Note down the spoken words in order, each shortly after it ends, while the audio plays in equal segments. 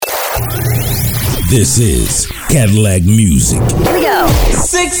This is Cadillacc Music. Here we go.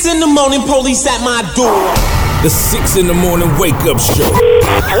 6 in the morning, police at my door. The 6 in the morning wake up show.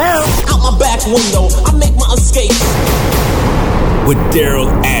 Hello. Out my back window, I make my escape. With Daryl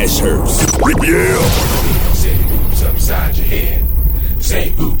Ashurst. Yeah. Say oops upside your head.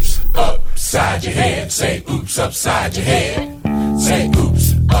 Say oops upside your head. Say oops upside your head. Say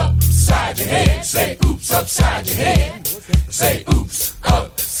oops upside your head. Say oops upside your head. Say oops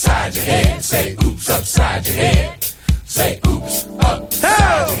upside your head. Say oops upside your head. Say oops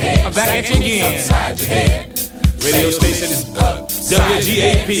upside your head. I'm back at you again. Upside your head. Radio station is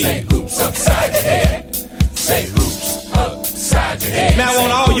WGAP. Say oops upside your head. Say oops upside your head. Now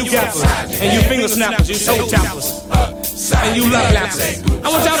on all you gappers and you finger snappers, you toe tappers, and you love lappers, I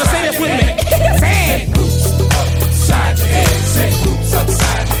want y'all to say this with me. Say it. Upside your head. Say oops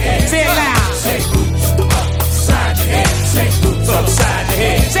upside your head. Say it loud. Say oops upside your head. Say oops upside your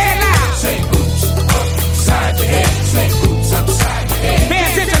head. Say it loud. Say oops upside your head. Say oops upside your head. Pay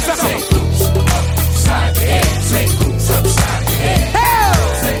attention, sucker. Say oops upside your head. Say oops upside your head.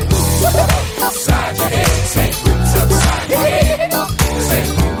 Say oops upside your head. Say oops upside your head. Say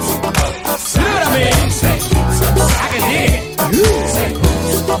oops upside your head. Say oops upside I can dig it. Say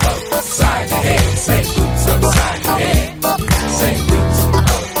oops upside your head. Say oops upside your head. Say oops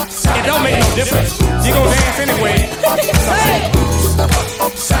upside. It don't make no difference. You gon' dance anyway.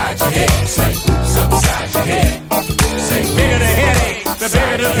 Upside your head. Say oops upside your head. Say Bigger the headache, the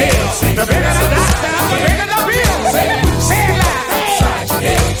bigger the pill, the bigger the doctor, the bigger the bill. Say it loud. upside your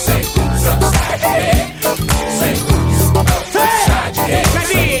head. Say oops upside your head. Say oops upside your head. Now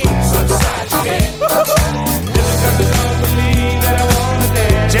dig. Upside your head.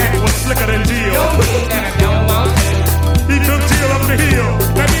 Jack was slicker than Jill. He took Jill up the hill.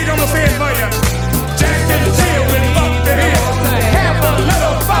 Now dig, I'ma say it for you. Jack and Jill went up the hill. Have a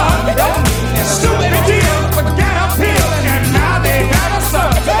little fun. Snoop and Jill forgot a pill, and now they got a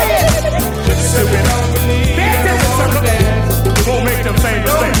son. Stupid. Pay attention, sucker. It won't make them same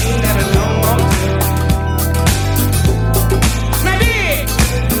mistake. Now dig,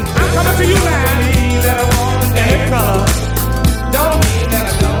 I'm coming to you live. And in color.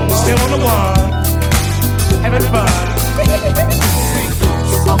 Still on the one, having fun.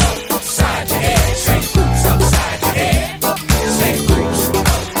 Upside your head. Say oops upside your head. Say oops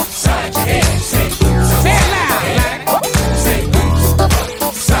upside your head. Say oops Say it loud, like. Say oops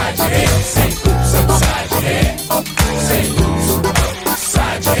upside your head. Say oops upside your head. Say oops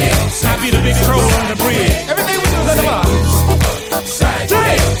upside your head. I be the big troll on the bridge. Everything we do is in the box. Upside your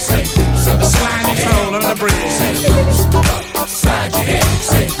head. Say oops The upside slimy troll on the bridge. upside your head.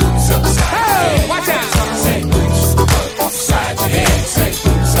 Say oops upside. Hey, watch out. Say oops upside your head. Say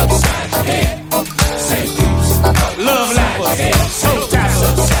oops upside your head. Say oops Love lappers, toe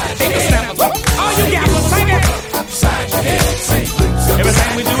tappers, finger snappers. All you got was sing it. upside your head. Say oops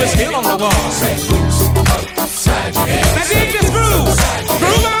Everything we do is still on the wall. Say oops upside your head. Now dig this groove.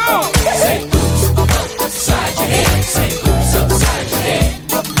 Groove on. Say oops upside your head. Say oops upside your head.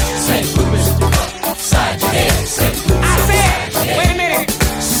 Say oops upside your head. Say oops. I said, wait a minute.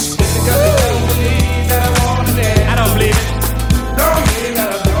 I don't believe it.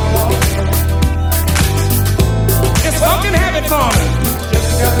 It's fucking habit forming.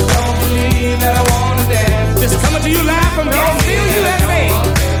 Just coming to you live from Gainesville, USA.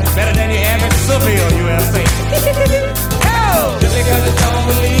 Better than your average Seville, USA. Oh! Just because you don't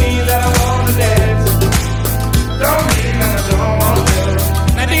believe that I wanna dance, don't mean that I don't wanna dance.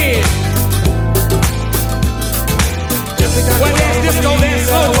 Now dig. Well, there's disco, there's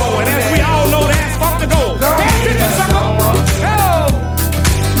slow-mo, and as we all know, there's funk to go. Dance in the sucker. Oh!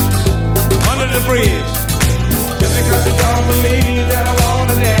 Under the bridge. Just because you don't believe that I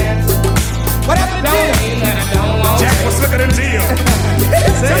wanna dance. Whatever it is. Jack was slicker than Jill.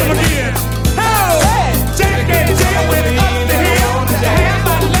 Tell him again. Oh! Jack and Jill went up the hill to have a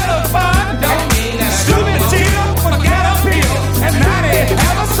little fun. Stupid Jill forgot a pill, and now they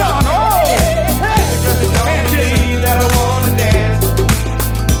have a son. Oh! Can't believe that I wanna dance.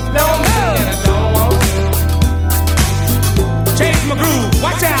 No, I don't want to. Change my groove.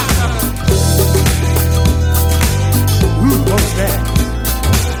 Watch out. Ooh, what's that?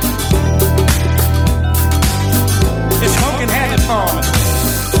 It's funkin' habit form.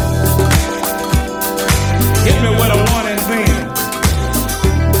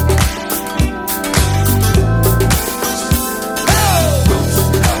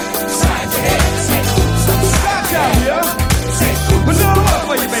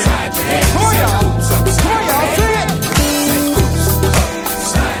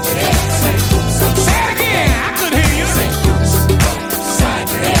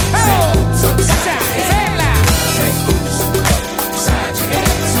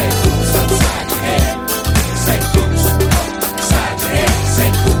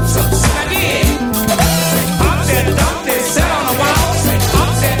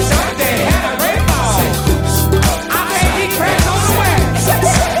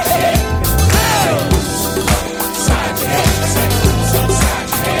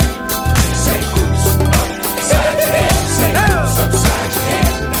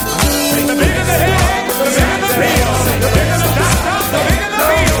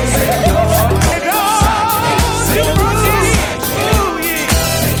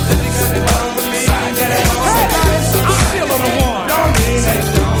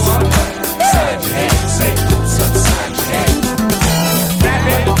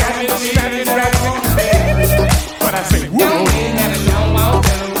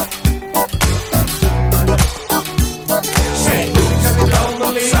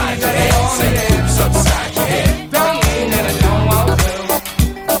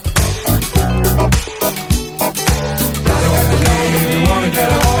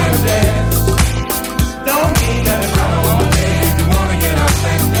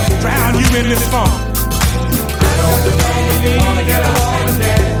 funk. Don't mean you wanna get up and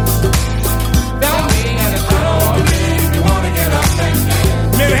dance. Don't mean that I don't mean you wanna get up and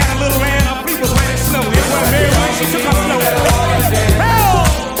dance. Maybe had a little rain, our feet was wet and snow. It wasn't very much, she took her slow. Hell!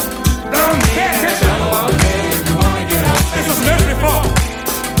 Don't mean that I don't mean you wanna get up and dance. This is nursery funk.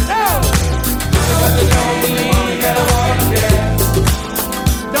 Hell! Don't mean you wanna get up and dance.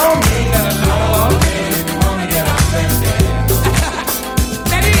 Don't mean that I don't mean you wanna get up and dance.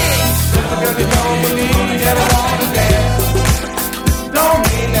 That is!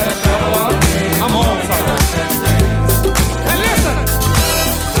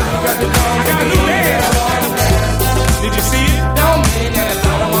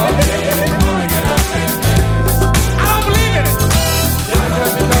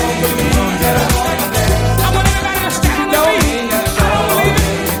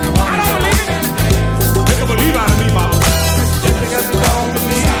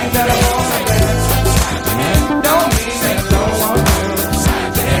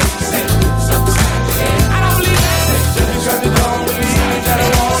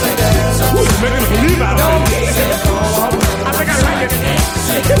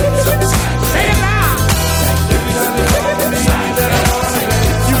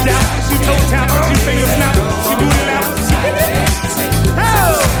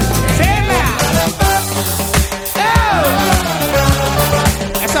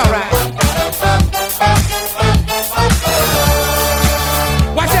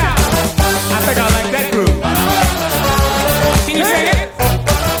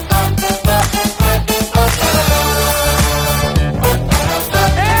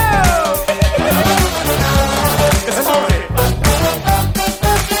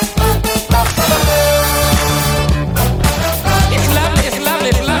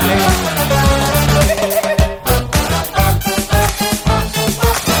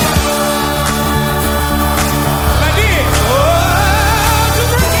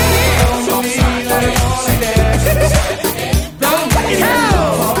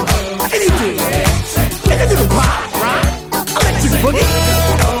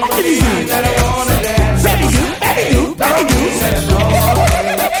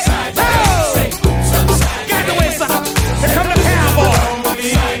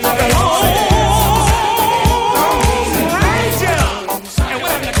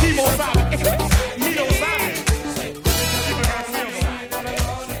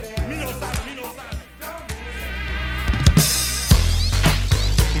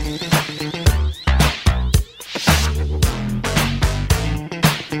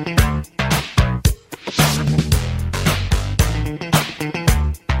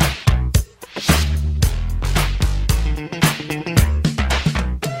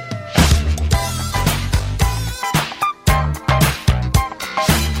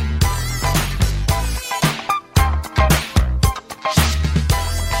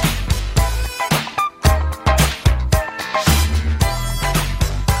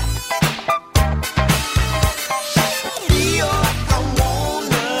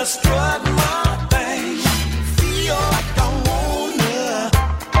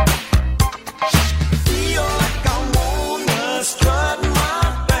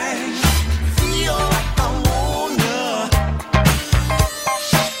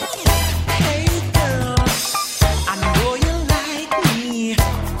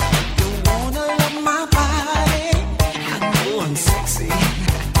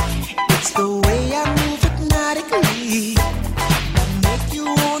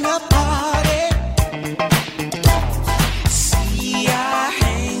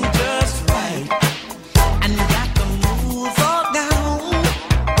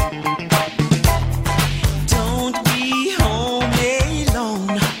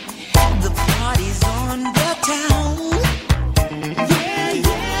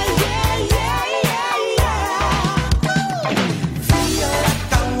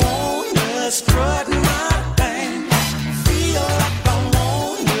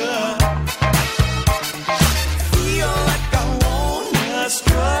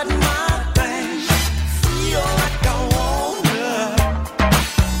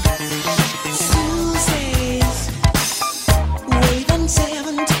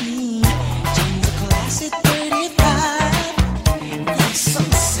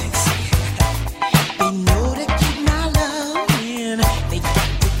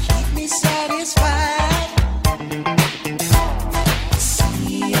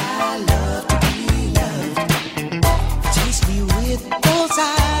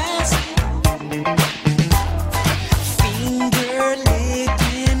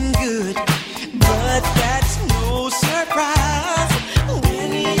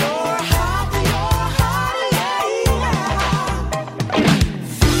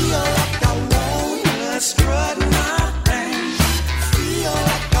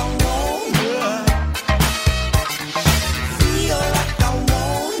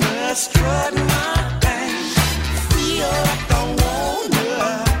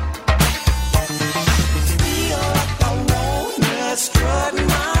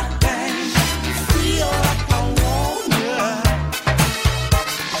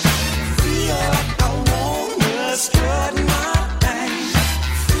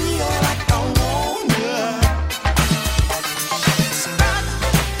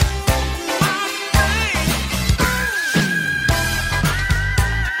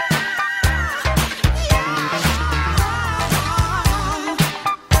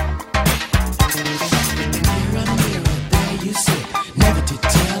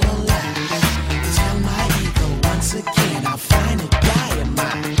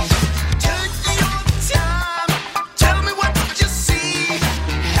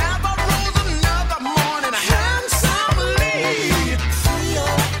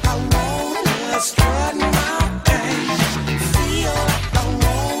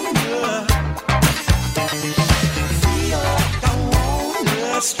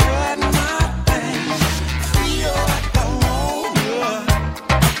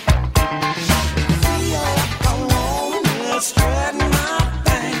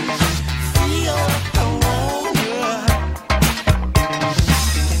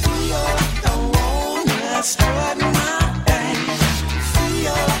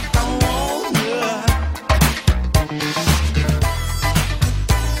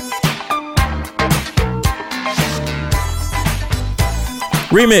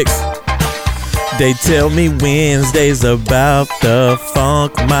 Remix. They tell me Wednesday's about the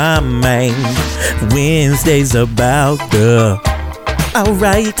funk, my man. Wednesday's about the...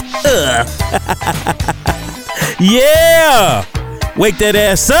 Alright. Yeah! Wake that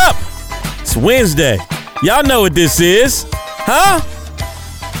ass up. It's Wednesday. Y'all know what this is. Huh?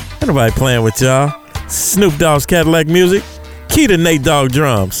 Ain't nobody playing with y'all. Snoop Dogg's Cadillacc music. Key to Nate Dogg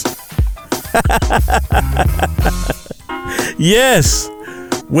drums. Yes.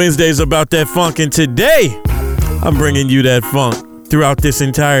 Wednesday's about that funk, and today I'm bringing you that funk throughout this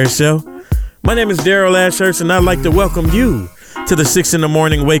entire show. My name is Daryl Ashurst, and I'd like to welcome you to the 6 in the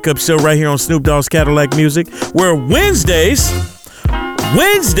morning wake up show right here on Snoop Dogg's Cadillacc music, where Wednesdays,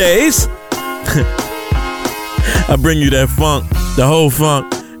 I bring you that funk, the whole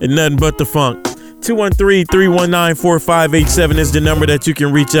funk, and nothing but the funk. 213-319-4587 is the number that you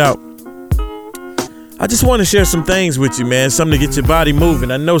can reach out. I just want to share some things with you, man. Something to get your body moving.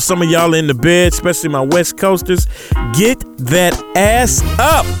 I know some of y'all in the bed, especially my West Coasters. Get that ass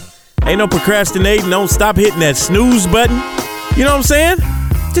up. Ain't no procrastinating. Don't stop hitting that snooze button. You know what I'm saying?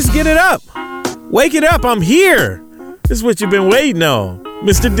 Just get it up. Wake it up. I'm here. This is what you've been waiting on.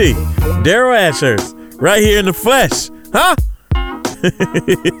 Mr. D, Daryl Ashurst, right here in the flesh. Huh?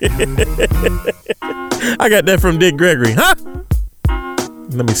 I got that from Dick Gregory. Huh?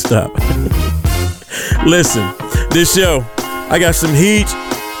 Let me stop. Listen, this show, I got some heat,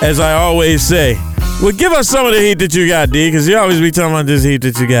 as I always say. Well, give us some of the heat that you got, D, because you always be talking about this heat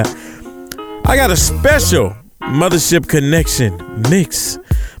that you got. I got a special Mothership Connection mix.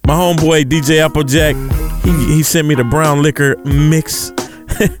 My homeboy, DJ Applejack, he sent me the brown liquor mix.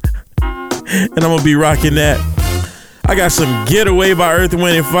 And I'm going to be rocking that. I got some Getaway by Earth,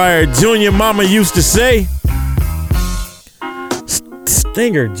 Wind & Fire. Junior Mama used to say.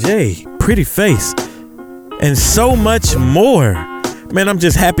 Stinger J, Pretty Face. And so much more. Man, I'm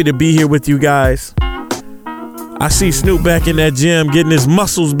just happy to be here with you guys. I see Snoop back in that gym getting his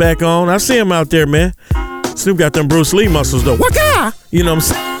muscles back on. I see him out there, man. Snoop got them Bruce Lee muscles, though. Waka! You know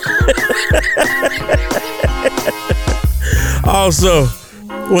what I'm saying? Also,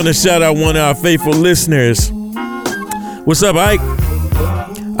 want to shout out one of our faithful listeners. What's up, Ike?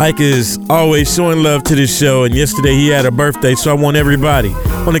 Ike is always showing love to this show, and yesterday he had a birthday, so I want everybody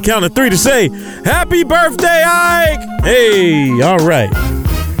on the count of 3 to say, Happy birthday, Ike! Hey, all right.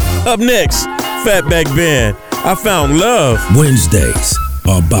 Up next, Fatback Band, I Found Love. Wednesdays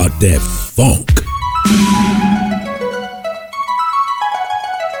are about that funk.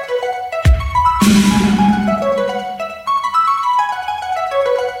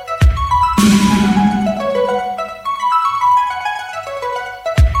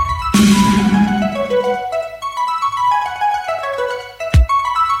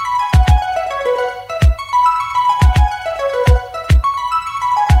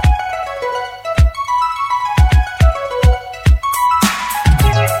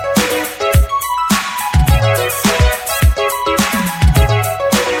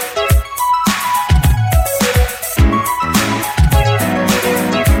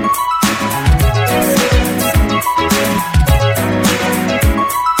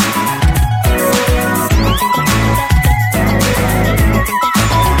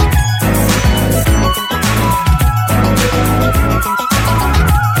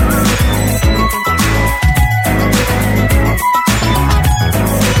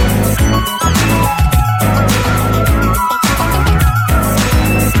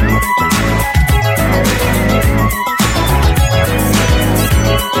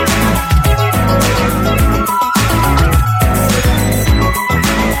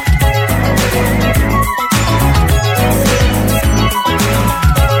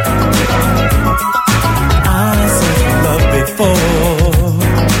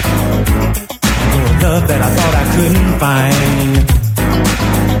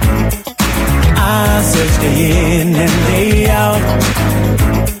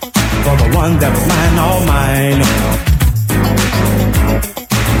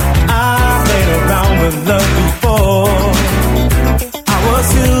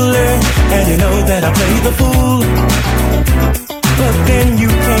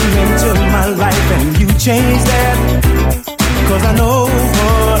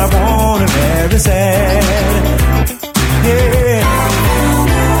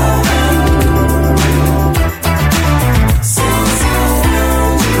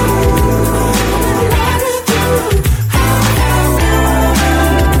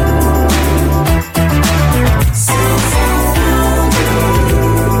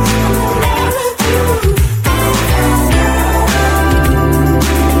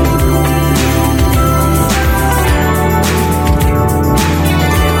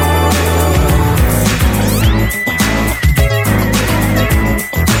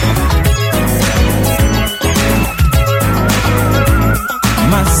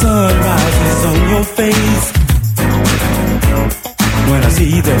 my sun rises on your face. When I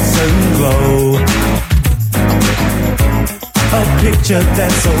see that certain glow, a picture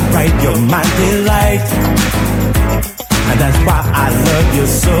that's so bright, you're my delight, and that's why I love you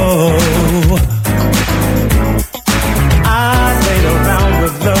so. I played around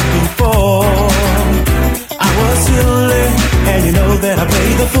with love before. I was silly, and you know that I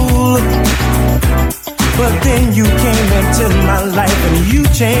played the fool. But then you came into my life and you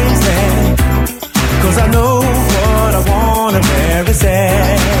changed that. 'Cause I know what I want and where it's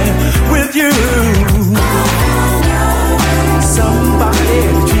at with you. Somebody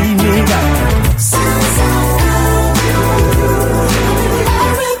treat me right.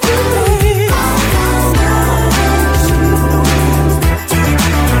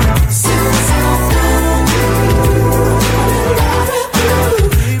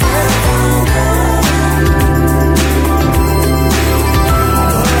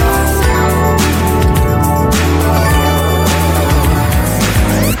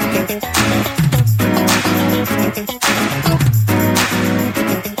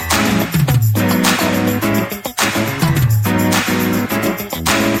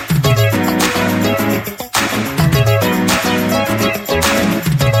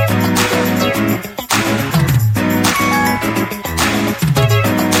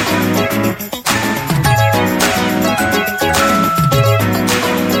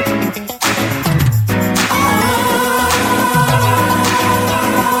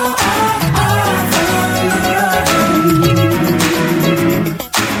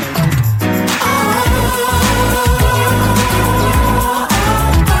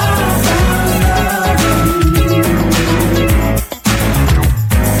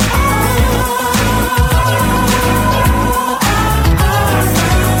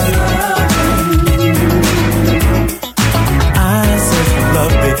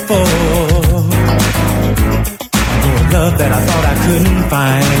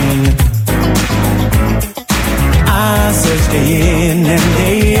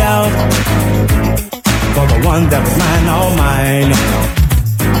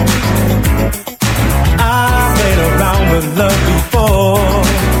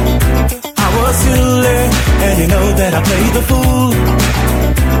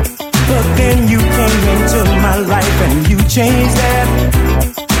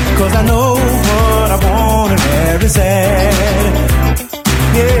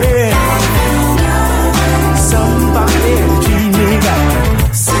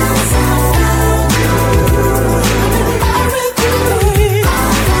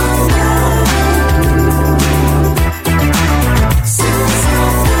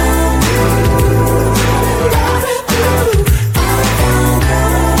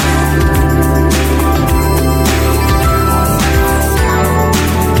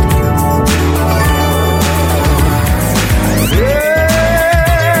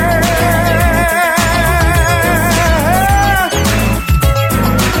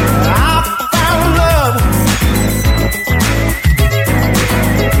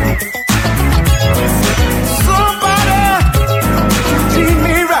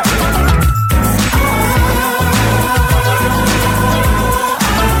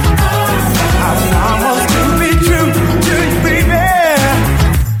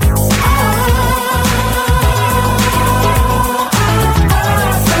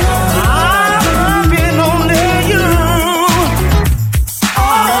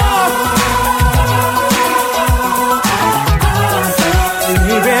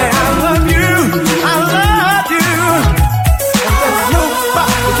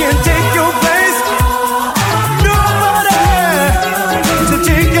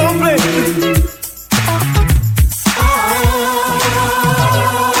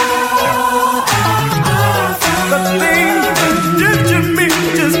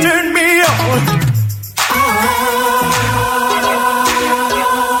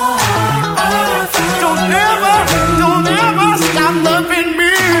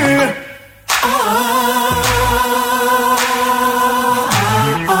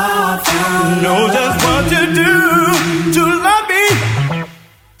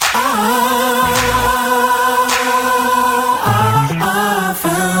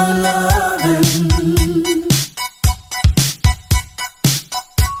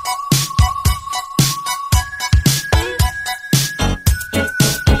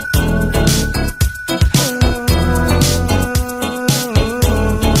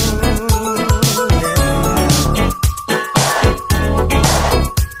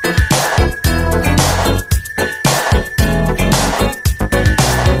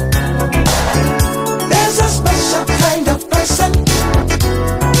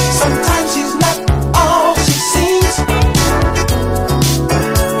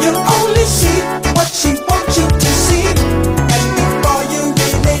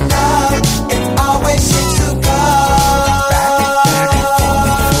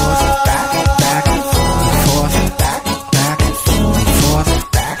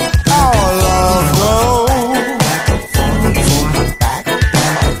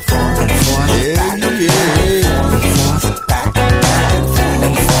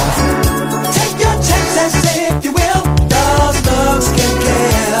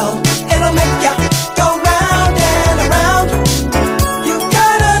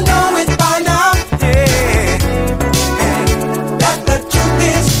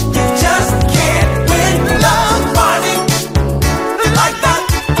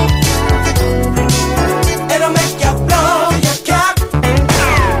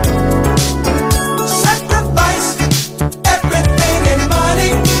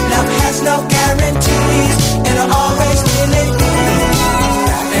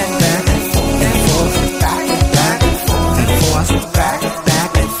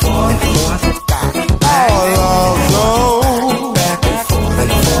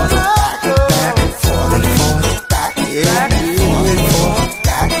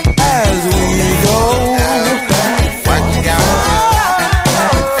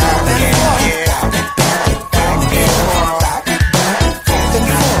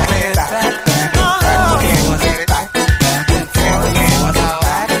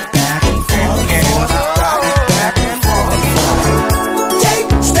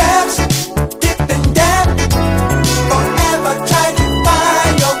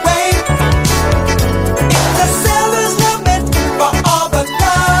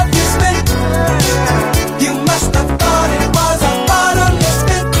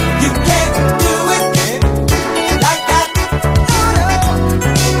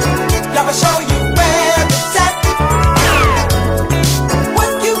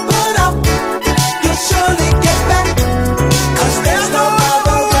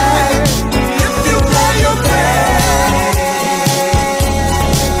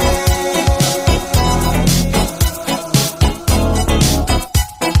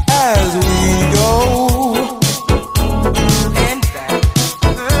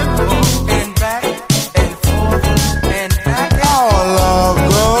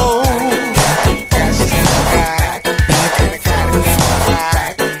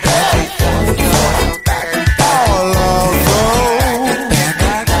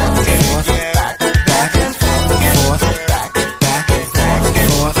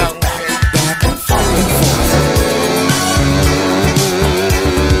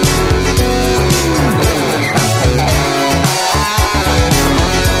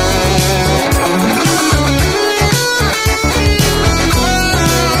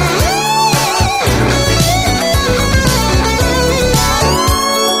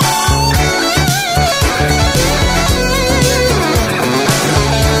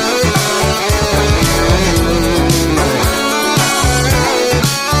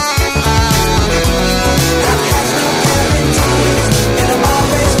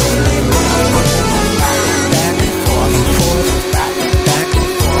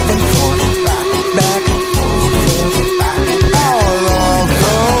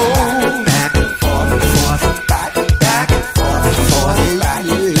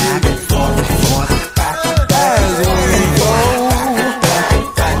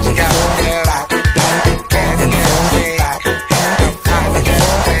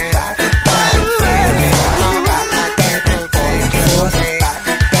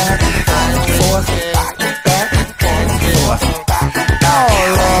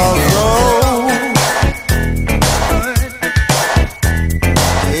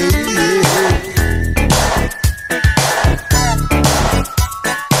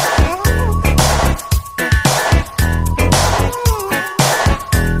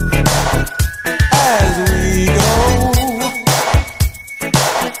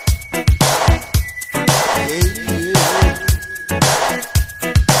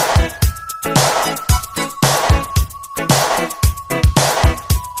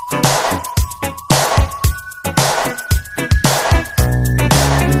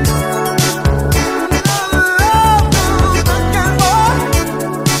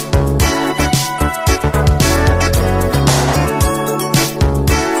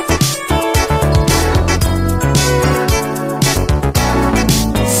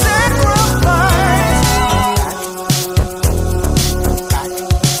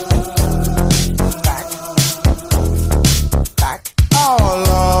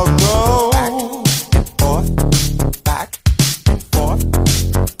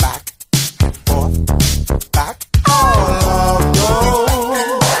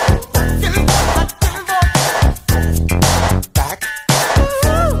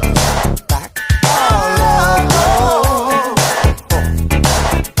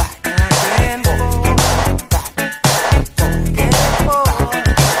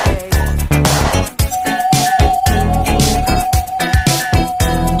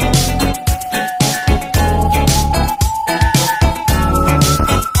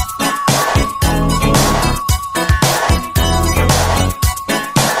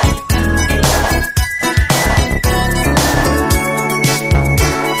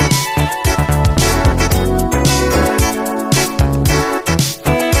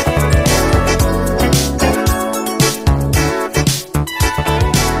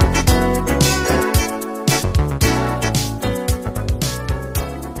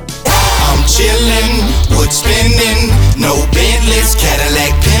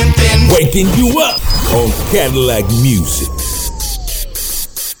 waking you up on Cadillacc Music.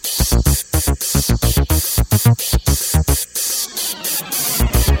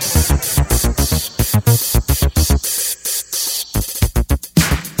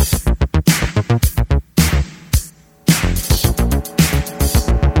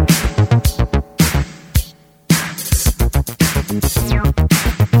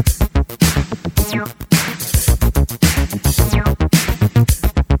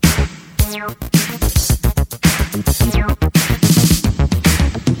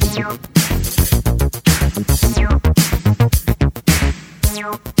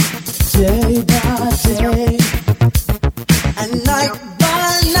 Day by day and night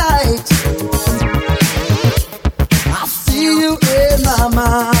by night, I see you in my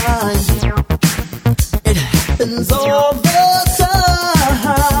mind. It happens all the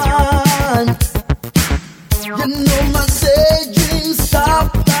time. You know my daydreams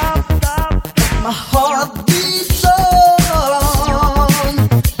stop, my heart beats on.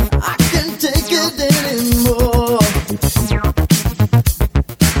 I can't take it anymore.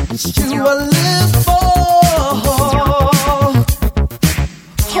 It's you I live for.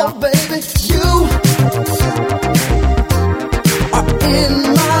 Oh baby, you are in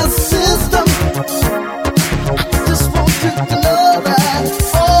my system. I just want you to know that.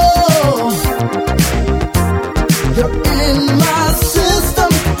 Oh, you're in my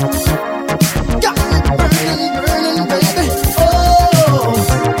system. Got me burning, burning, baby. Oh,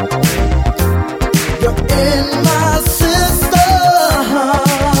 you're in my system.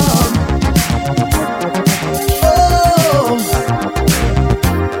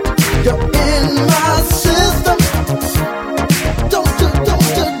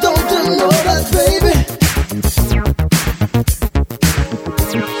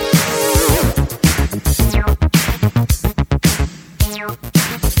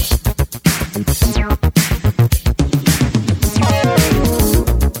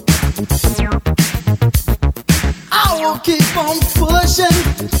 Keep on pushing,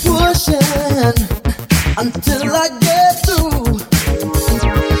 pushing until I get through.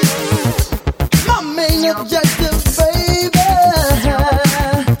 My main objective, baby,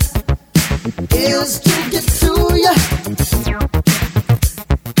 is to get to you.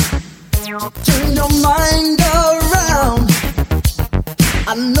 Turn your mind around.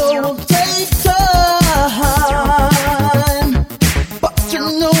 I know it'll take time, but you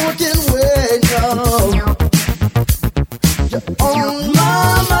know I can wait. No. On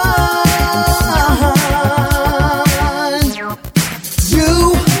my mind, you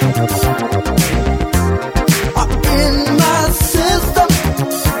are in my system.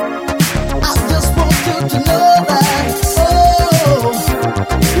 I just want you to know that. Oh,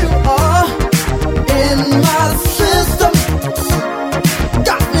 you are in my system.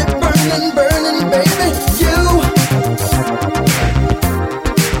 Got me burning, burning, baby. You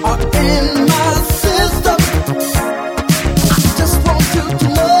are in my system. You to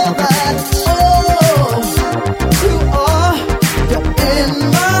know that, oh, you are, you're in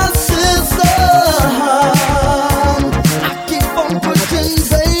my system. I keep on pushing,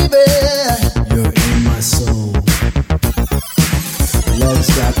 baby. You're in my soul. Love's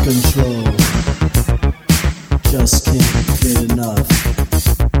got control. Just can't get enough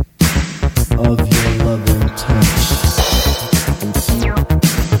of your loving touch.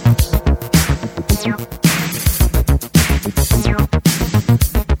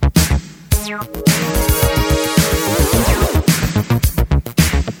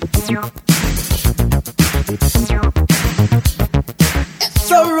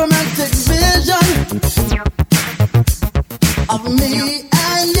 It's a romantic vision of me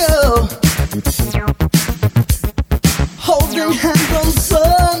and you holding hands on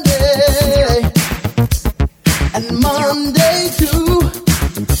Sunday and Monday too.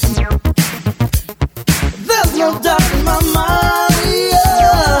 There's no doubt in my mind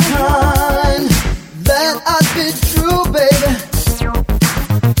that I'd be true, baby.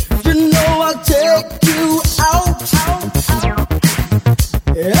 You know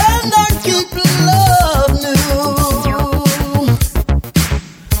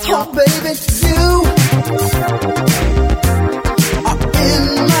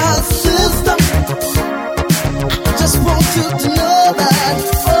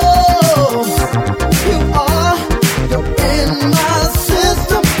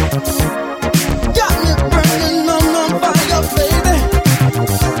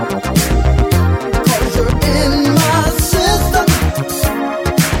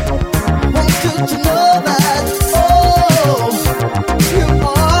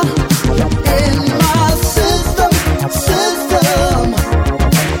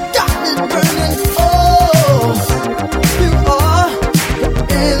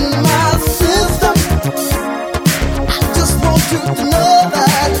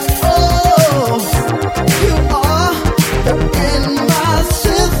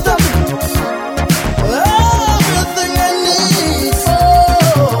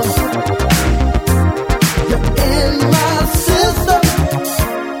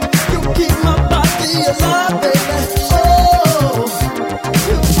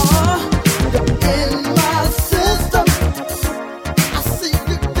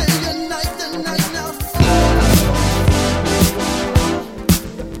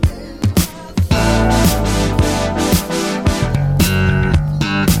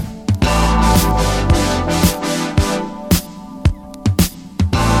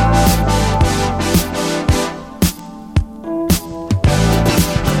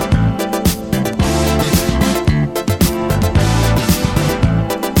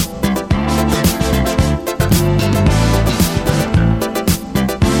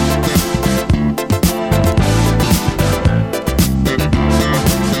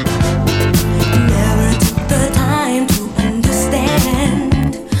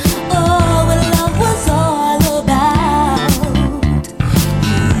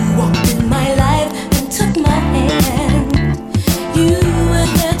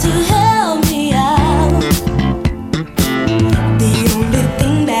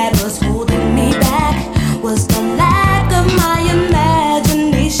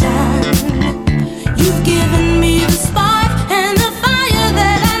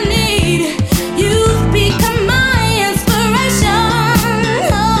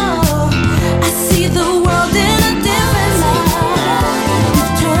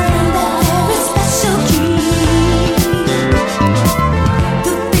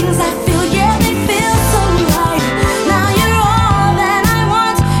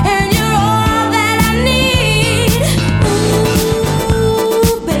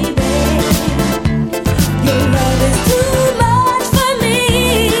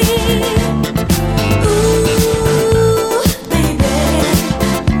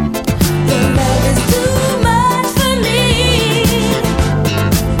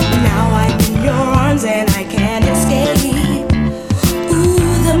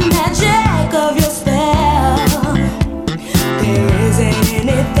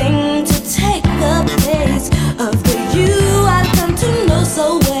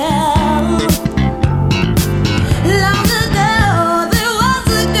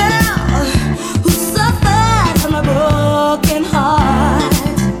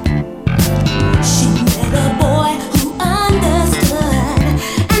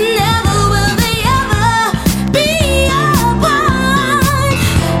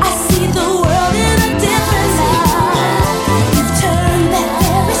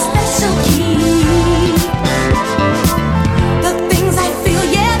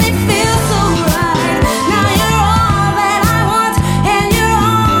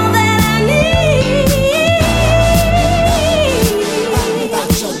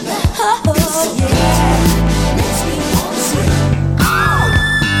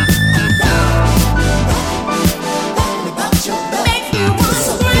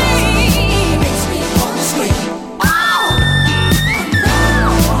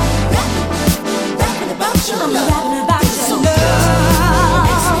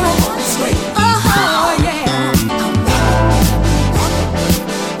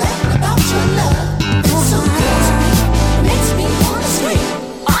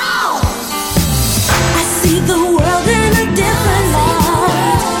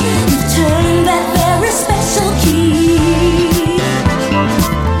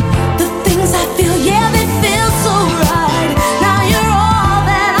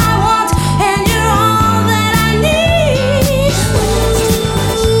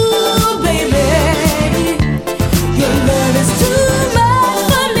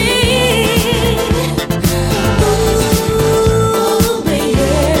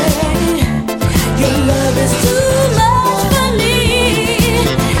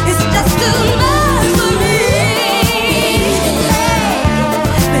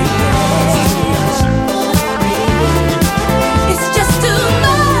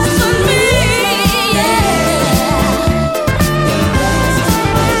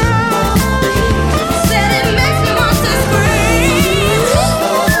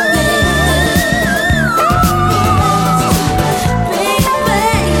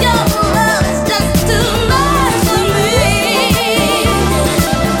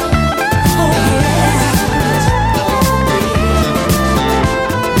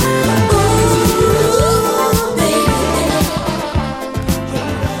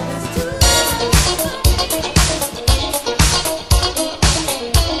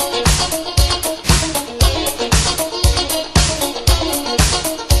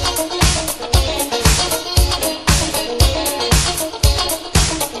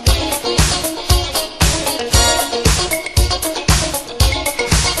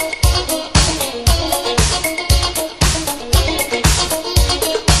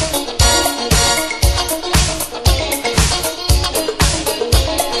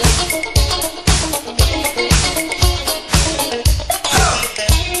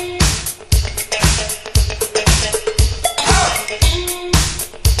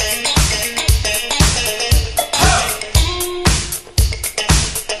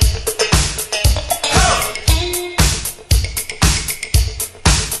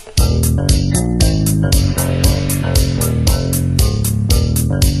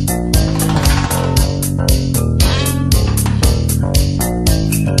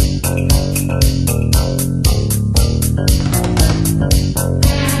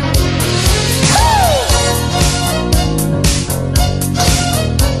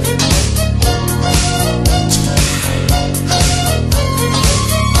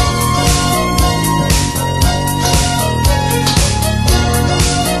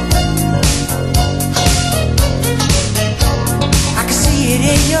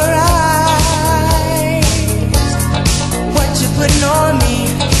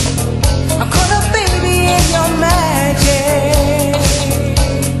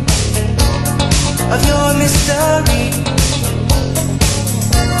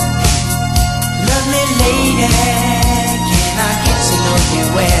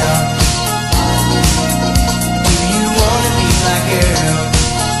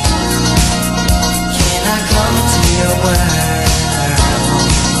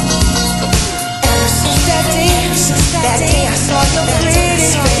your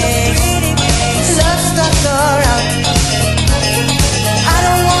pretty face. Love stuck around. I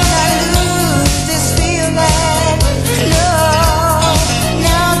don't wanna lose this feeling. No,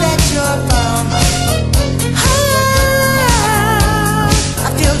 now that you're gone. I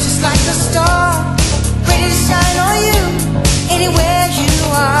feel just like a star, ready to shine on you, anywhere you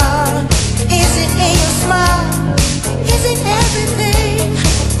are. Is it in your smile? Is it everything?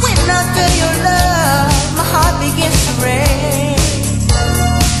 When I feel your love, my heart begins to race.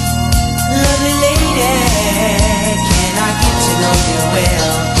 Lovely lady, can I get to know you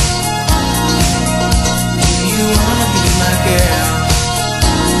well? Do you wanna be my girl?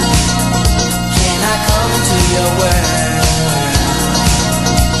 Can I come into your world?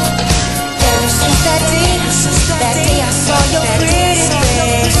 Ever since that day I saw your pretty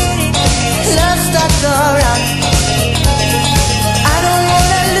face. Love stuck around. I don't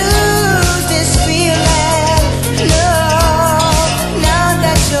wanna lose this feeling. No, now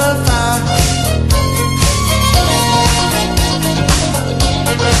that you're found.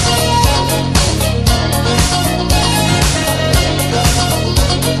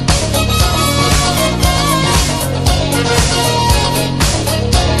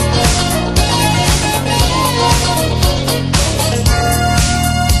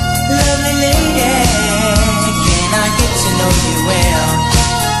 Lovely lady, can I get to know you well?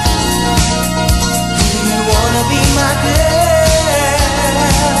 Do you wanna be my girl?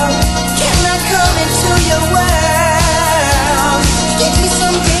 Can I come into your world? Give me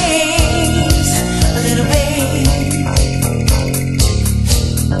some days, a little babe.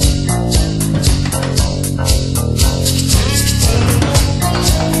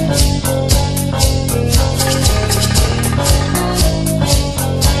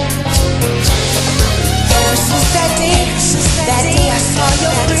 Ever since that day I saw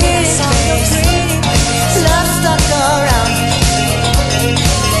your pretty face. Love stuck around.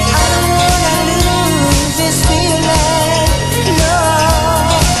 I don't wanna lose this feeling. No,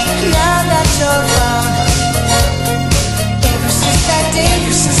 now that you're gone. Ever since that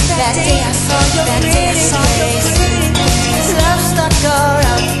day I saw your pretty face. Love stuck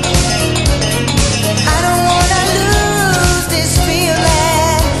around. I don't wanna lose this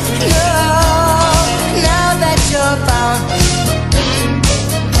feeling. No, now that you're found.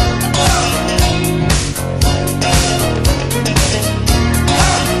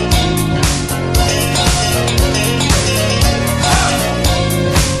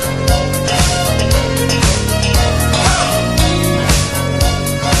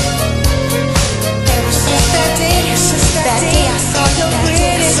 Ever since that day I saw your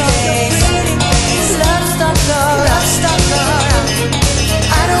pretty face. Love stuck around.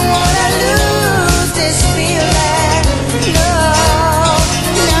 I don't wanna lose this feeling. No,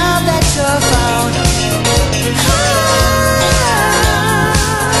 now that you're found.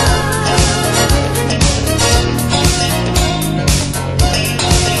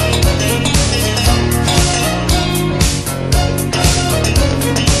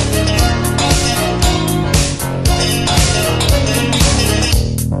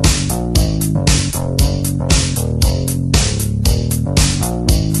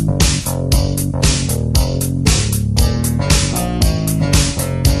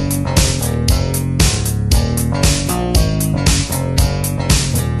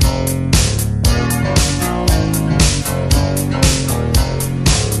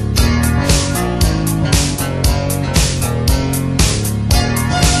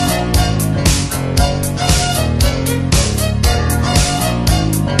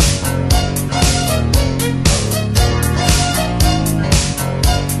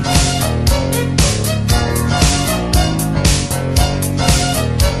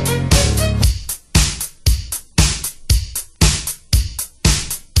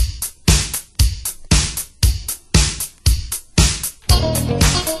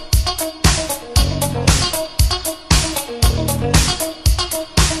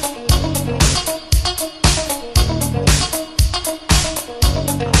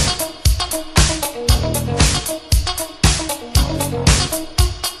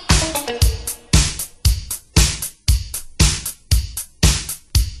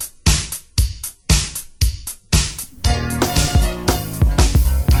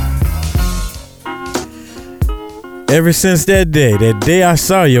 Ever since that day I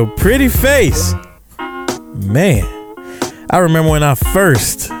saw your pretty face. Man, I remember when I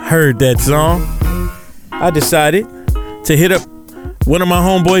first heard that song, I decided to hit up one of my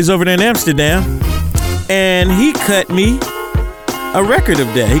homeboys over there in Amsterdam, and he cut me a record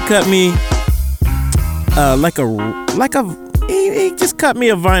of that. He cut me he just cut me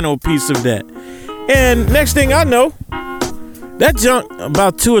a vinyl piece of that. And next thing I know, That junk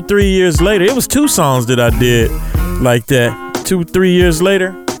about 2 or 3 years later, it was 2 songs that I did like that. 2, 3 years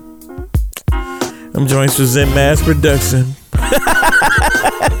later, them joints was in mass production.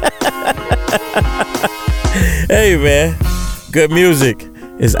 Hey man, good music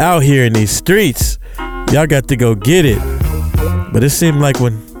is out here in these streets. Y'all got to go get it. But it seemed like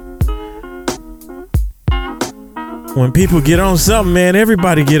when people get on something, man,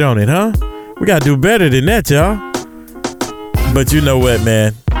 everybody get on it, huh? We gotta do better than that, y'all. But you know what,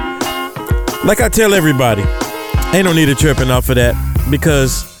 man? Like I tell everybody, ain't no need of tripping off of that,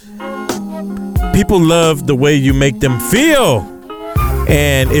 because people love the way you make them feel.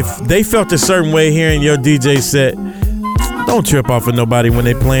 And if they felt a certain way hearing your DJ set, don't trip off of nobody when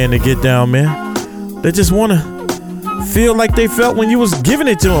they playing to get down, man. They just want to feel like they felt when you was giving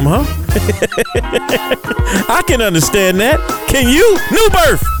it to them, huh? I can understand that. Can you? New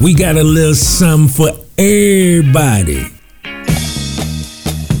Birth. We got a little something for everybody.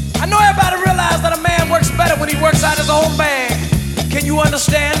 I know everybody realizes that a man works better when he works out his own band. Can you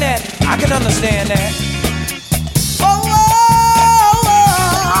understand that? I can understand that. Oh,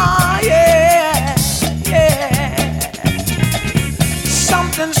 yeah, yeah.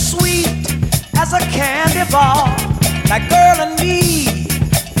 Something sweet as a candy bar, like girl and me,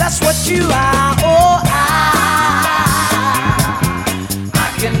 that's what you are. Oh,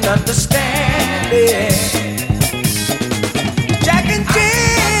 I can understand it. Jack and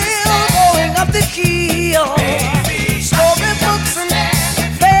Jill going up the hill, storybooks and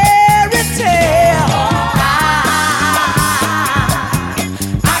fairy tales.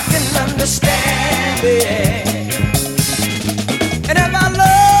 I can understand it. And if our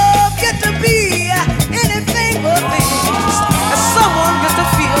love get to be anything but this, as someone gets to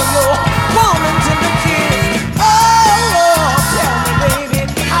feel your warm and tender kiss, oh, tell me,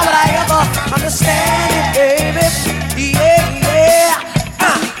 baby, how would I ever understand it, baby? Yeah, yeah.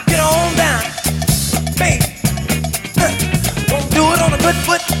 Get on down, baby. Don't do it on a good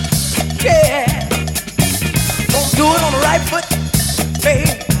foot, yeah. Don't do it on the right foot, baby.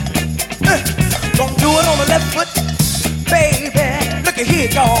 Don't do it on the left foot, baby. Look at here,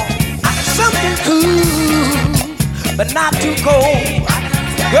 y'all. Something cool, but not too cold.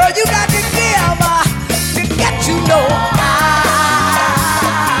 Girl, you got to give to get you know.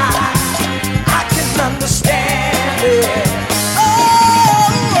 I can understand it. Oh,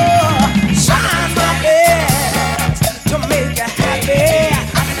 trying my best to make you happy.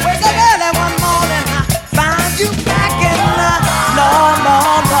 Wake up early one morning, I find you packing. No, no,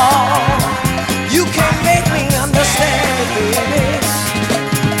 no. You can't make me understand it, baby.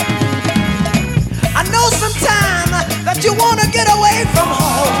 I know sometimes that you wanna get away from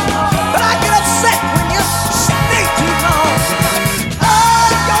home, but I get upset when you stay too long. Oh,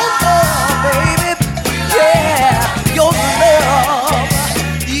 your love, baby, yeah, your love,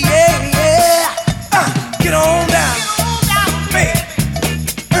 yeah, yeah. Get on down, baby.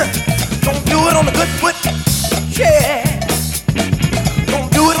 Don't do it on the good foot, yeah.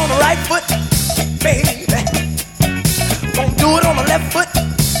 Don't do it on the right foot, baby. Don't do it on the left foot,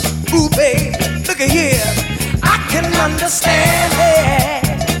 ooh, baby. Look at here. I can understand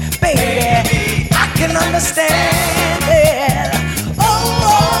it, baby. I can understand it.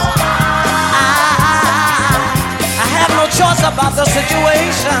 Oh, I have no choice about the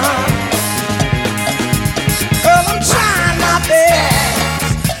situation. Girl, I'm trying my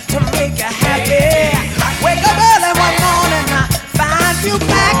best to make you happy. Wake up early one morning, I find you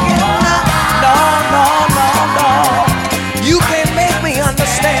packing. No, no, no, no. You can't make me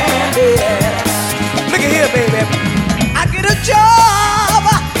understand it. Look at here, baby. I get a job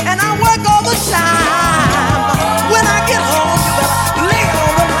and I work all the time. When I get home, you better lay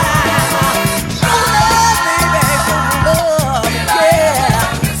on the line. Oh, love, baby, love,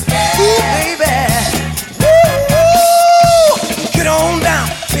 yeah. Ooh, baby. Woo! Get on down,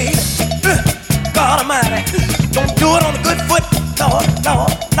 baby. God Almighty. Don't do it on the good foot. No, no,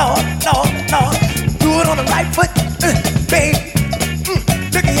 no, no, no. Do it on the right foot, baby.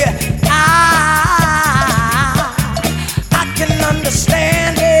 Look at here. I can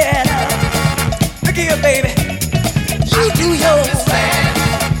understand it. Look here, baby. You do yours,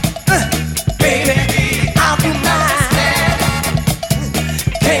 baby. I'll do mine.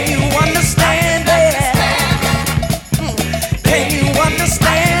 Can you understand it? Can you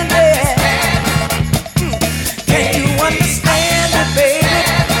understand it? Can you understand it, baby?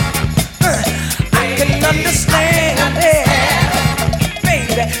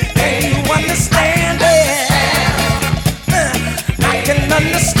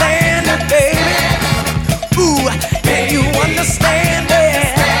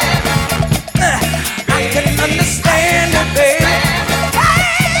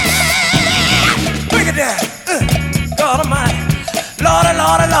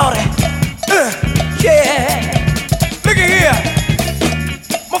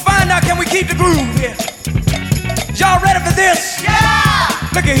 keep the groove here. Y'all ready for this? Yeah!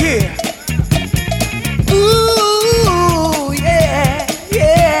 Look at here. Ooh, yeah,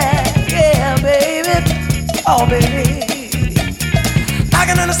 yeah, yeah, baby. Oh, baby. I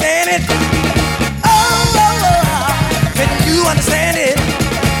can understand it. Oh, can you understand it?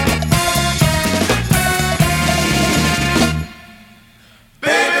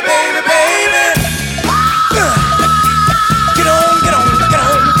 Baby, baby, baby. Get on, get on, get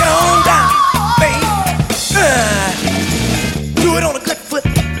on, get on down, baby. Do it on a good foot,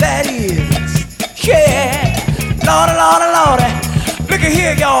 that is. Yeah. Lordy, lordy, lordy. Look at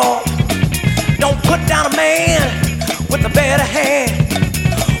here, y'all. Don't put down a man with a better hand.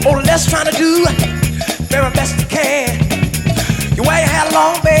 Oh, let's try to do very best you can. You wear your hair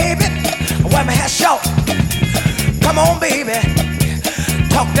long, baby. I wear my hair short. Come on, baby.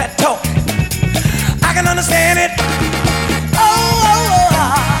 Talk that talk. I can understand it.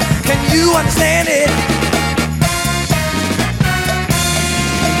 Oh, can you understand it?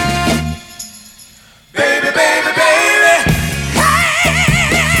 Baby, baby, baby. Hey,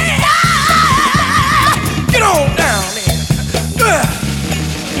 get on down there.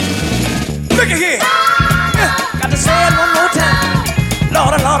 Look at here. Got to say it one more time.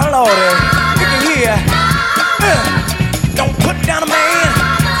 Lordy, lordy, lordy. Look at here. Don't put down a man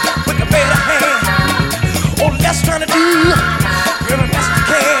with a better hand. Oh, let's try to do really best you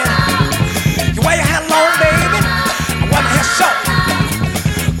can. You wear your hair long, baby. I wear my hair short.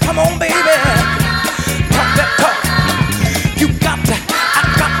 Come on, baby. Talk that talk. You got to, I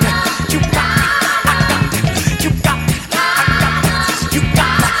got to, you got to, I got to, you got to, I got to, you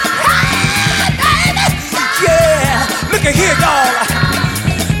got to. Hey, baby. Yeah. Look at here, y'all.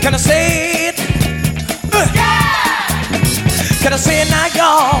 Can I say it? Can I say it now,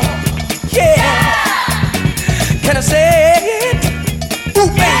 y'all? Yeah. Can I say it? Ooh,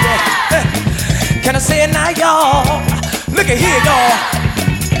 baby. Can I say it now, y'all? Look at here, y'all.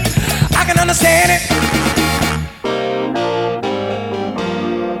 I can understand it.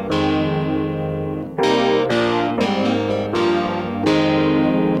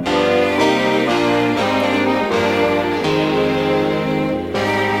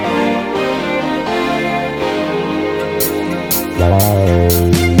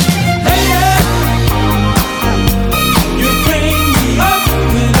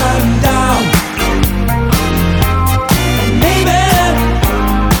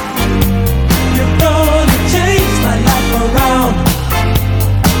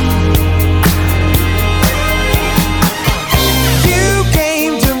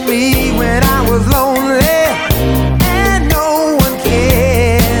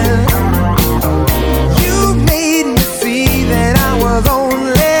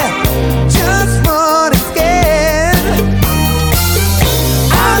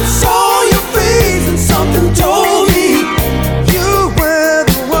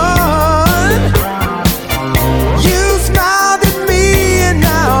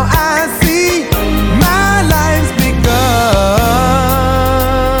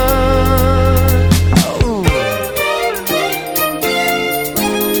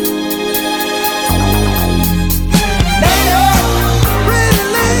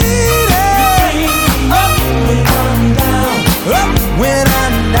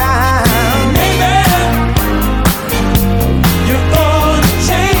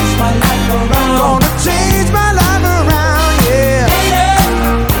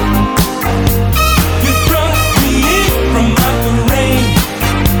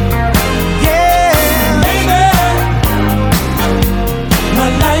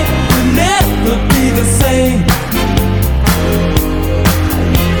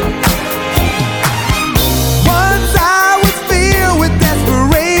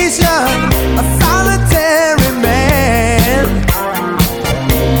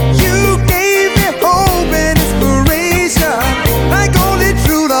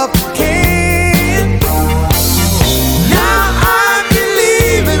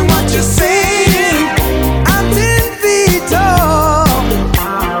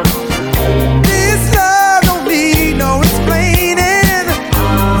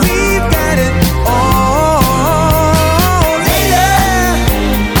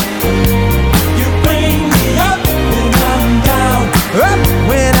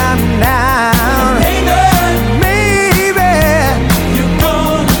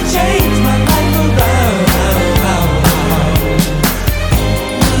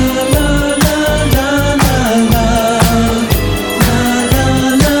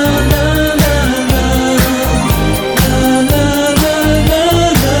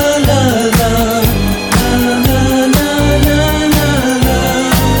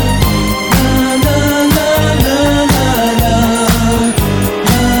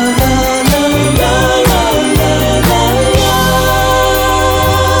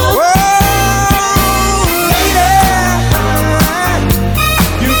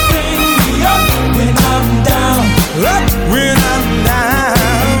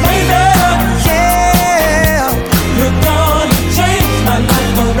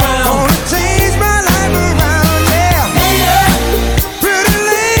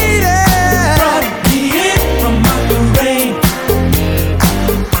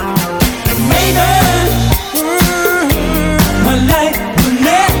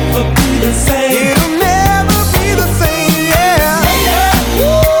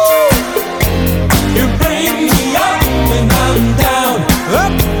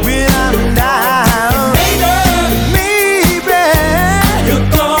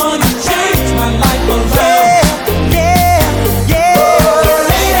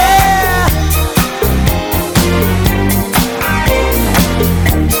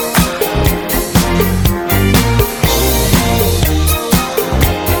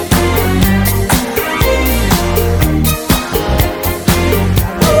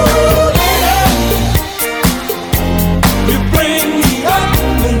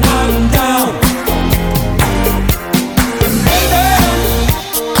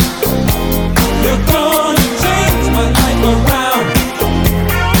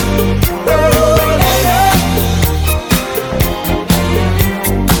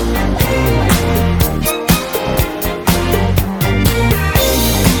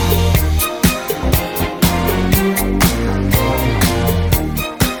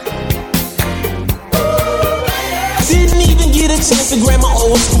 grandma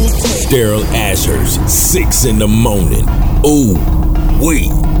old school thing. Daryl Ashers, 6 in the morning. Ooh,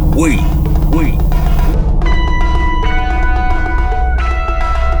 wait.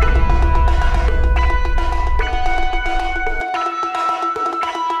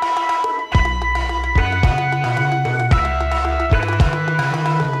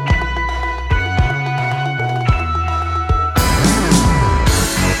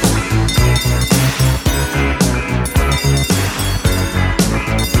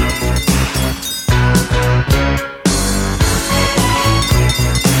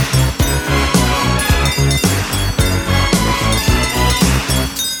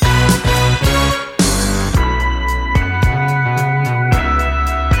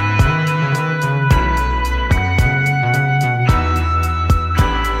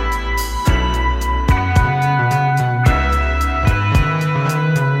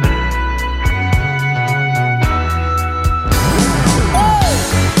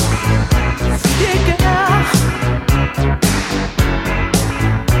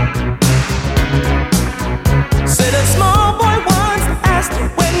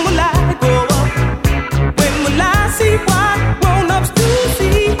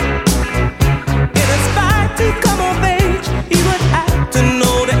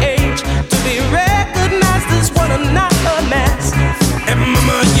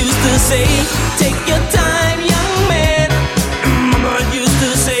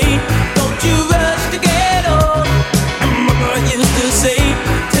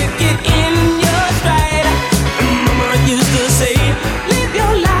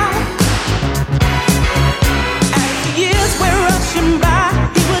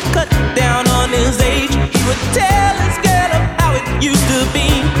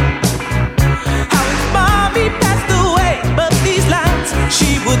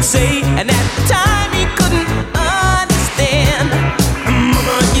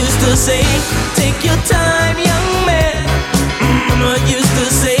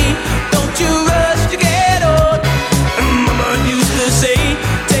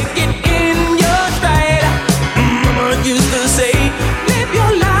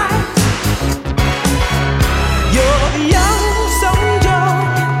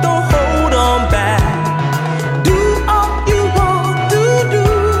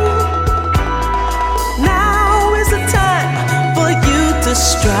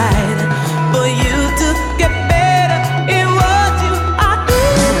 Stride for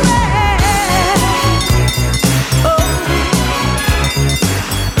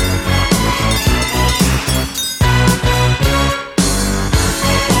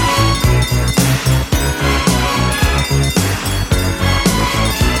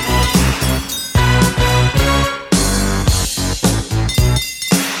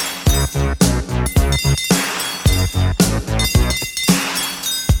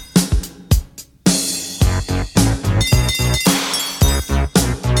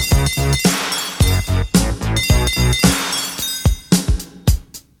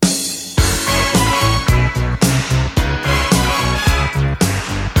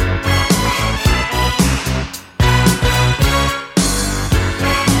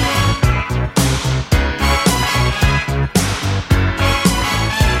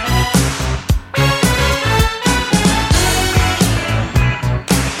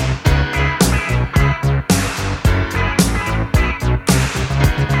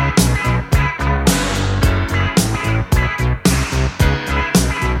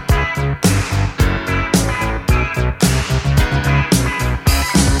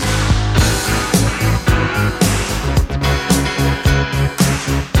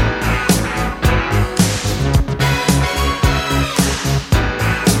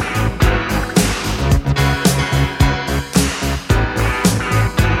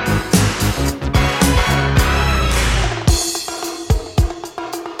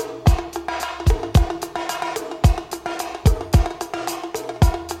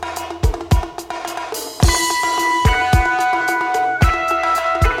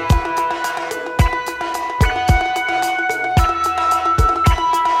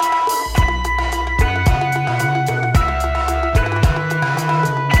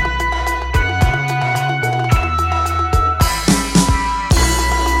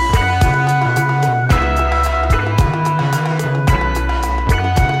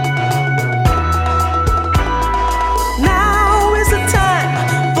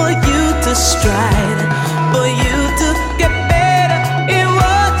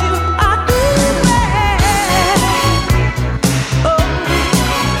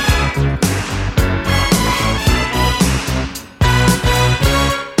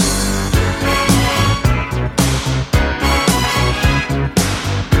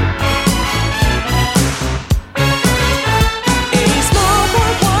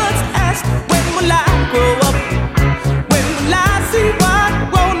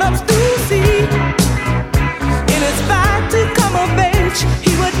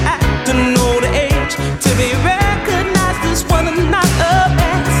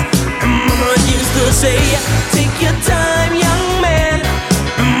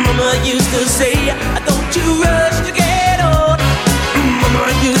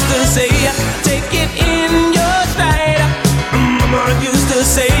used to say, take it in your stride. Mama used to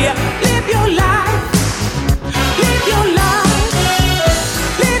say, live your life, live your life,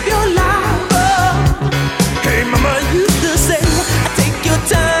 live your life. Oh. Hey, mama used to say, take your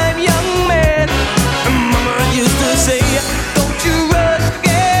time, young man. Mama used to say, don't you rush,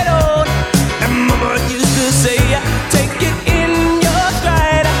 get on. And mama used to say, take it in your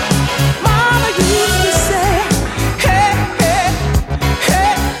stride. Mama used to say, hey, hey,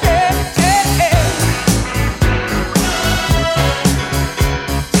 hey, hey, hey, hey.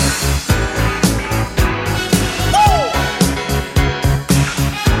 Woo!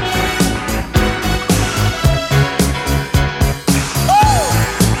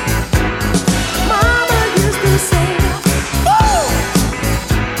 Mama used to say, woo!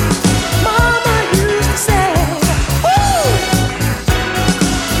 Mama used to say, woo!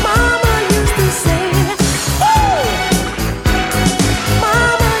 Mama used to say, woo!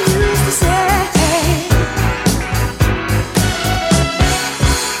 Mama used to say.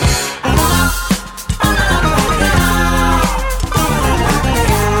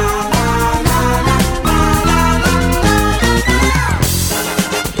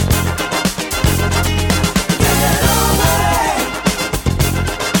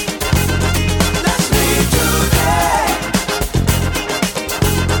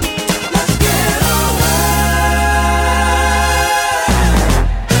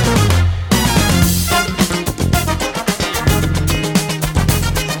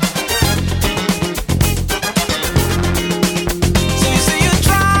 So you say you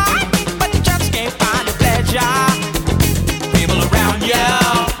try, but you just can't find the pleasure. People around you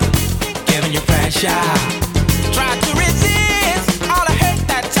giving you pressure. Try to resist all the hate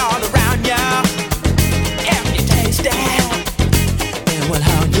that's all around you. If you taste it, it will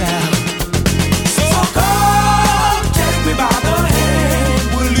haunt you. So come, take me by the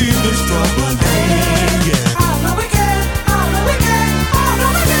hand. We'll leave this trouble land. Yeah. All the weekend, all the weekend, all the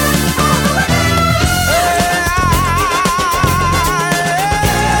weekend, all the weekend.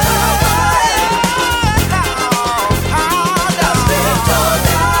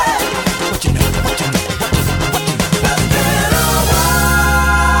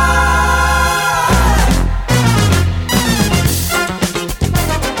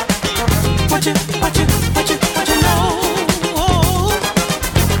 What you know?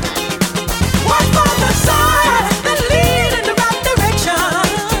 Walk on the side that lead in the right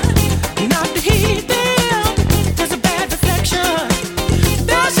direction. Not to heed them, there's a bad reflection.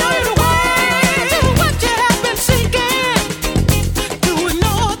 They'll show you the way, what you have been seeking. To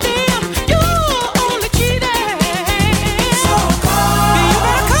ignore them, you're only cheating. So come, you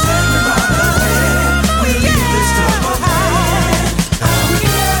better come. We'll leave this trouble behind.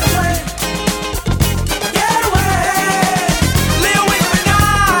 Get away. Live with the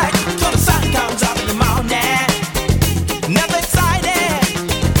night till the sun comes up in the morning. Never excited,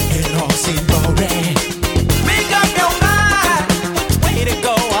 it all seems boring. Make up your mind, which way to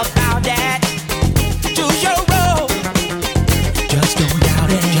go about that. Choose your road, just don't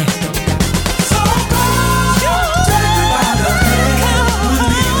doubt it. So come, take me by the hand. We'll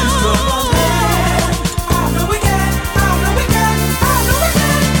leave this trouble behind. All the weekend, all the weekend, all the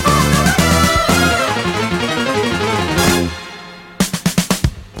weekend, all the weekend.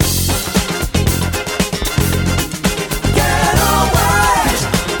 Get away.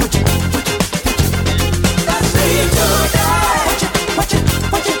 Let's leave today. What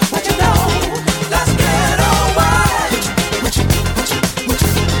you know? Let's get away.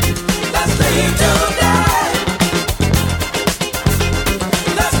 Let's leave today.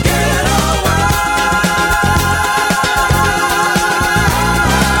 Let's get away.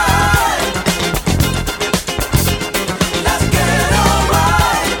 Let's get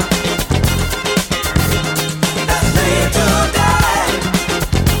away. Let's leave today.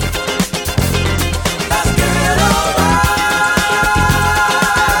 Let's get away.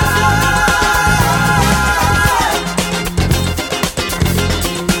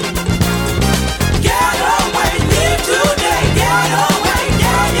 Get away, leave today. Get away,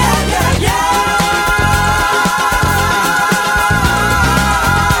 yeah, yeah, yeah, yeah.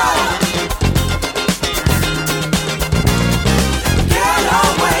 Get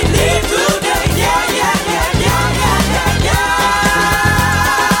away, leave today. Yeah, yeah, yeah, yeah, yeah, yeah, yeah.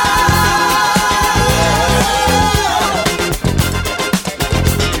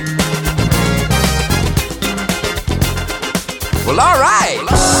 Well, all right.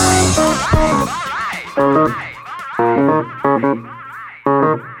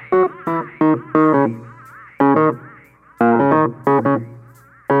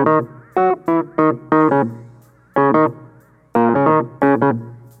 Thank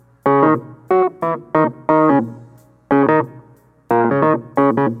you.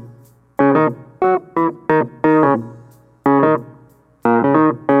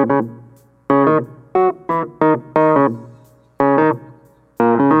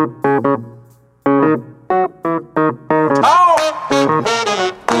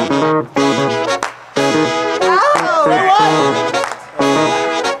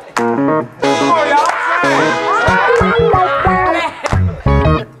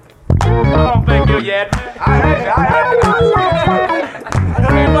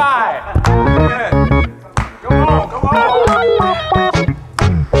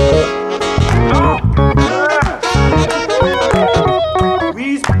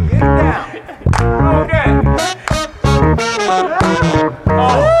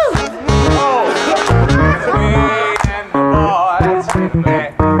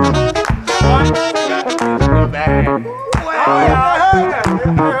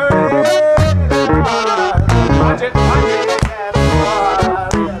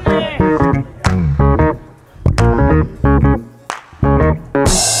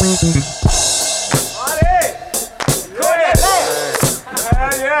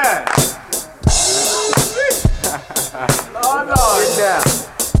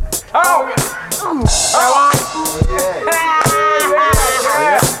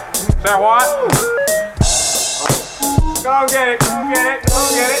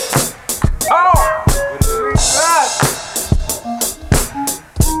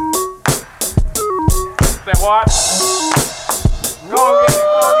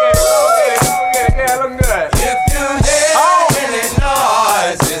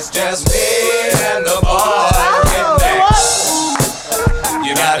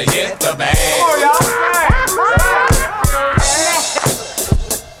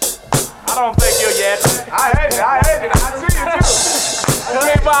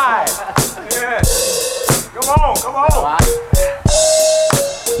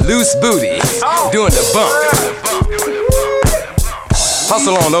 Loose booty, doing the bump.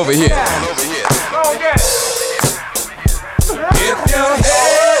 Hustle on over here. If you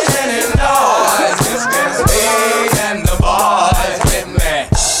hear any noise, it's just me and the boys with me.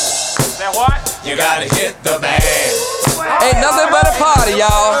 That what? You gotta hit the band. Ain't nothing but a party,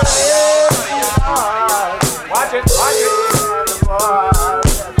 y'all. Watch it, watch it.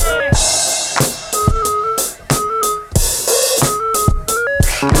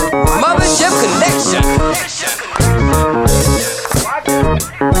 Mothership Connection.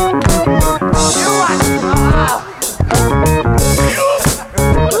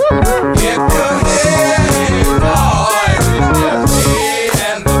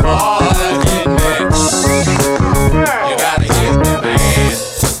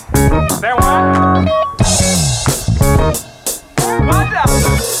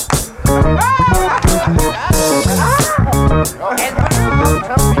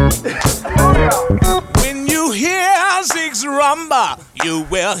 When you hear Zeke's rumba, you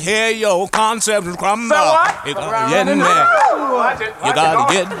will hear your concept crumble. You gotta get in there. You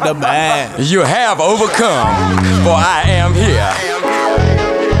gotta get the band. You have overcome, for I am here.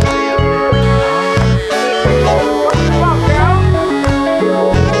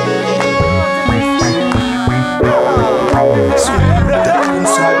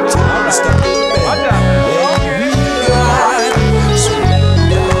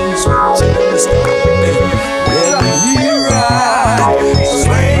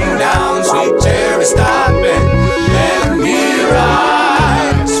 Swing down, sweet cherry, stop it. Let me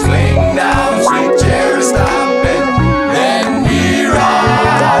ride. Swing down, sweet cherry, stop it. Let me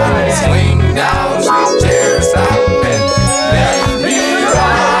ride. Swing down, sweet cherry, stop it. Let me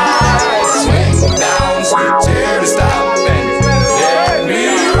ride. Swing down, sweet cherry, stop it. Let me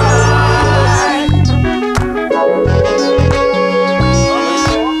ride.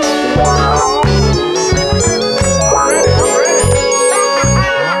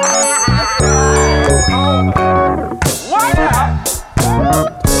 What up?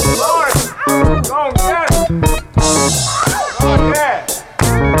 Lord, go get it. Go get it.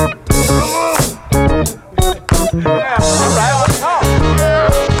 Yeah, all right, let's go.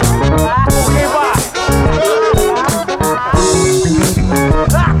 Okay, bye.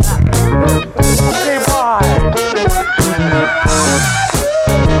 Okay, bye.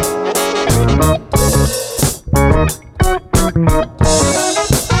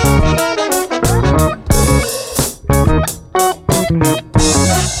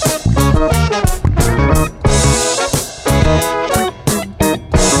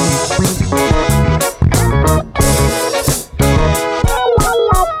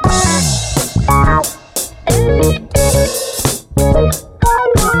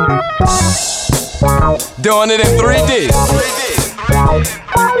 Doing it in 3D.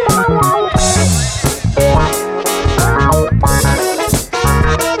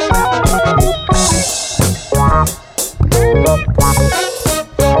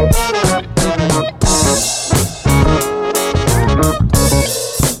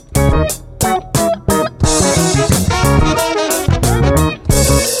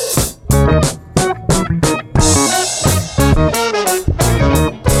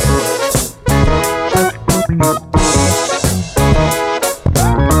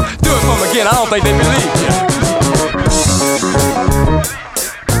 don't think they believe you.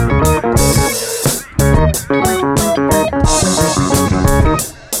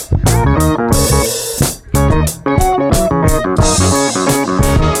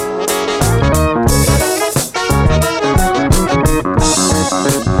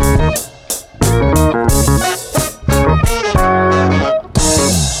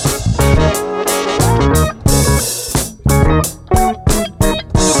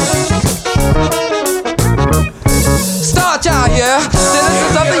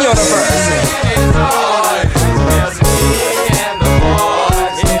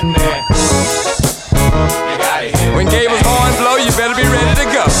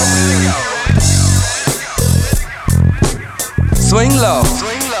 Swing low,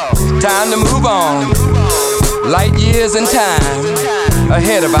 time to move on. Light years in time,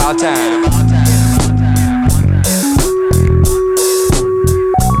 ahead of our time.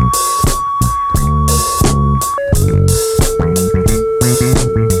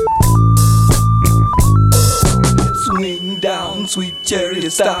 Swing down, sweet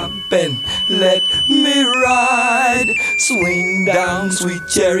chariot, stop and let me ride. Swing down, sweet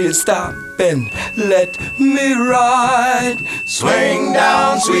chariot, stop and let me ride. Swing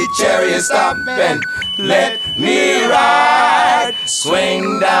down, sweet chariot, stop and let me ride.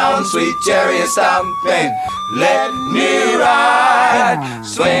 Swing down, sweet chariot, stop and let me ride.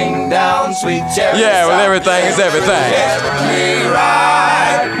 Swing down, sweet chariot. Yeah, well, everything is everything. Let me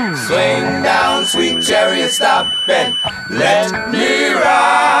ride. Swing down, sweet chariot, stop and let me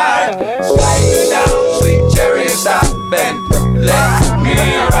ride. Swing down, sweet chariot, stop and let me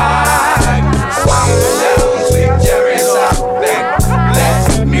ride. Swing down, sweet chariot, stop and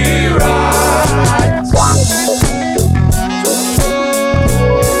let me ride.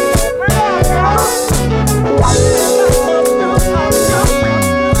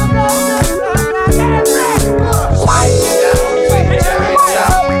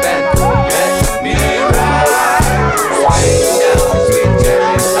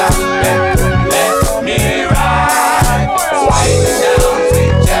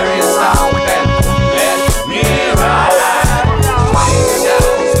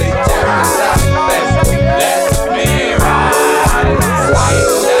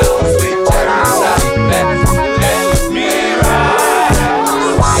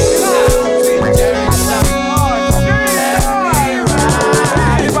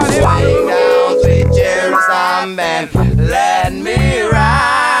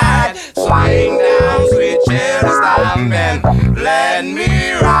 Let me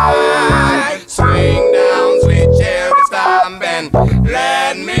ride. Swing down, sweet chariot, stop and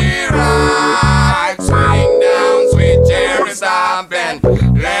let me ride. Swing down, sweet chariot, stop and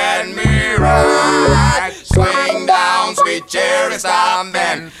let me ride. Swing down, sweet chariot, stop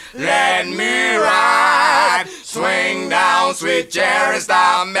and let me ride. Swing down, sweet chariot,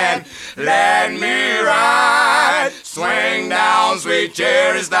 stop and let me ride. Swing down, sweet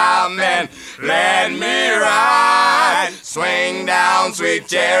chariot, stop and let me ride. Swing down, sweet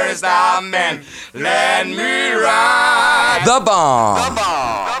chariot, stop and let me ride. The bomb.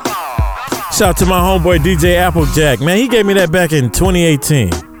 Shout out to my homeboy DJ Applejack, man. He gave me that back in 2018.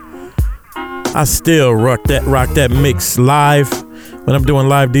 I still rock that mix live when I'm doing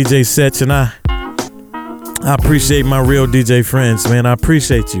live DJ sets, and I appreciate my real DJ friends, man. I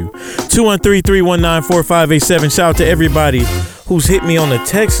appreciate you. 213-319-4587. Shout out to everybody who's hit me on the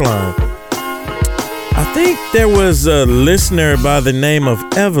text line. I think there was a listener by the name of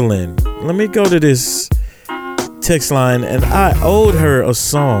Evelyn. Let me go to this text line, and I owed her a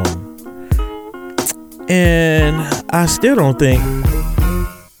song. And I still don't think.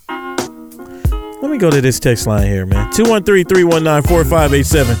 Let me go to this text line here, man.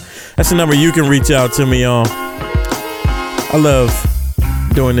 213-319-4587. That's the number you can reach out to me on. I love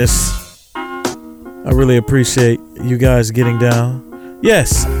doing this. I really appreciate you guys getting down.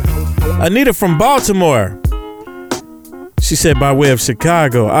 Yes, Anita from Baltimore. She said by way of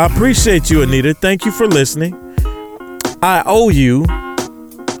Chicago. I appreciate you, Anita. Thank you for listening. I owe you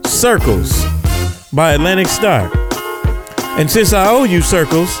Circles by Atlantic Star. And since I owe you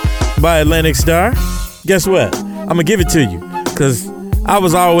Circles by Atlantic Star, guess what? I'm going to give it to you. Because I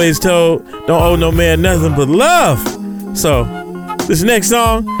was always told, don't owe no man nothing but love. So this next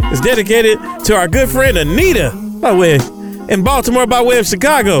song is dedicated to our good friend Anita by way in Baltimore by way of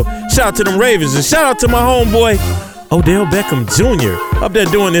Chicago. Shout out to them Ravens, and shout out to my homeboy Odell Beckham Jr. up there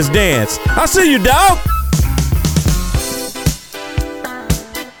doing this dance. I see you, dog.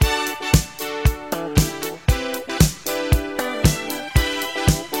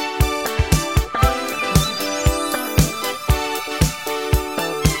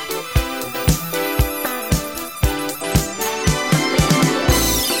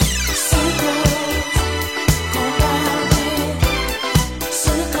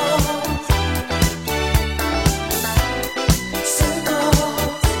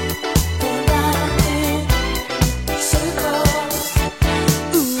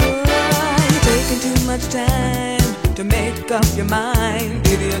 make up your mind.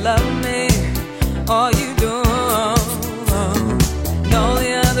 Either you love me or you don't. All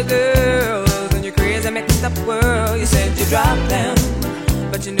the other girls and your crazy mixed up world, you said you dropped them,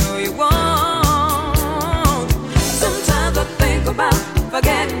 but you know you won't. Sometimes I think about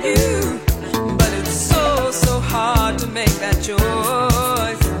forgetting you, but it's so, so hard to make that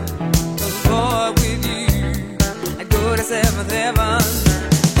choice. 'Cause boy, with you, I go to seventh heaven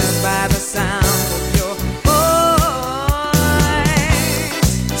just by the sound of your voice.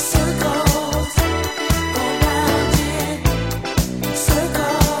 Circles go round in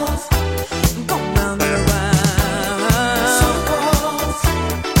circles, go round and round. Circles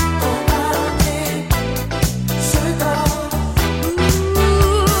go round in circles.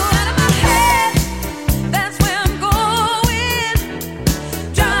 Ooh, out of my head, that's where I'm going.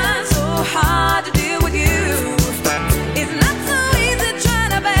 Trying so hard to deal with you. It's not so easy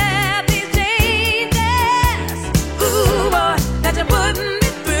trying to bear these changes. Ooh, boy, that you're putting me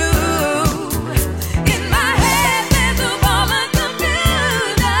through. In my head, there's a ball of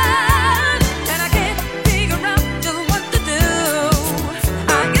confusion, and I can't figure out just what to do.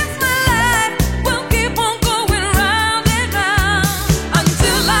 I guess my life will keep on going round and round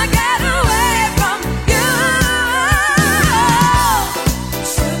until I get away from you.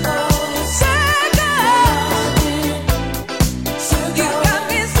 Circles, circles, you got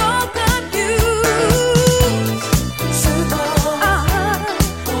me so confused.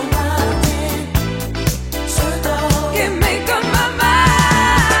 Circles, can't make up my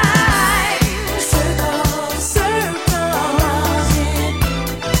mind. Circles, circles,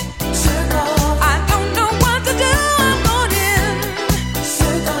 I don't know what to do. I'm going in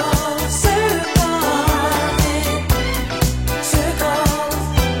circles,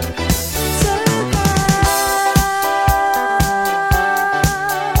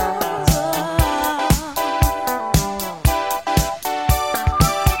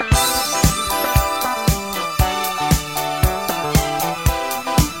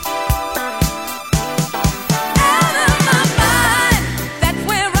 out of my mind, that's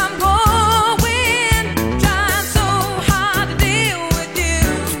where I'm going. Trying so hard to deal with you.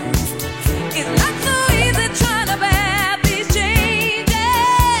 It's not so easy trying to bear these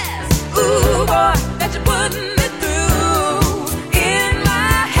changes. Ooh, boy, that you're putting me through. In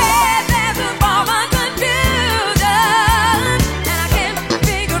my head, there's a ball of confusion, and I can't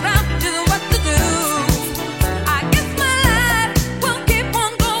figure out just what to do. I guess my life will keep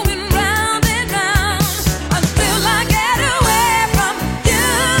on going round and round until I get away from you.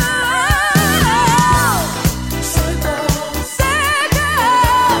 Circles,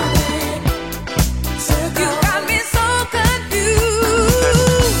 circles, you got me so confused.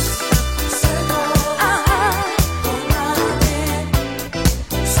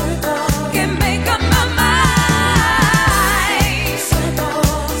 Can't make up my mind.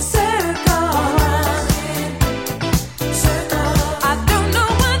 Circles, I don't know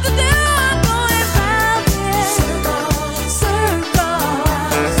what to do. I'm going round in circles,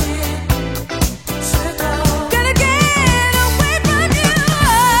 gotta get away from you.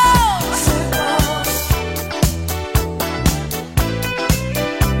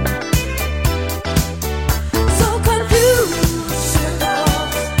 So confused.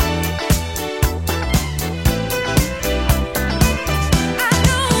 I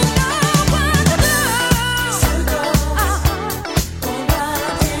don't know what to do.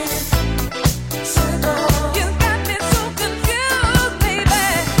 You got me so confused, baby.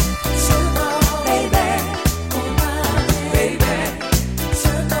 Baby,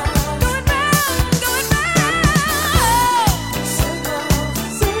 going round.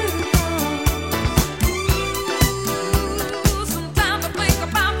 Sometimes I think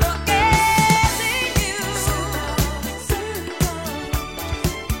about forgetting you.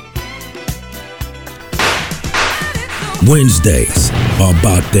 Wednesdays are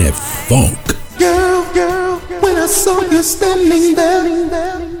about that funk. Girl, when I saw you standing there,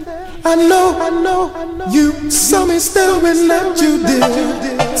 I know you saw me staring at you,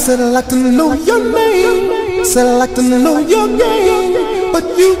 dear. Said I'd like to know your name, said I'd like to know your game, but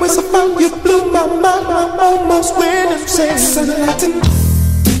you were so fine, you blew my mind. I almost went insane. Said I'd like to know.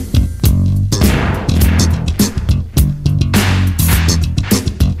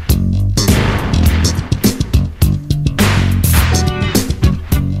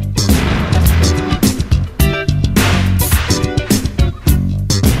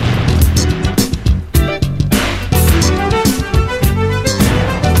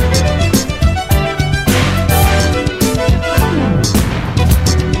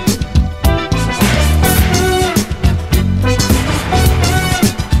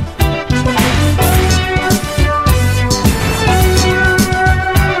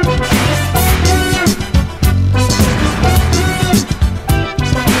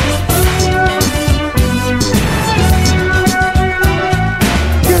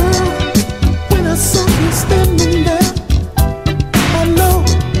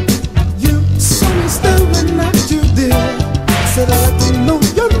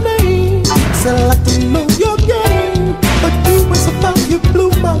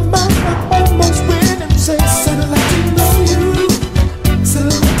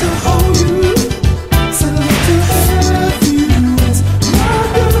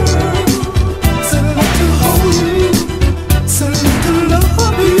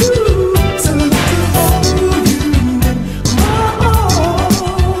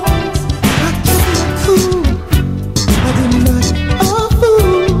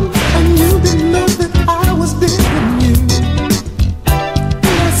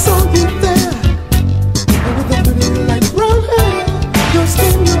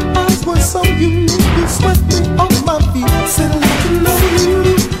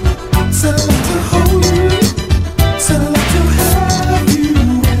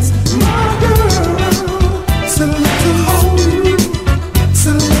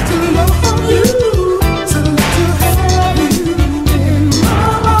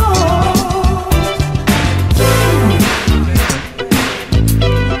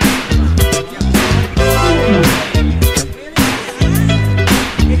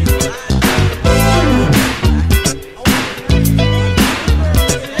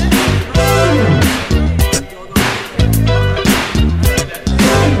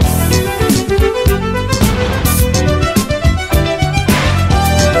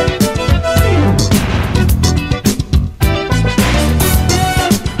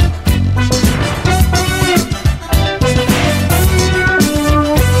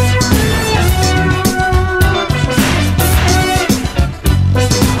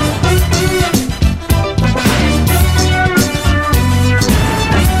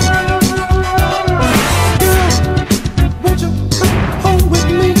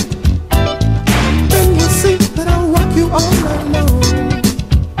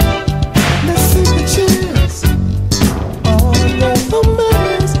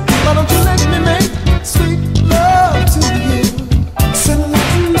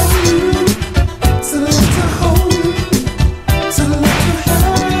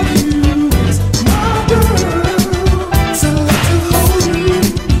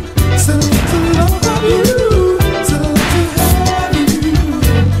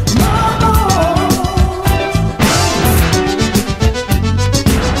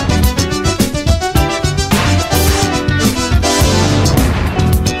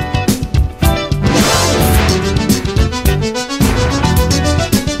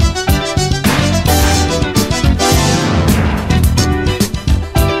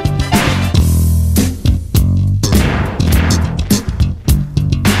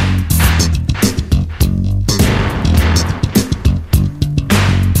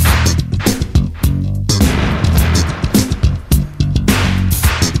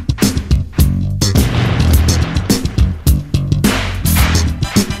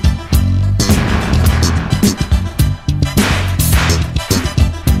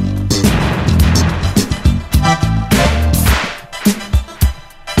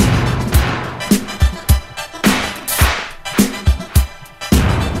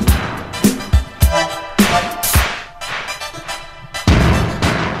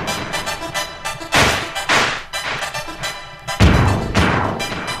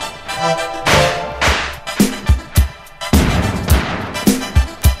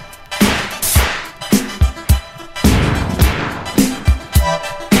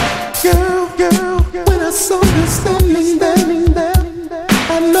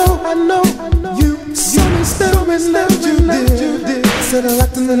 Said I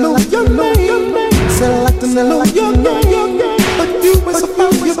like to know your name. Said I like to know your name. But you was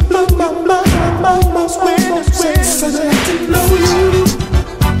about you blow my mind. Almost when said I like to know you.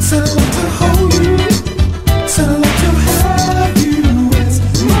 Said I like to hold you. Said I like to have you as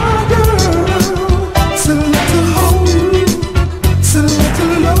my girl. Said I like to hold you. Said I like to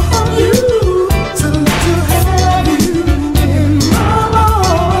love you. Said I like to have you in my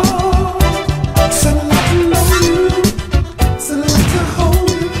arms. Said I like to know you. Said I like to hold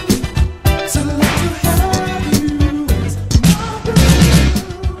you. Said I like to have you as my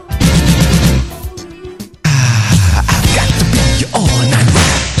girl.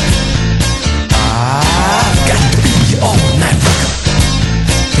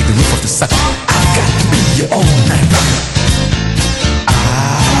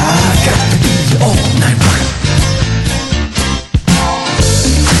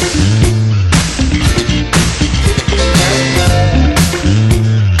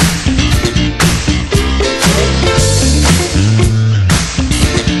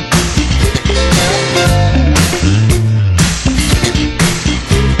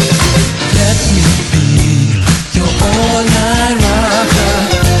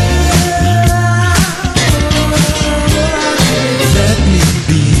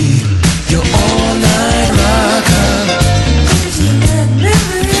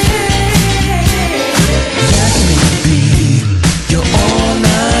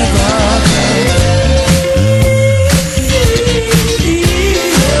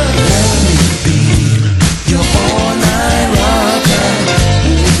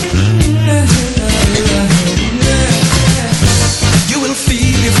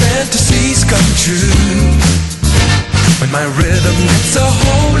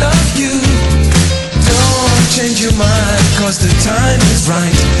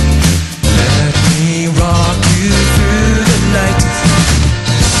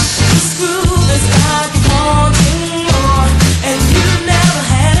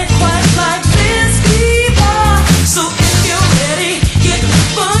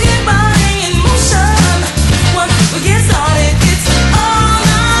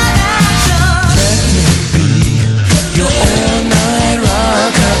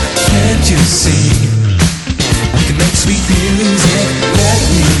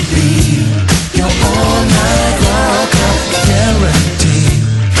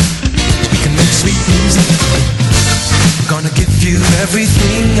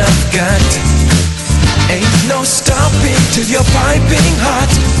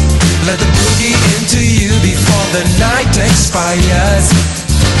 let the boogie into you before the night expires.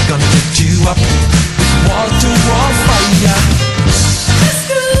 Gonna lift you up with wall-to-wall fire. This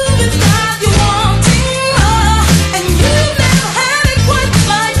groove is got you wanting more, and you've never had it quite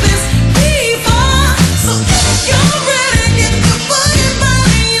like this before. So if you're ready, get your body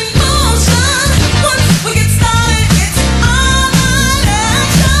in motion. Once we get started, it's all night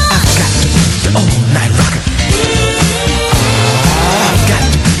action. I've got to be the all-night rocker. I've got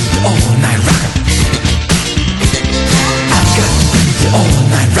to be the all-night rocker. I've got to be the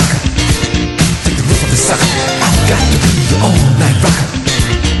all-night rocker. Take the roof of the sucker. I've got to be the all-night rocker.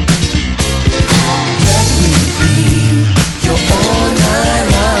 Let me be your all-night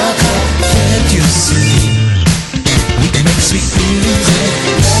rocker. Can't you see? We can make sweet music.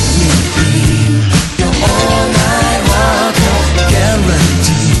 Let me be your all-night rocker.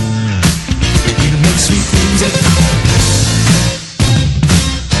 Guarantee we can make sweet music.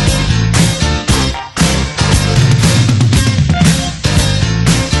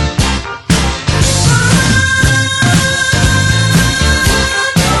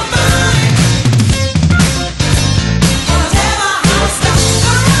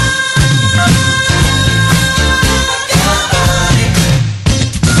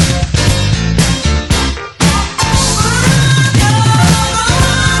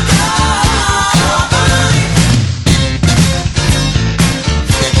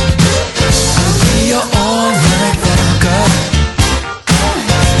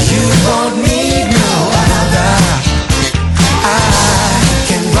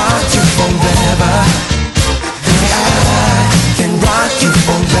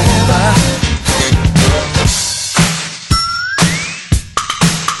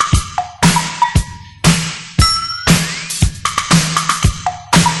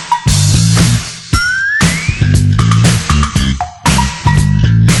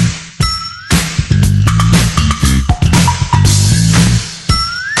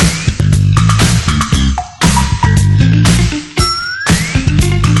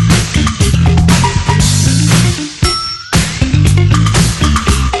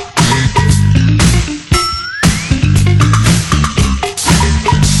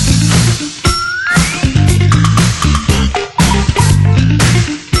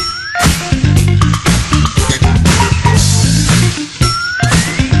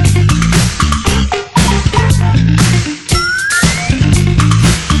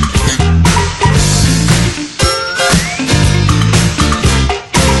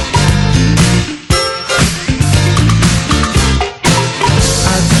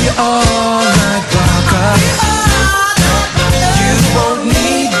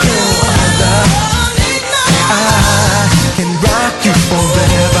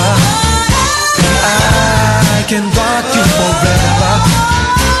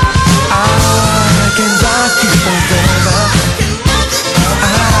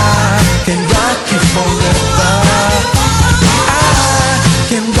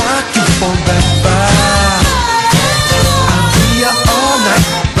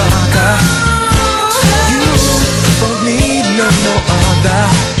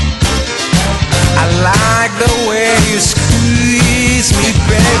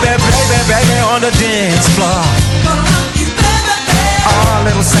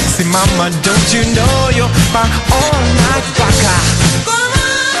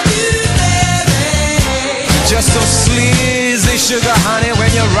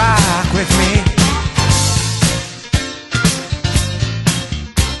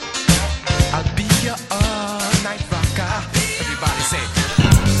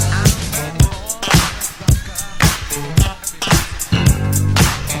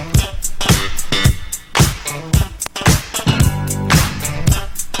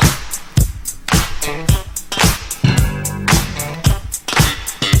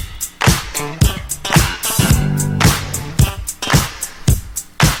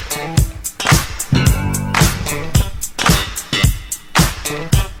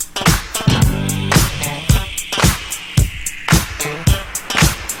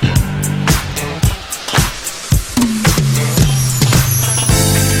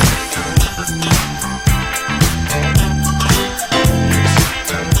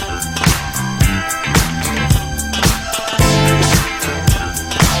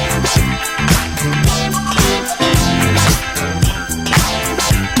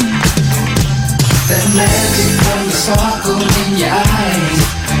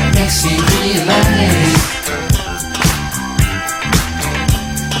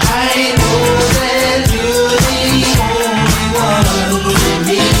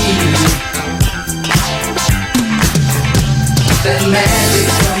 That magic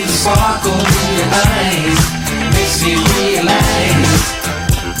from the sparkle in your eyes makes me realize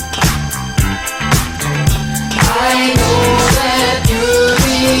I know that you're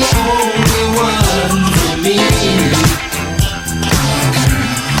the only one for me.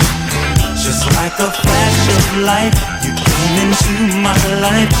 Just like a flash of light, you came into my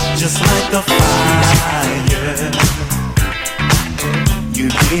life, just like a fire. You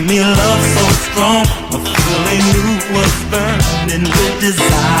gave me love so strong, a feeling you was burning with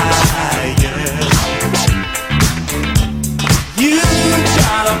desire. You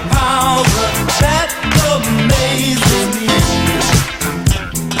got a power that amazes me.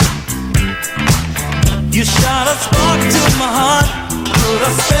 You shot a spark to my heart, put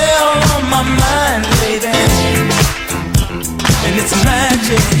a spell on my mind, baby. And it's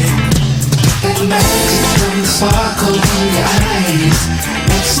magic. That magic from the sparkle in your eyes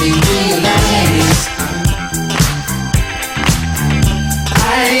makes me realize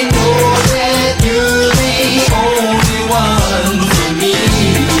I know that you're the only one for me.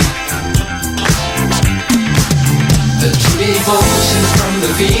 The true devotion from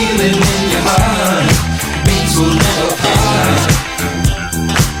the feeling in your heart means we'll never part.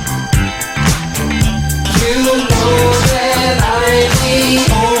 You know that I'm the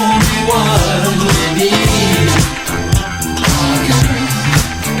only one you need.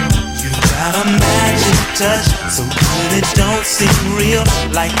 You got a magic touch, so good it don't seem real,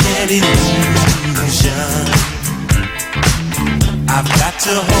 like an illusion. I've got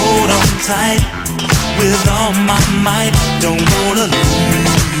to hold on tight with all my might, don't wanna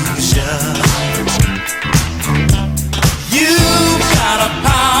lose ya. You got a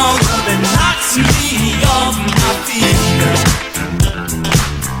power that knocks me off my feet.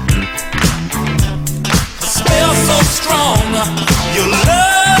 A spell so strong, your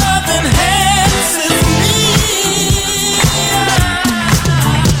love enhances me.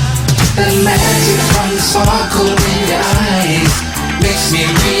 The magic from the sparkle in your eyes makes me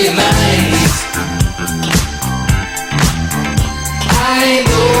realize I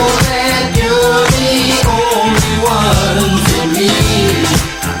know that you're the only one for me.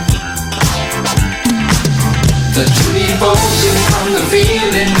 The true devotion from the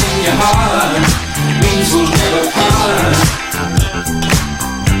feeling in your heart means we'll never part.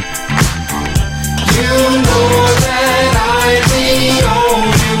 You know that I'm the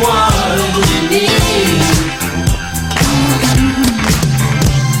only one you need.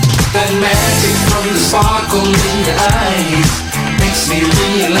 That magic from the sparkle in your eyes makes me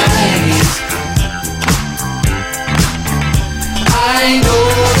realize I know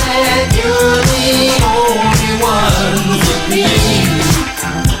that you're the only one for me.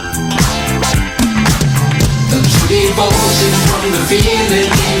 The true devotion from the feeling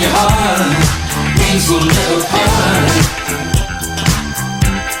in your heart means we'll never part.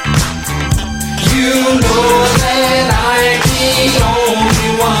 You know that I'm the only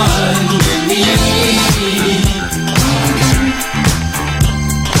one you need.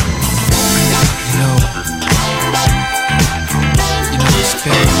 This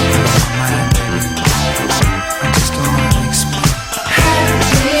feeling in my mind, baby, I just don't know how to explain.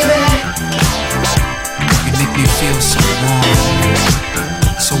 You make me feel so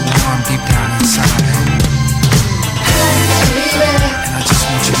warm deep down inside. And I just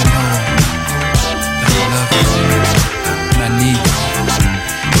want you to know that I love you and I need you.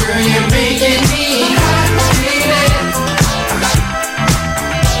 Girl, you're making me hot, baby. Come here,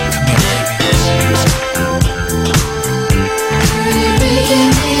 baby. Girl, you're making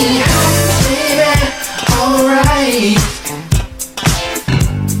me hot, baby. Alright.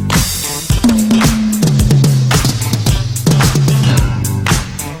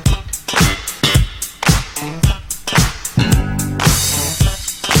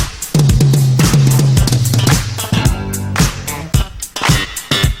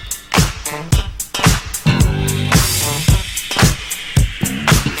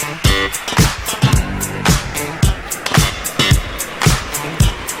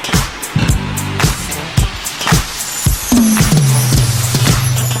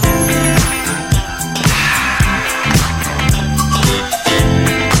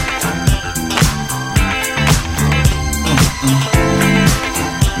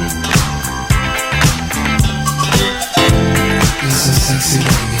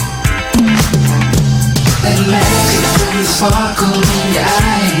 Sparkle in your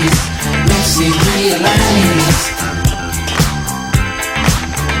eyes makes me realize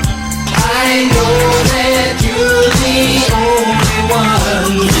I know that you're the only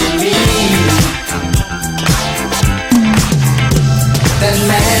one for me. That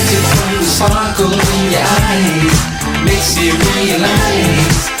magic from the sparkle in your eyes makes me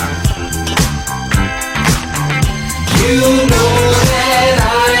realize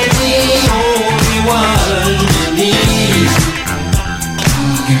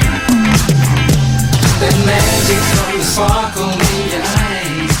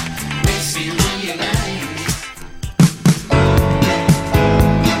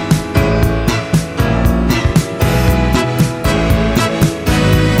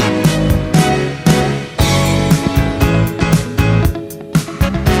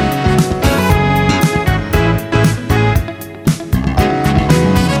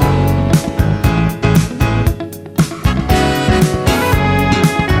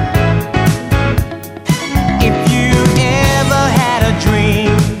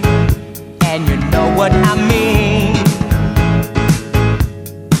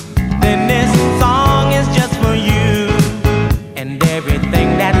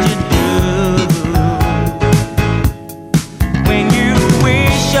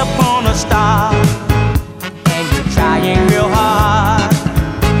star, and you're trying real hard.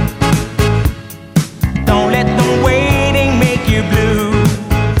 Don't let the waiting make you blue.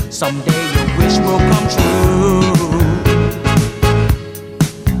 Someday your wish will come true.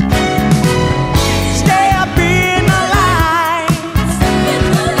 Stay up in the light,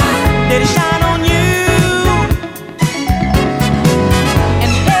 let it shine on you.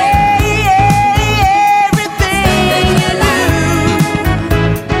 And everything you do,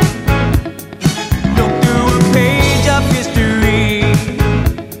 look through a page of history,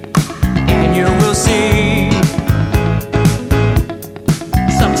 and you will see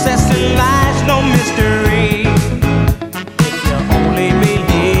success in life's no mystery if you only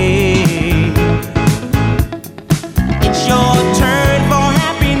believe. It's your turn for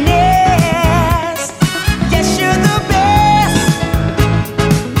happiness. Yes, you're the best.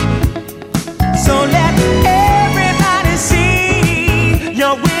 So let everybody see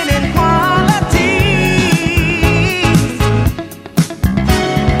your winning qualities.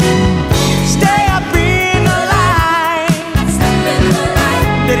 Stay up in the light,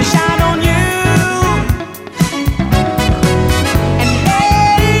 let it shine on you. And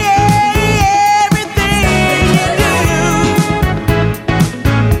everything you do,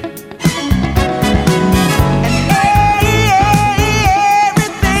 and everything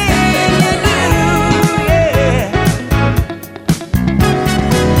you do, yeah.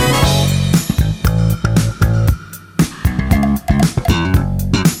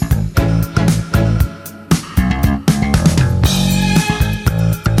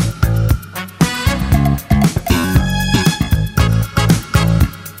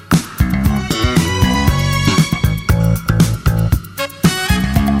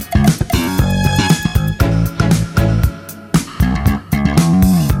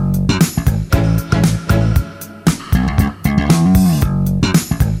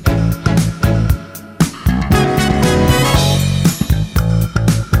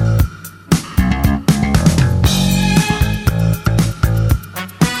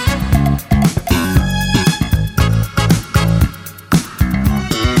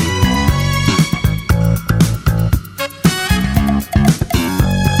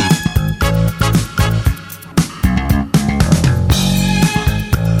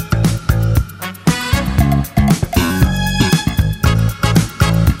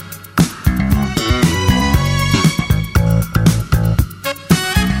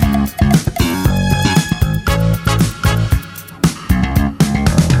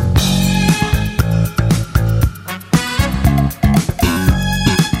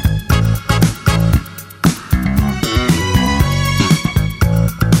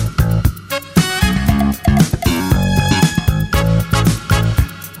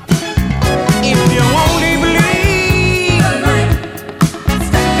 If you only believe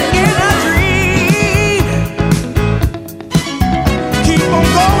in a dream, keep on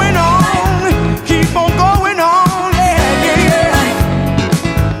going on, keep on going on, yeah, yeah, yeah.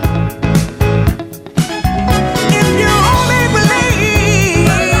 If you only believe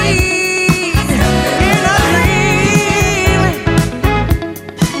in a dream,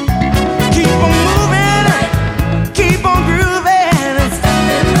 keep on moving, keep on grooving.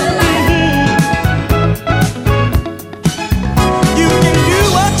 You can do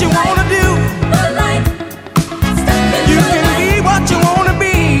what you wanna do. You can be what you wanna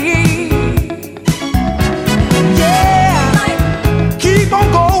be. Yeah. Keep on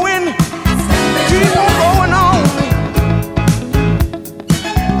going. Keep on going on.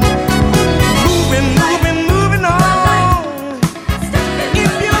 Moving, moving, moving on.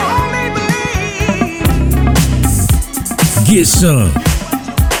 If you only believe. Get some.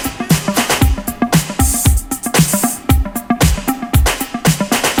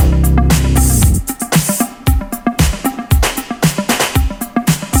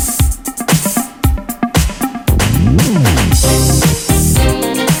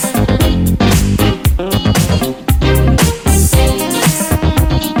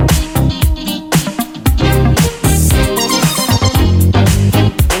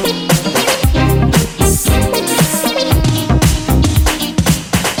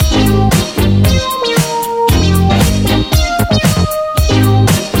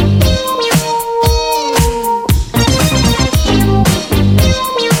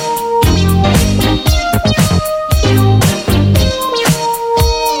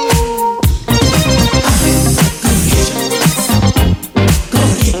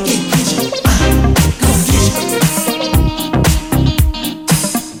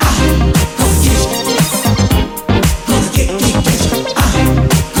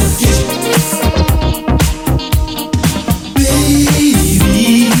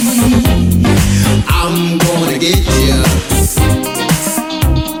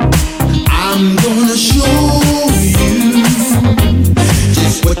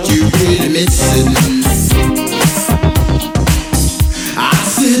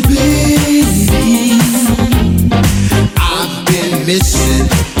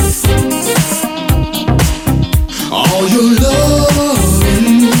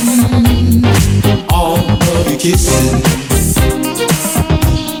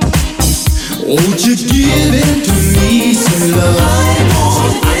 Won't you give in to me, say love, so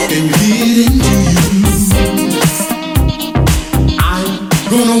I can get into you. I'm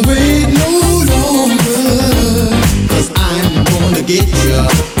gonna wait no longer, 'cause I'm gonna get you.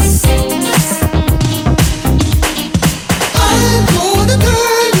 I'm gonna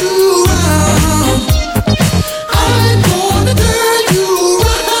turn you around. I'm gonna turn you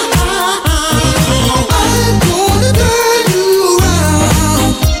around. I'm gonna turn you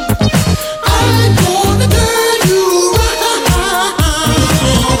around. I'm gonna turn you around.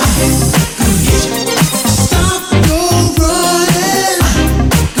 Stop your running.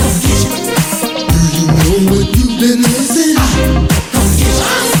 Do you know what you've been missing?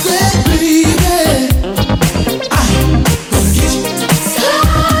 I said, baby,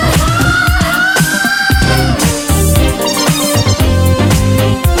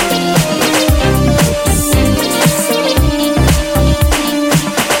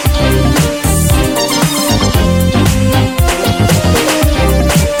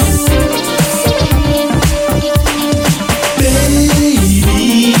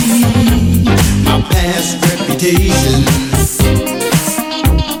 baby, my past reputation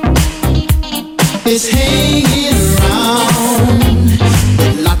is hanging around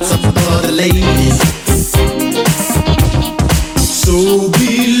with lots of other ladies. So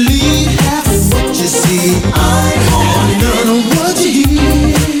believe half of what you see, and none of what you hear.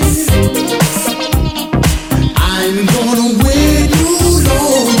 I'm gonna wait no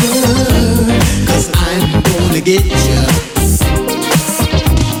longer, 'cause I'm gonna get you.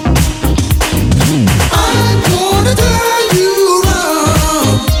 I'm gonna turn you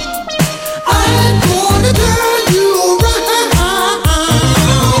around. I'm gonna turn you around.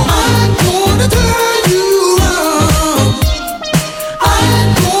 I'm gonna turn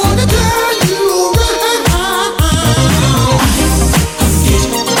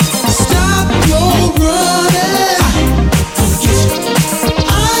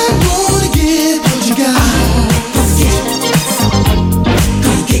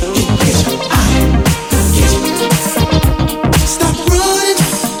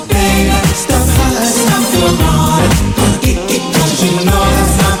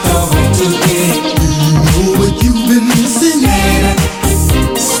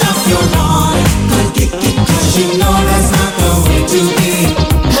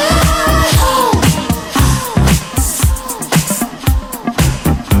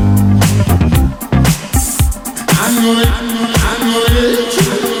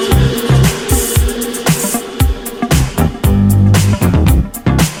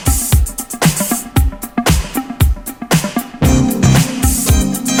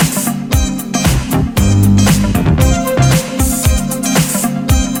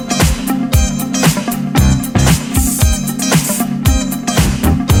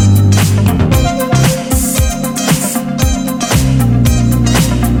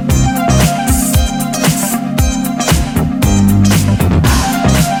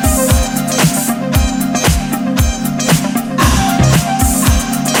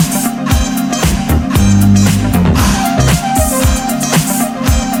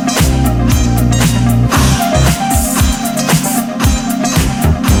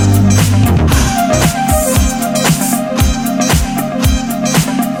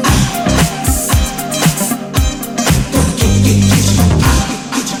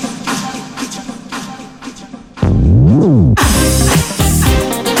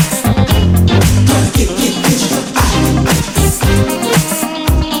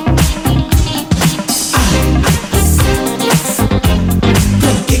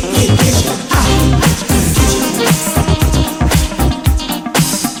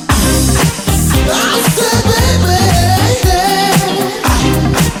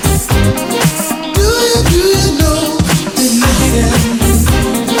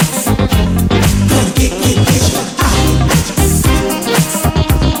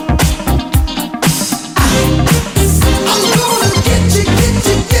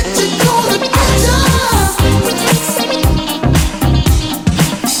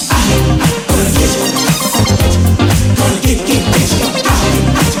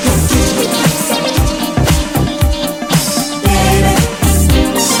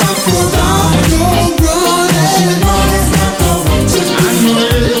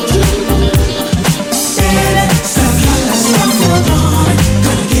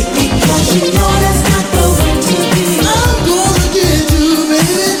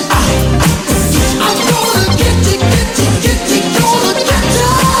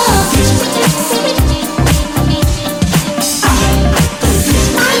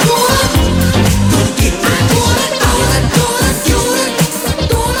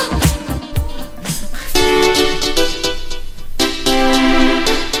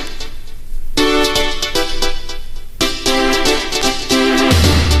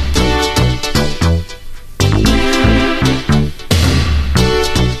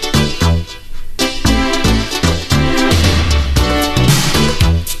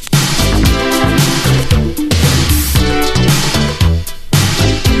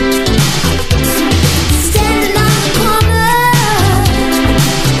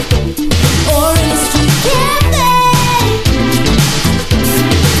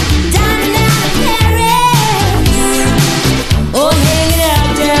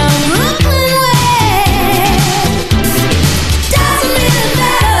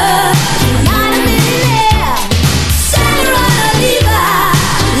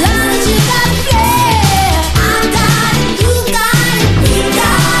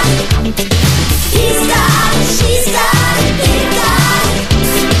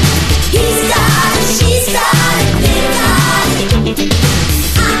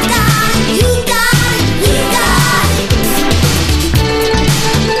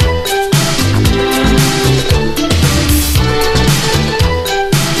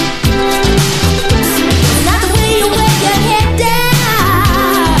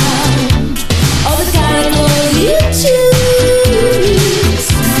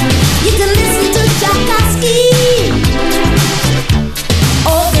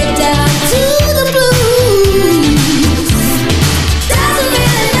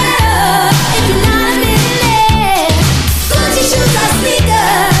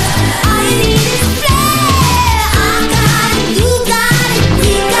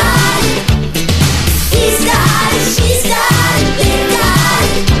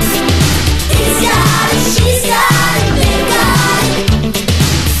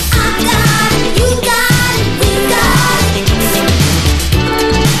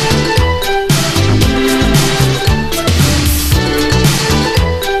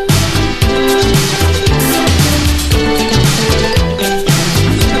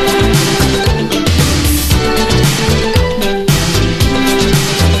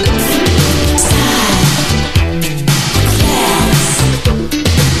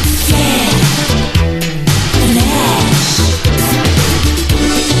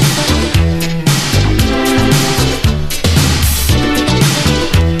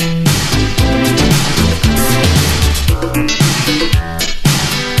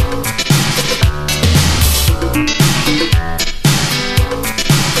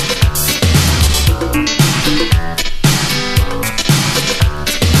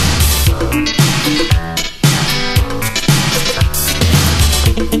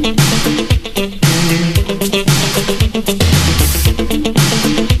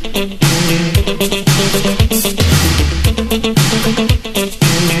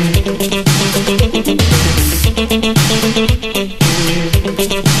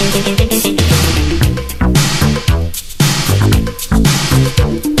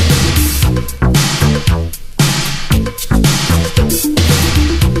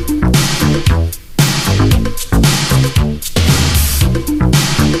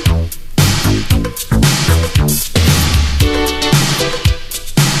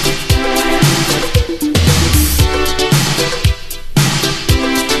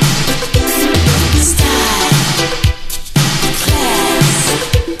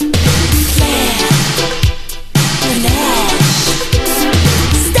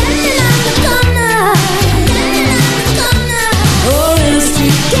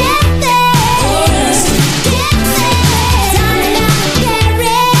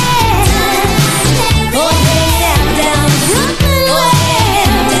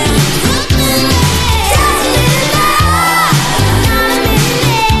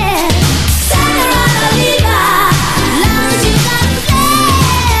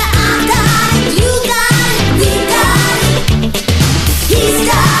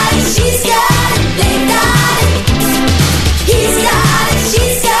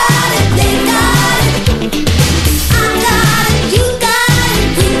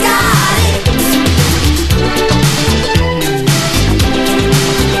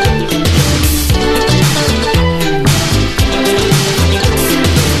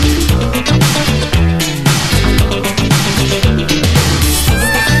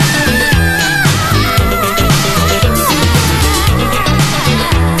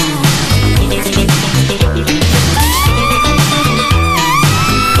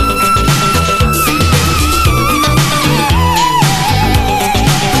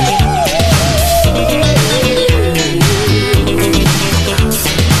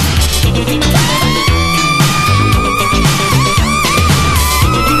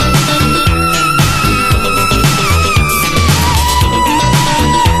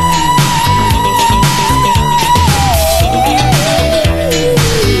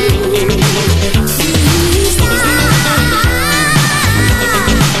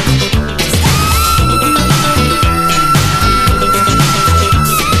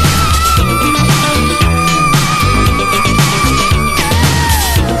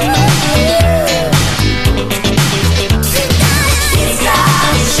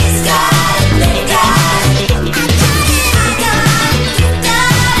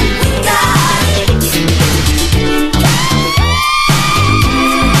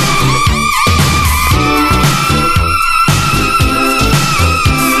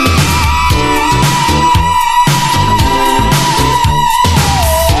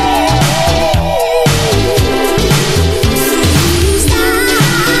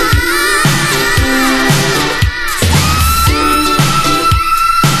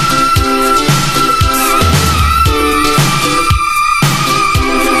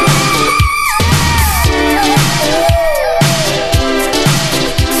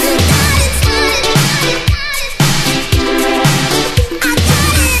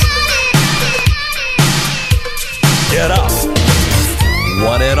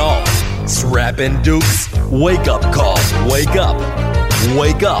tripping, Dukes. Wake up call. Wake up.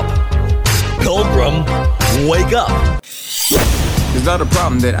 Wake up. Pilgrim, wake up. It's not a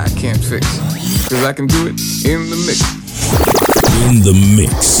problem that I can't fix, because I can do it in the mix. In the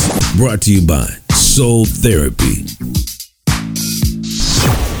Mix. Brought to you by Soul Therapy.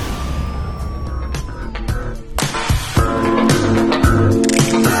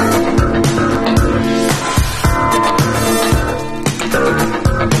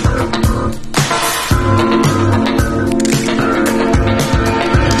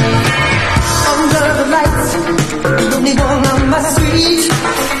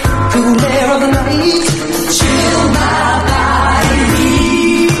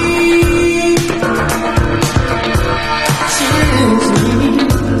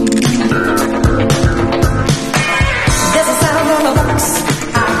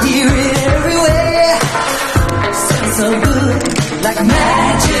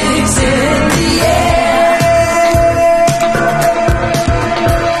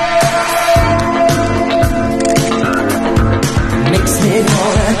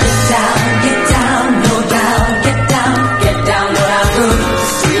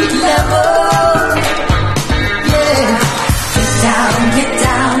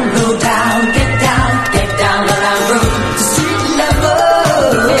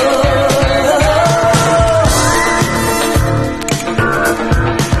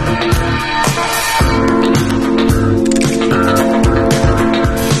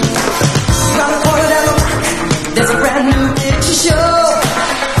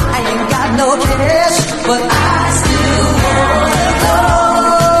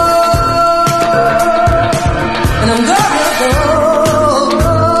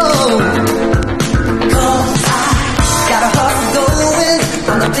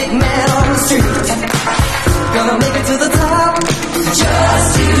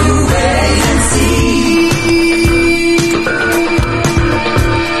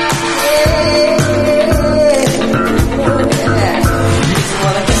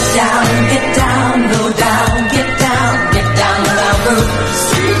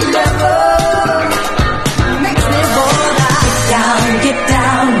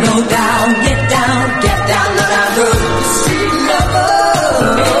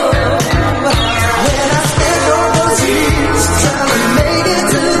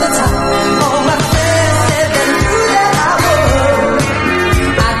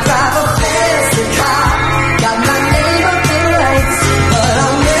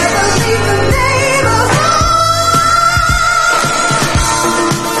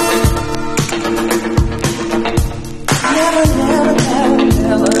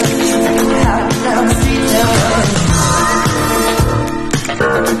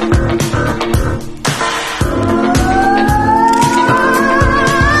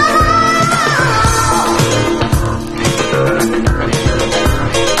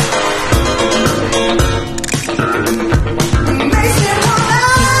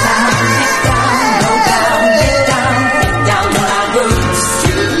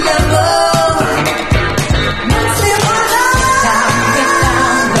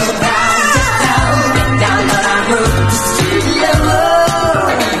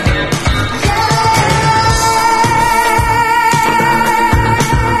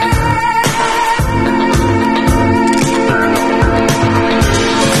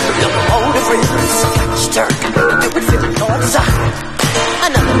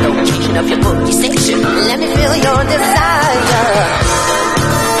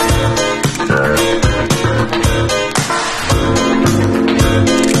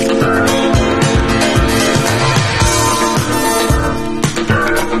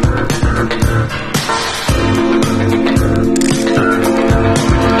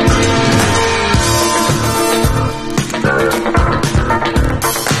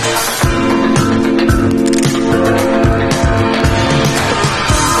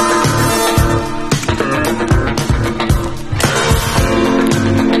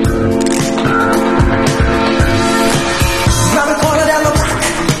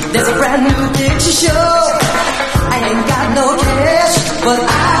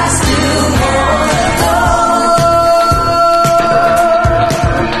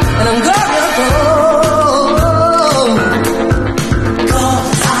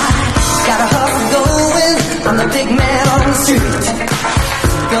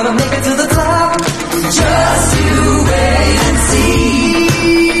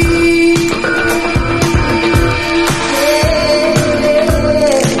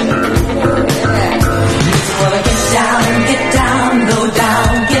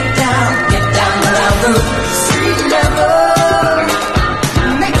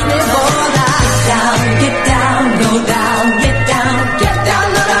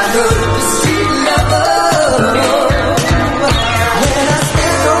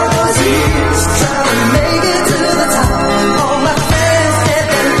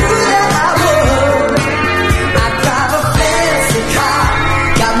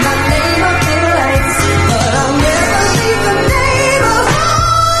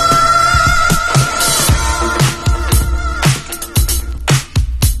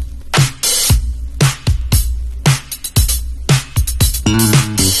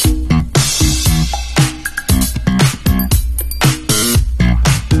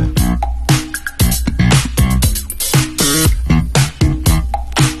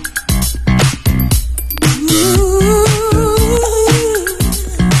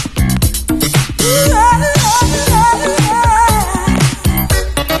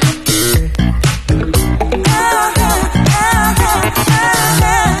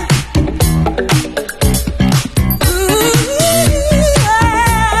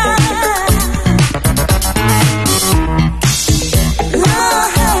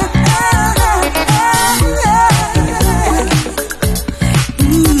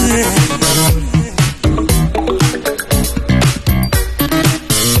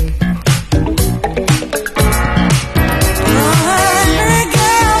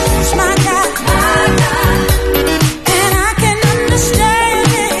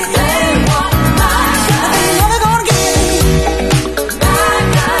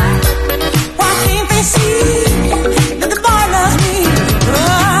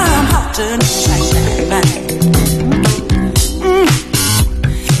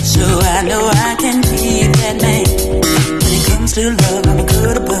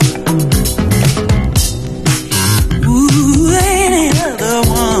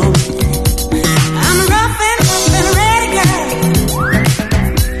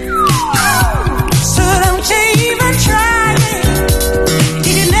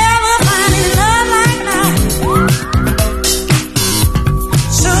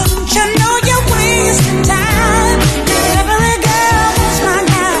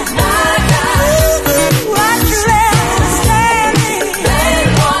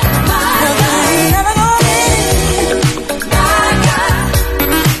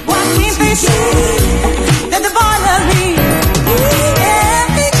 they see that the boy loves me.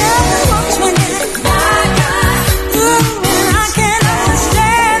 Every girl who wants one guy. My guy. Ooh, and I can't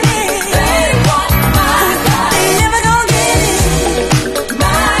understand it. They want my guy. They never gonna get it.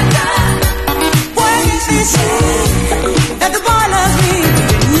 My guy. Boy, if they see that the boy loves me.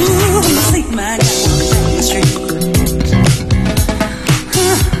 Ooh, sleep my guy on the street.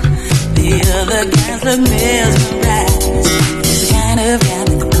 The other guys look mesmerized. He's the kind of guy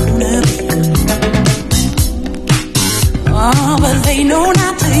that they wanna be. Oh, but they know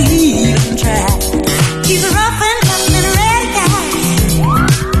not to even try. He's a rough and tough and red guy.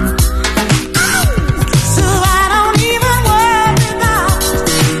 So I don't even worry about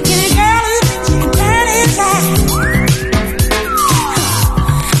any girl who thinks she can turn his eye.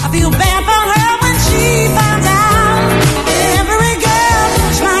 I feel bad for her when she finds out every girl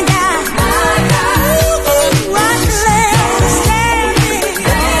wants my guy. My guy. Ooh, I can understand it.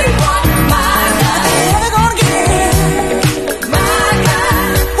 They want my guy. They never gonna get it. My guy.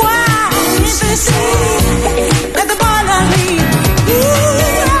 Why? If they see that the boy loves me. Ooh,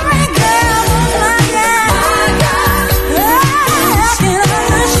 every girl wants my guy. My guy. I can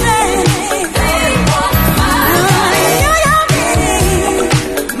understand it. They want my guy.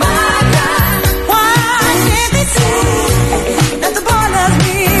 My guy. Why can't they see that the boy loves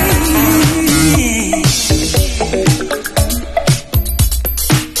me?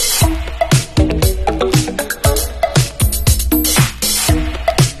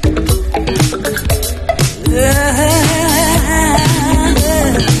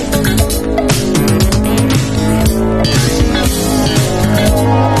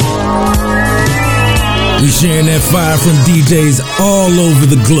 We sharing that fire from DJs all over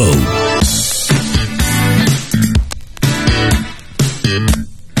the globe.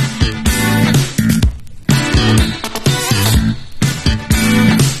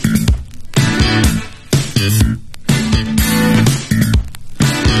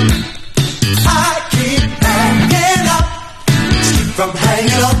 I keep hanging up, keep from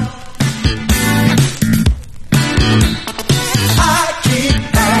hanging up. I keep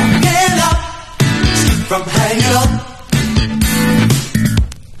hanging up, keep from hanging up.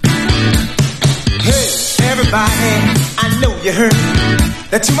 Hey, everybody, I know you heard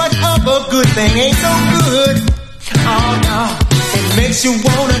that too much of a good thing ain't so good. Oh no, it makes you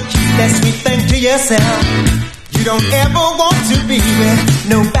wanna keep that sweet thing to yourself. You don't ever want to be with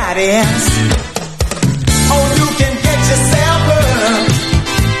nobody else. Oh, you can get yourself hurt.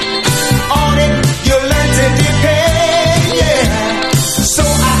 On it, you learn to depend, yeah. So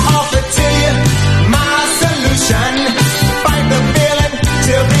I offer to you my solution. Fight the feeling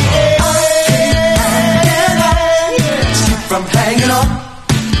till the end. Keep from hanging up.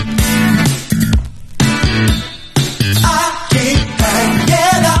 I keep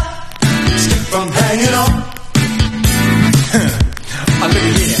hanging up, keep from hanging up. Oh, look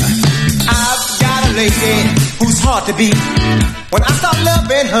at here. I've got a lady who's hard to beat. When I start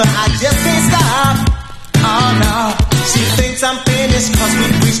loving her, I just can't stop. Oh no, she thinks I'm finished 'cause we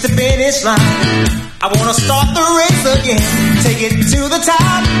reached the finish line. I wanna start the race again, take it to the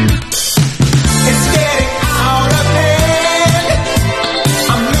top. It's getting out of hand.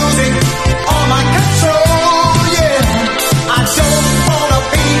 I'm losing all my control, yeah. I don't wanna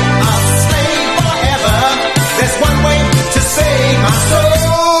be a slave forever. There's one way to save my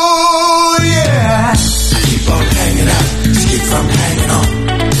soul, yeah. I keep on hanging out, just keep from hanging on.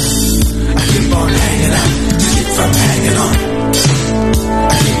 I keep on hanging out, just keep from hanging on.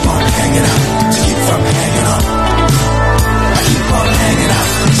 I keep on hanging out, just keep from hanging on. I keep on hanging out,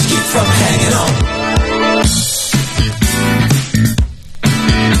 just keep from hanging on.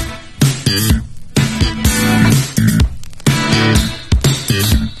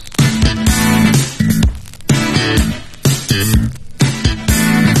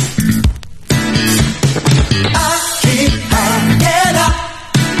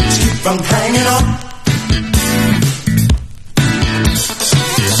 From hanging on,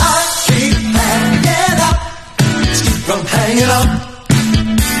 I keep hanging up, keep from hanging on.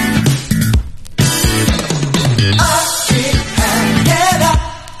 I keep hanging up,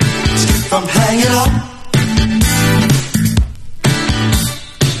 keep from hanging on.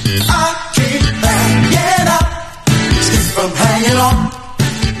 I keep hanging up, keep from hanging on.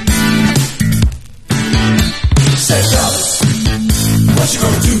 Say, fellas, what you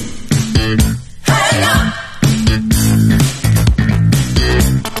gonna do? Hang up.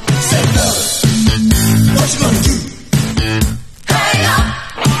 Say, fellas, what you gonna do? Hang up.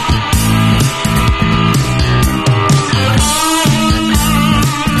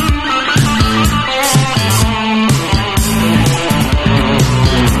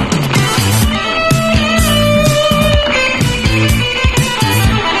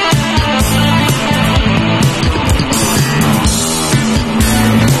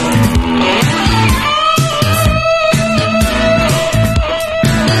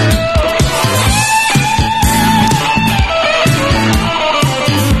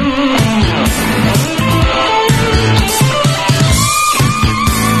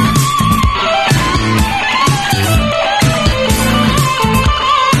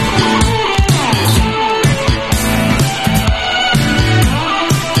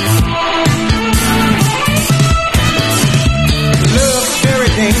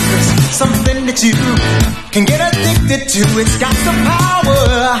 into, it's got the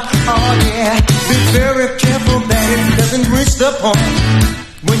power. Oh yeah, be very careful that it doesn't reach the point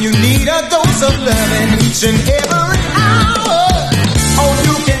when you need a dose of loving each and every hour. Oh,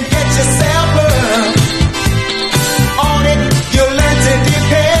 you can get yourself burned. On it, you'll learn to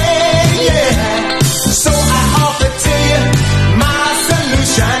depend, yeah. So I offer to you my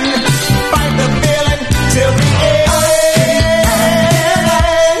solution. Fight the feeling till the end.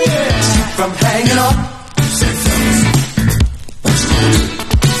 Keep from hanging on. Say things.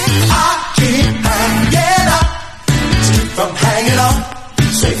 I keep hanging up. Keep from hanging on.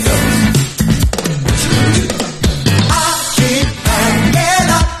 Say things. I keep hanging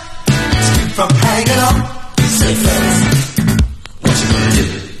up. Keep from hanging on. Say things. What you gonna do?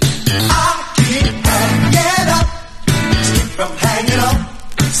 I keep hanging up. Keep from hanging on.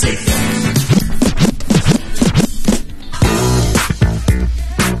 Say things.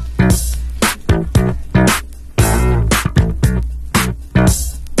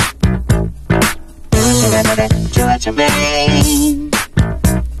 Do what you mean.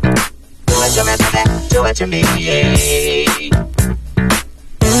 Do what you mean. Do what you mean.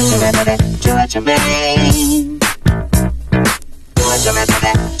 Do what you mean.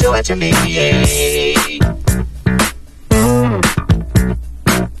 Do what you mean.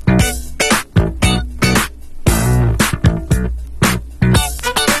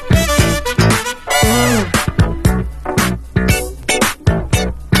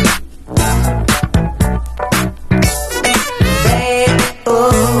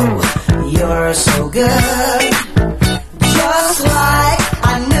 You're so good, just like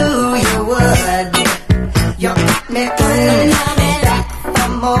I knew you would. You got me coming back for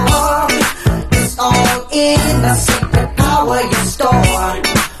more. It's all in the secret power you store.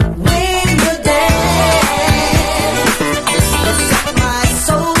 When you dance, you set my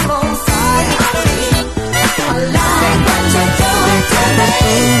soul on fire. I like what you're doing to me,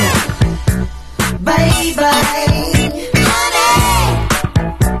 baby.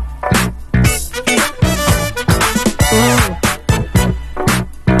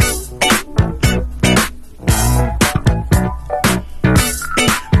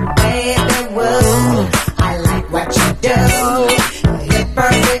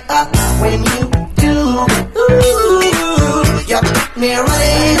 Me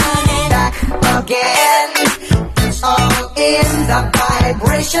running back again. It's all in the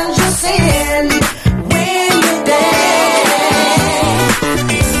vibrations you send when you dance.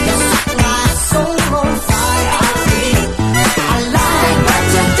 You set my soul on fire. I like what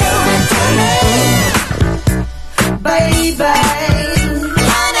you're doing to me, baby.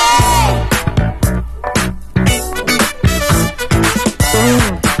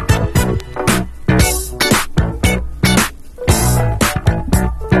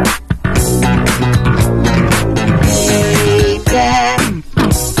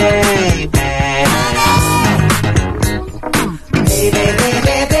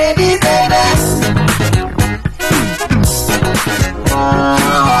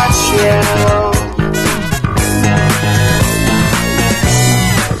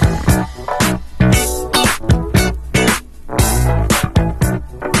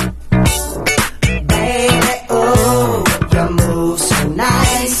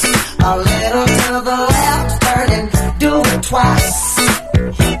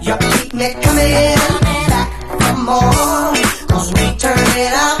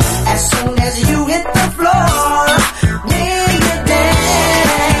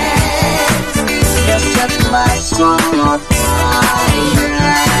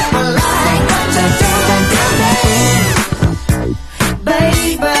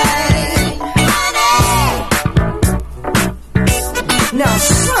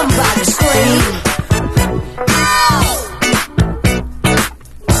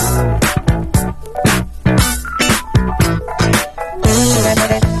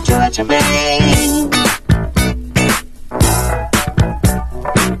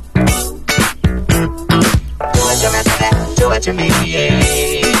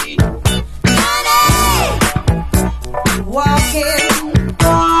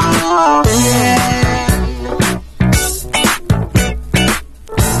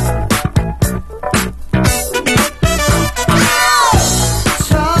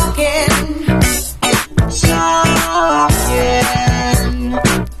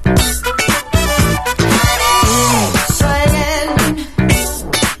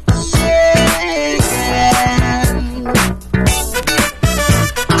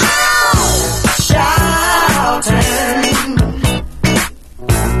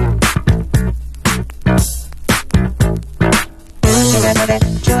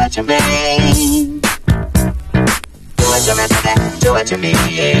 what you need.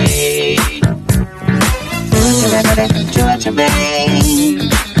 Do what you mean.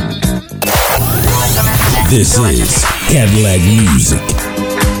 This is Cadillacc Music.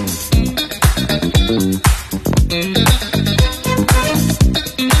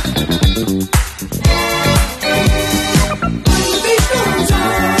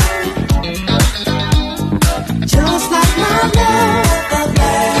 Just like my love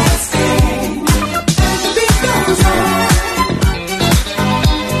everlasting. Beat goes on.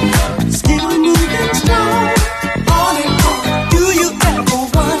 Still moving strong. On and on. Do you ever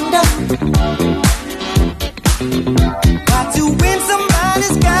wonder? Got to win,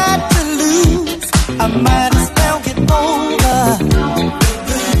 somebody's got to lose. I might as well get more.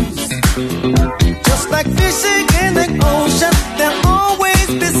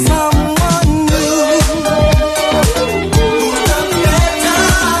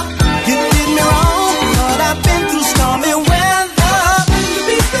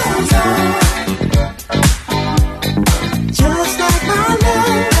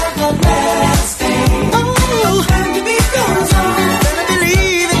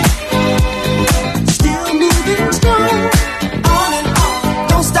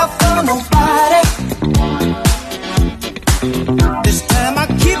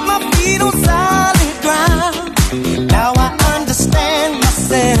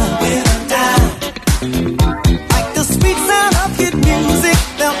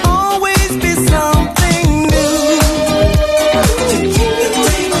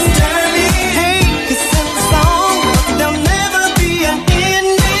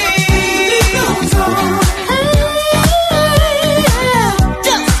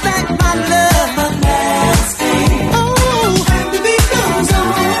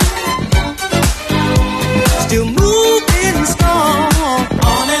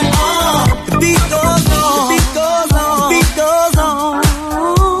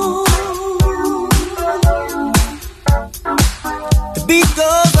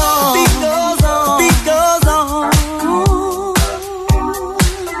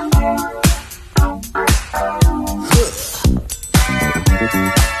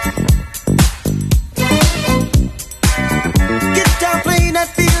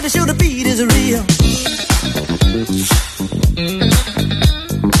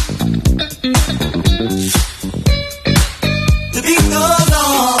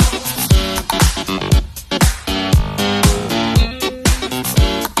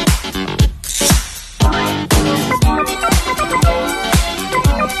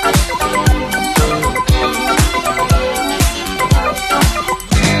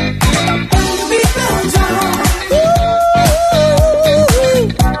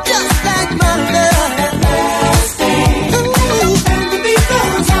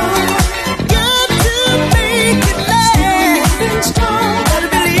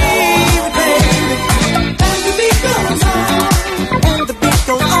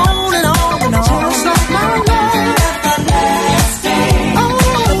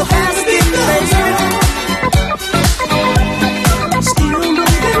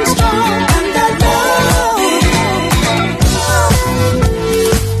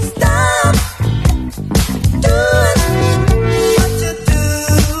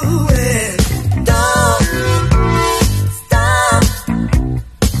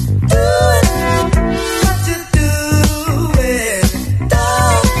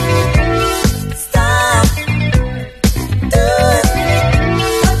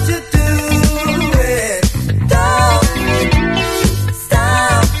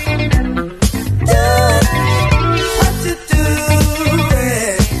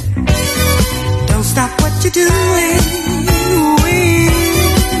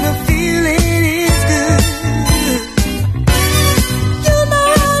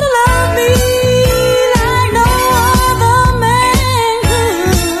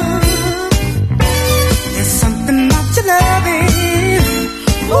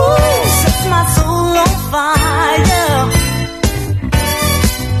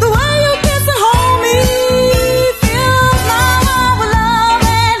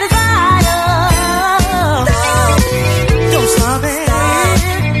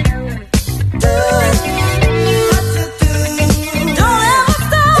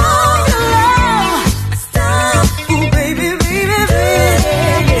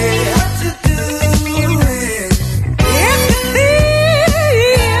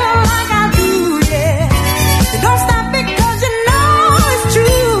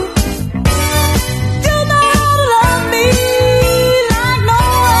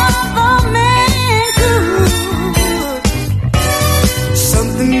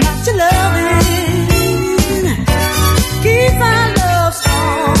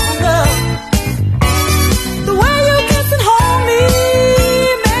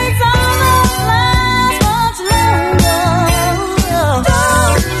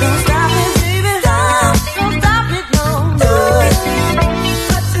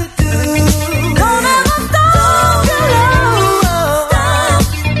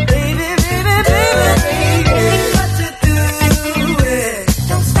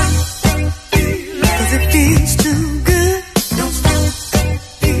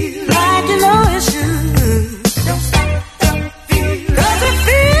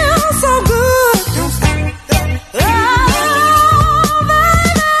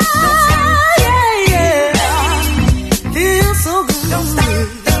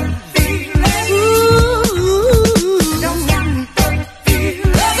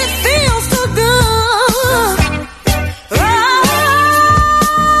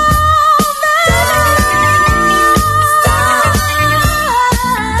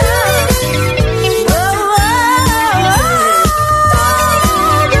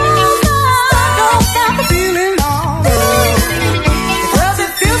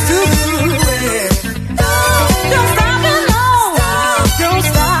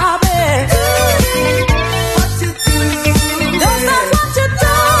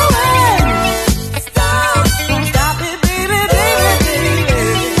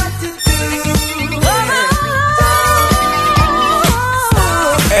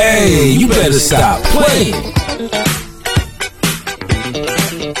 Hey, you better stop playing.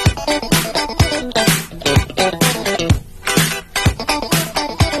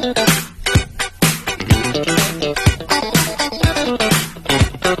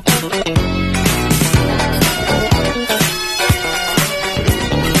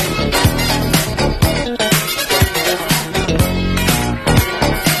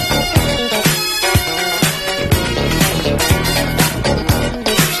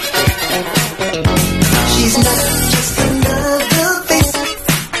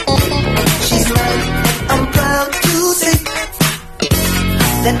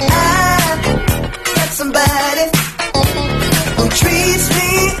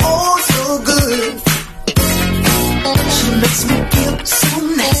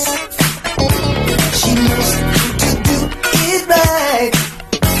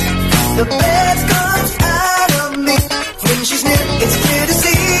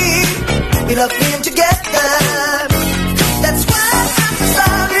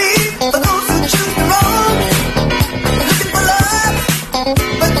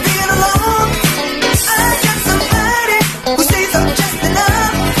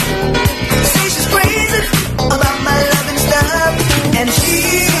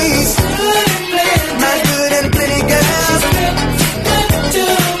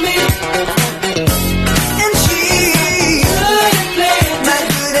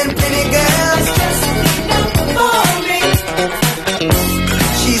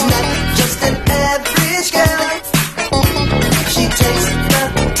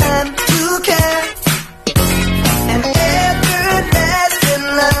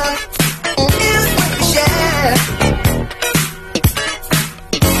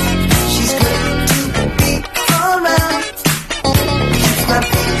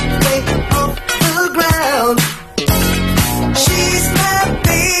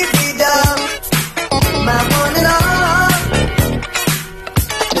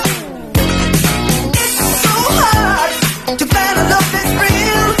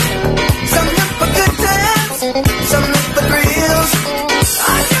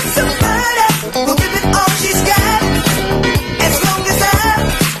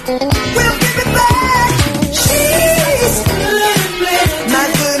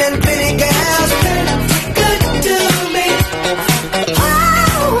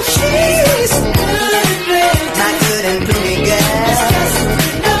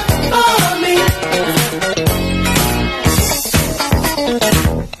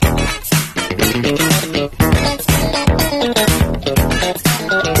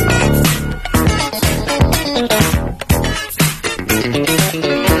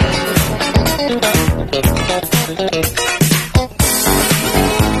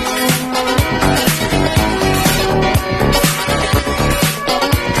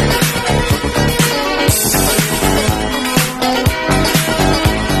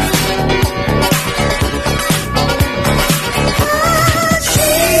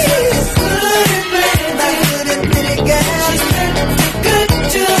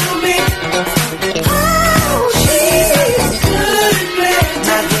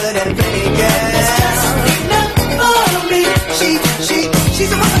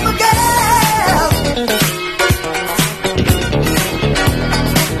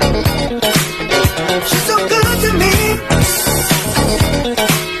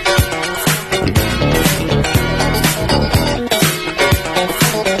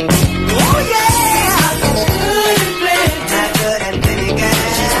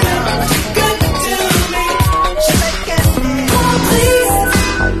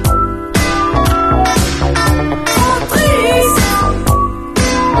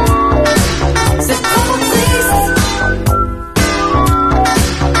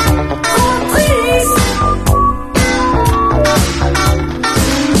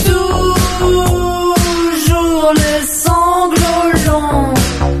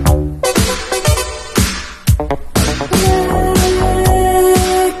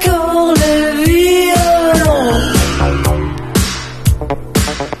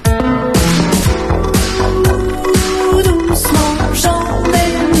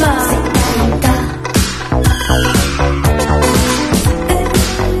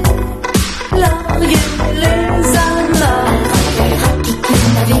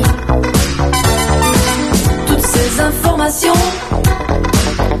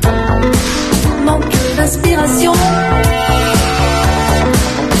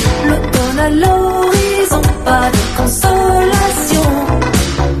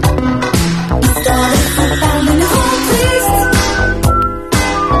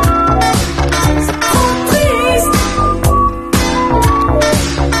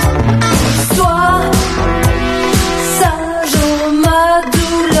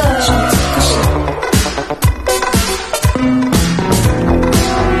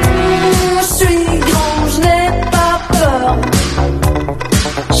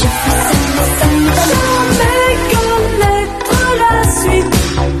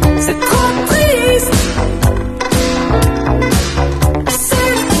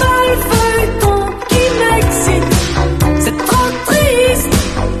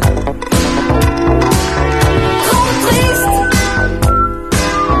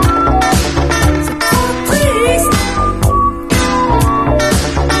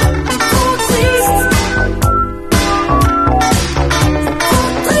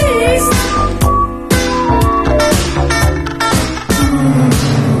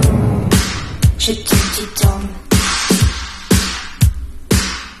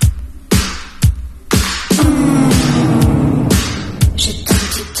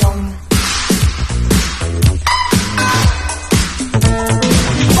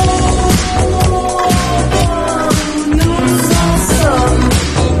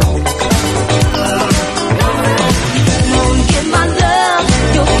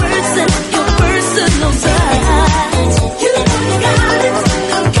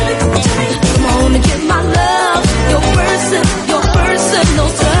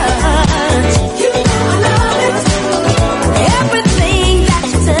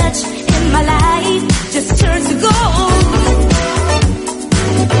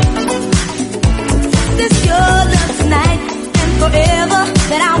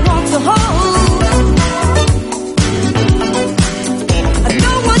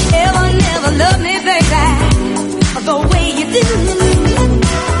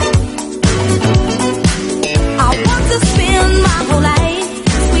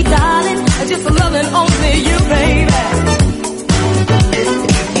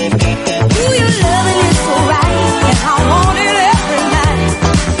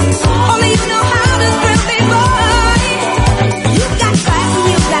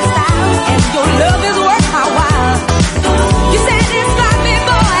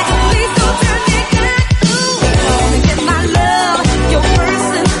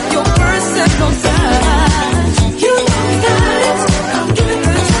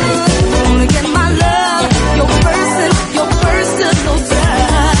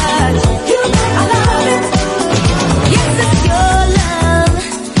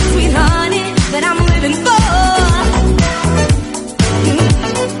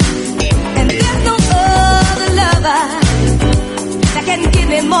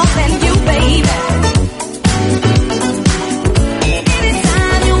 me more than you, baby.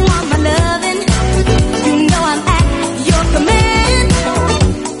 Anytime you want my loving, you know I'm at your command.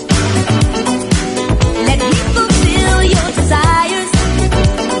 Let me fulfill your desires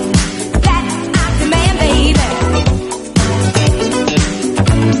that I demand, baby.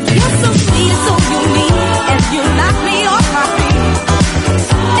 You're so sweet, so unique, and you knock me off my feet.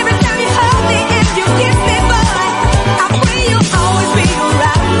 Every time you hug me and you kiss me, boy, I pray you'll always be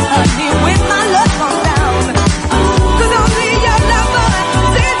around. Hug me when my love comes down. 'Cause only your love, boy,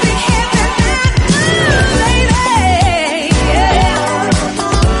 sends me heaven down. Lady, yeah,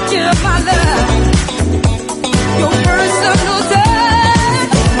 you're my love. Your personal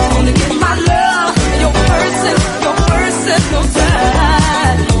touch. Gonna get my love. Your personal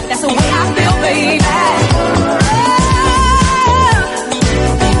touch. That's the way I feel, baby.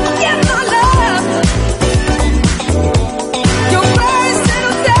 Get my love. Your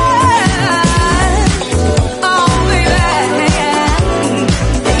personal touch. Oh, baby.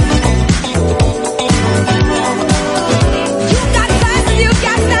 You got class and you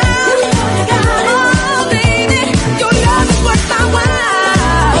got style. Oh, baby, your love is worth my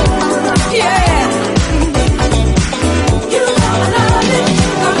while. Yeah. You know I love it.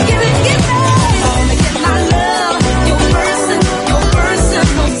 Gonna give it. Gonna get my love. Your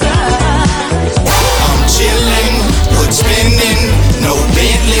personal touch. I'm chillin', wood spinning, no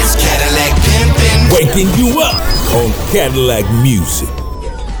Bentleys, Cadillac pimpin'. Waking you up on Cadillacc Music.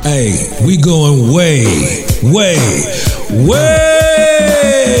 Hey, we going way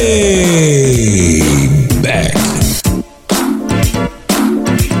back.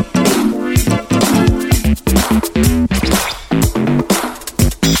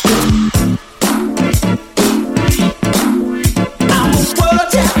 I'm a world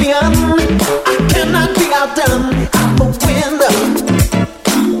champion. I cannot be outdone. I'm a winner.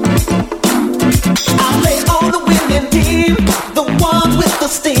 I play on the winning team, the ones with the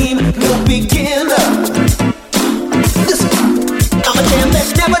steam, no beginner. Listen, I'm a champ that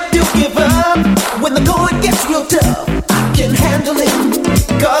never do give up.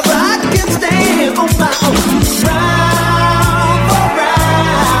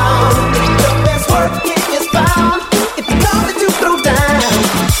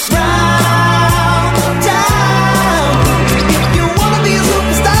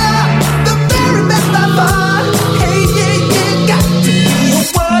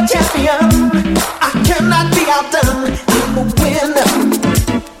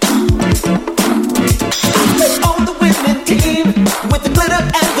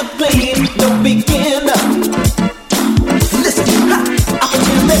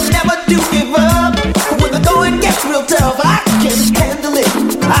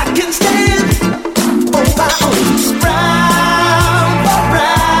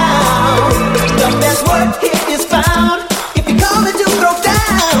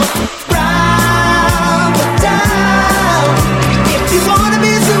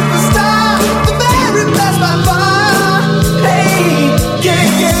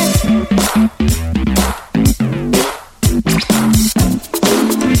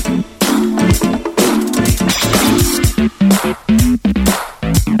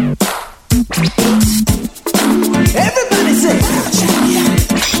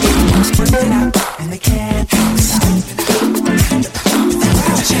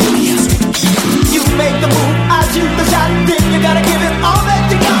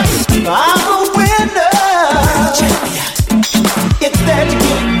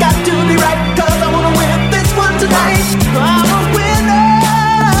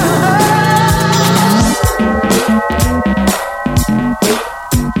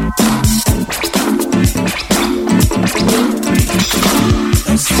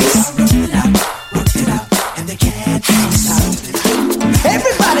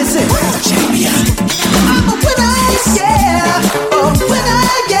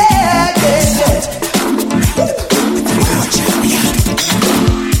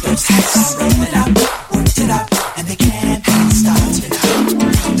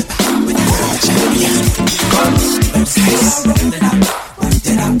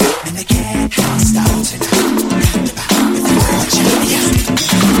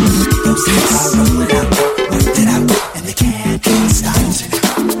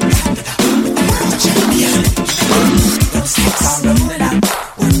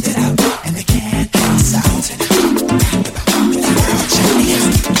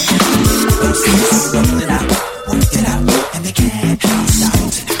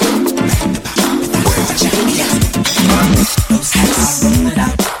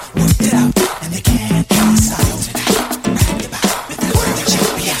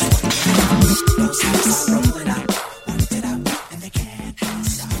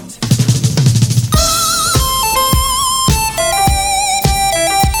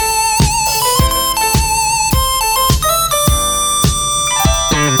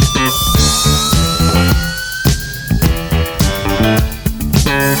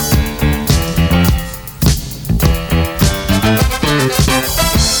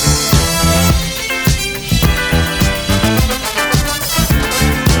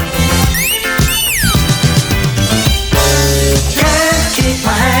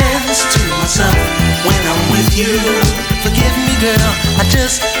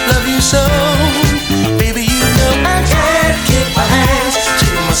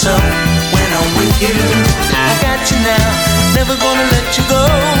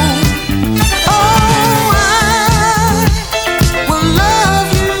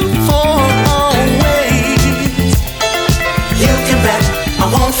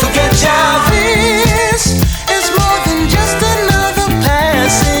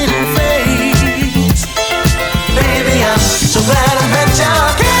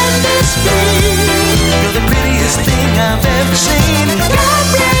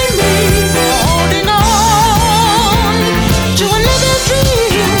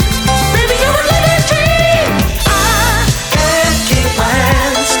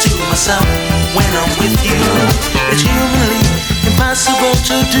 impossible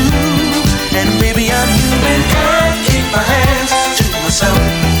to do. And baby, I'm human, can't keep my hands to myself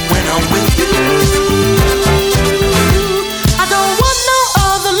when I'm with you. I don't want no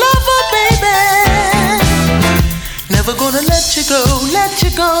other lover, baby. Never gonna let you go,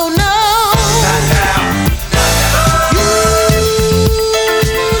 no. Not now. You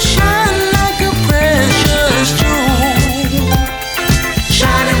shine like a precious jewel,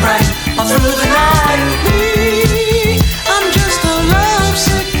 shining bright all through the night. Me, I'm just a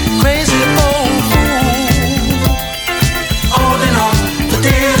lovesick, crazy old fool, holding on for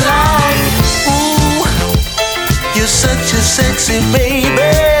dear life. Ooh, you're such a sexy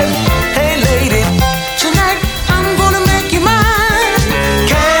baby. Hey lady, tonight I'm gonna make you mine.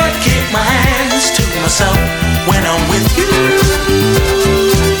 Can't keep my hands to myself when I'm with you.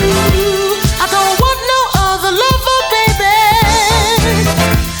 I don't want no other lover, baby.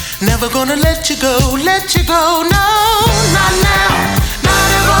 Never gonna let you go, no, not now,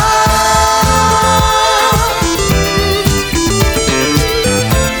 not ever.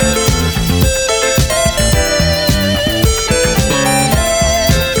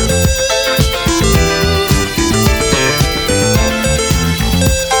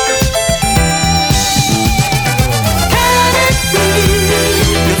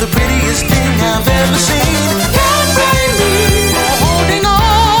 You're the prettiest thing I've ever seen. Can't blame me for holding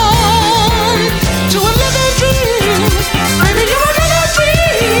on to a living dream. Baby, you're a living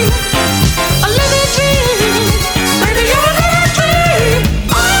dream. A living dream. Baby, you're a living dream.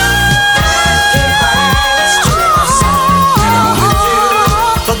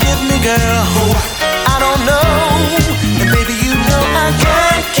 Forgive me, girl. I don't know. And baby, you know I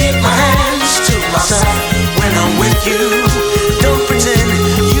can't keep my hands to myself when I'm with you. Don't pretend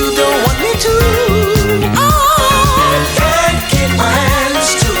you don't want me to. Can't keep my hands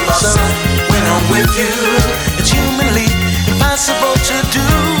to myself when I'm with you. It's humanly impossible to do.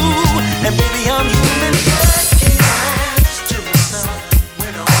 And baby, I'm human. Can't keep my hands to myself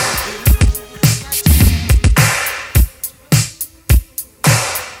when I'm with you.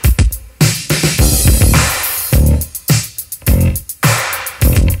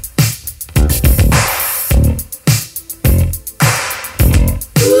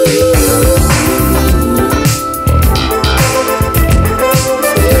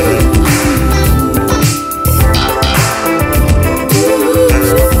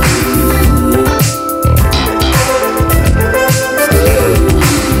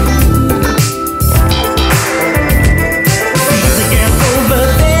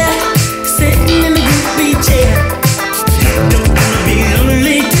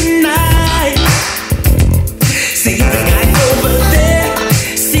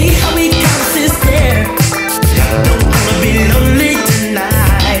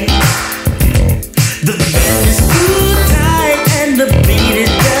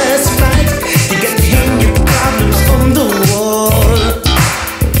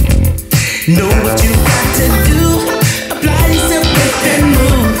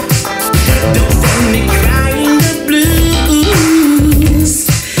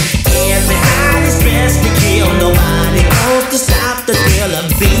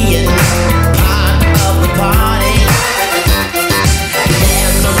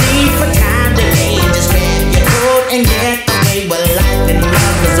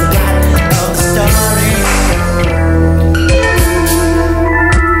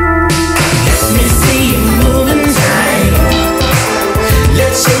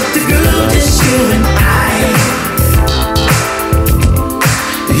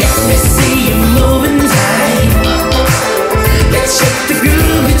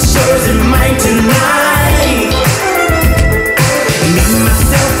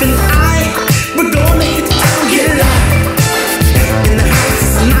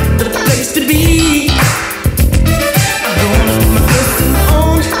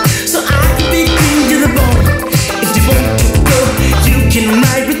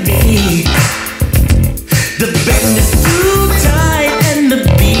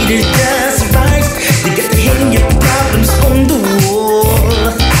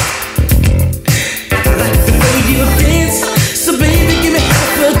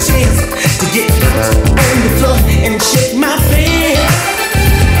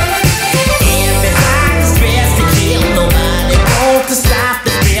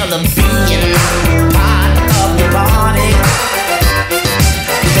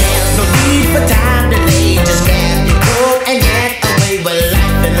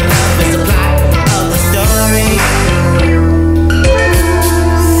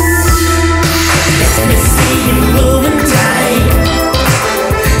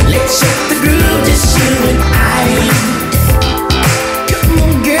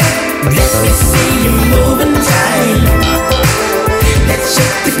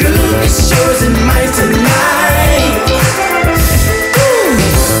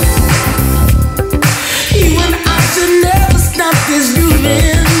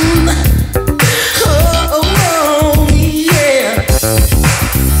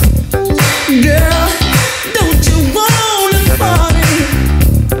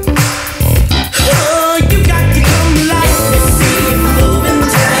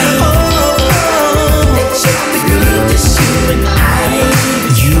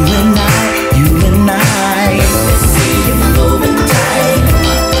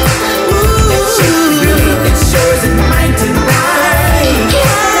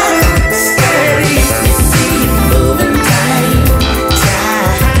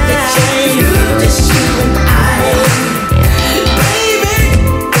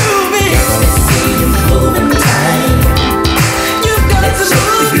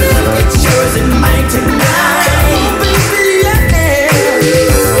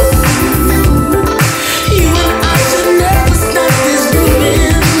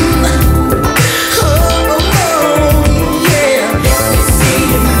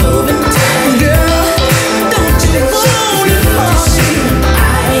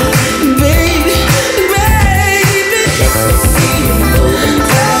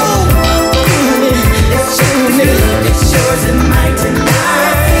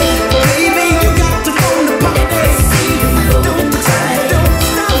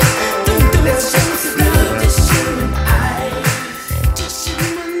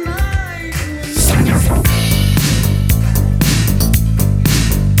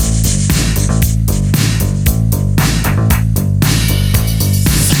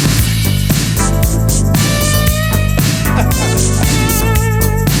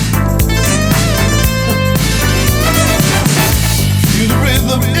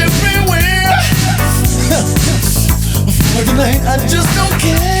 rhythm everywhere. For tonight, I just don't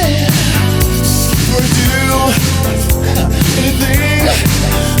care. For you, anything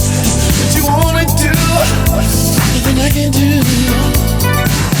that you wanna do, nothing I can do.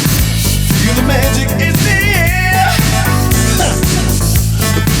 Feel the magic in the air.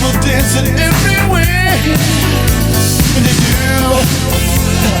 The people dancing everywhere. And they do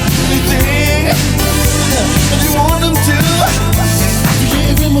anything that you want them to.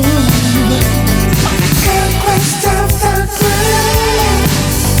 Every move. Can't quite stop the groove.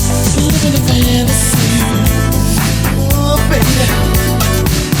 Living a fantasy. Oh, baby.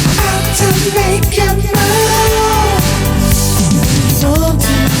 How to make you move.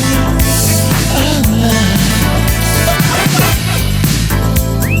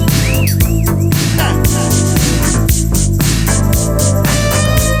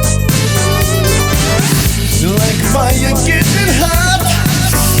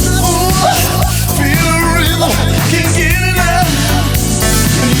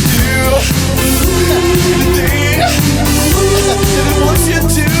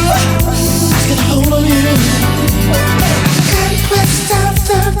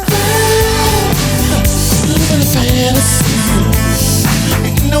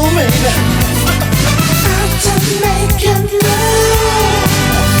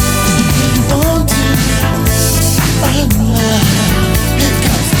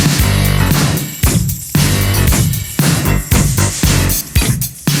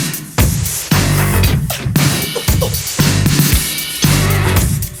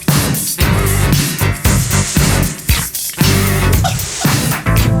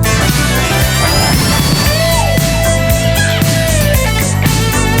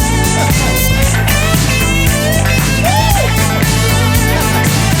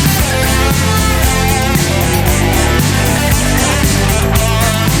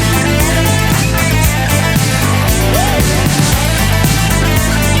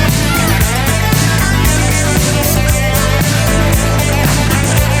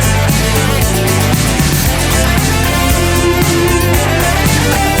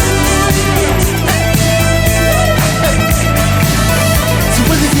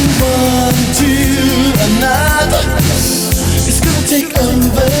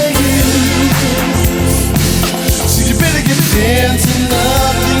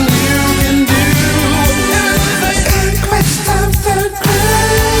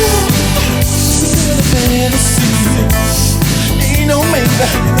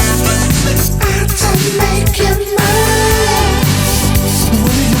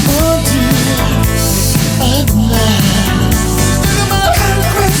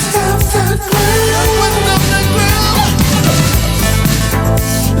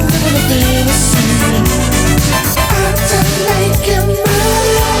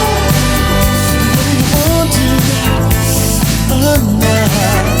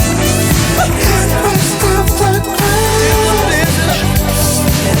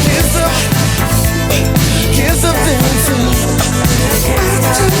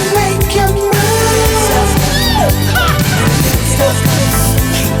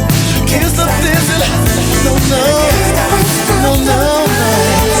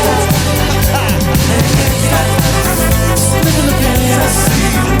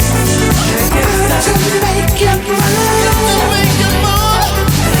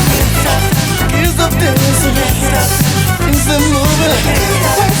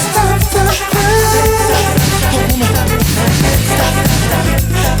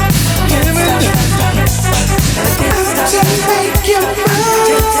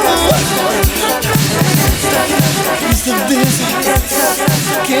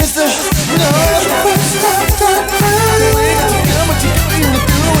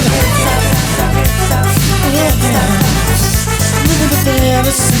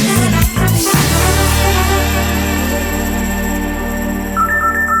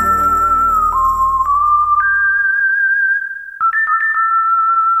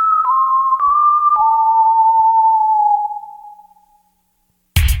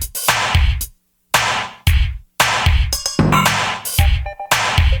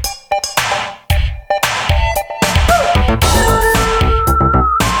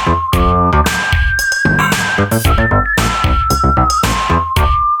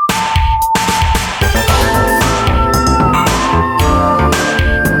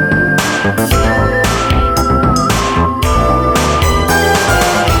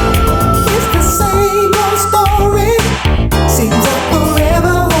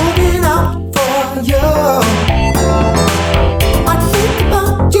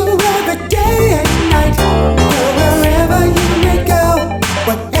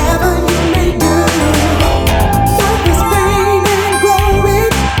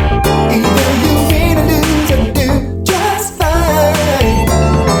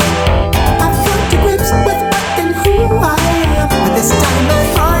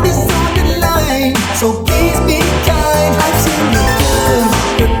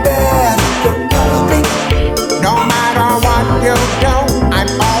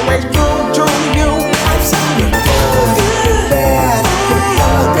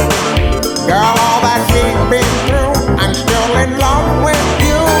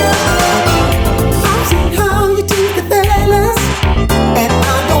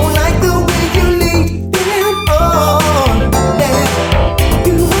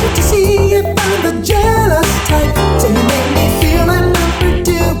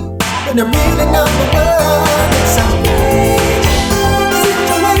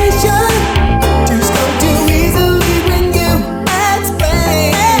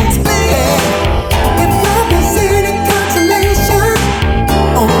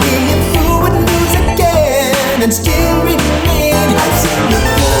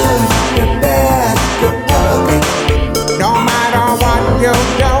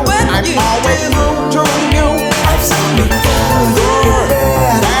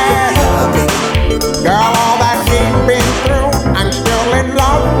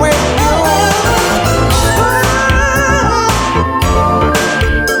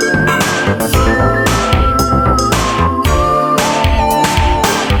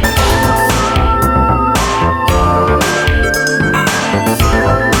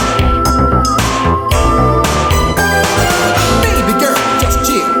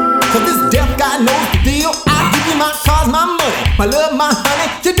 my love, my honey,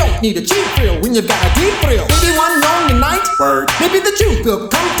 you don't need a cheap thrill when you've got a deep thrill. Maybe one lonely night, word. Maybe the truth will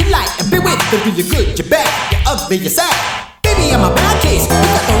come to light and be with you through your good, your bad, your ugly, your sad. Baby, I'm a bad case, you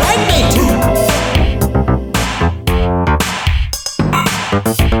got the right mate.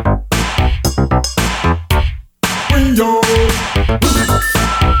 Bring your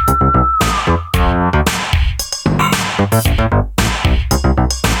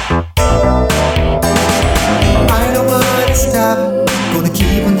I don't wanna stop, gonna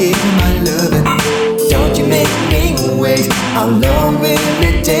keep on giving my loving. Don't you make me wait, how long will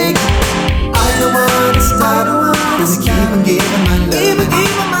it take? I don't wanna stop, gonna keep on giving my loving.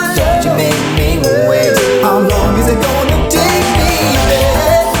 Don't you make me wait, how long is it gonna take me, baby?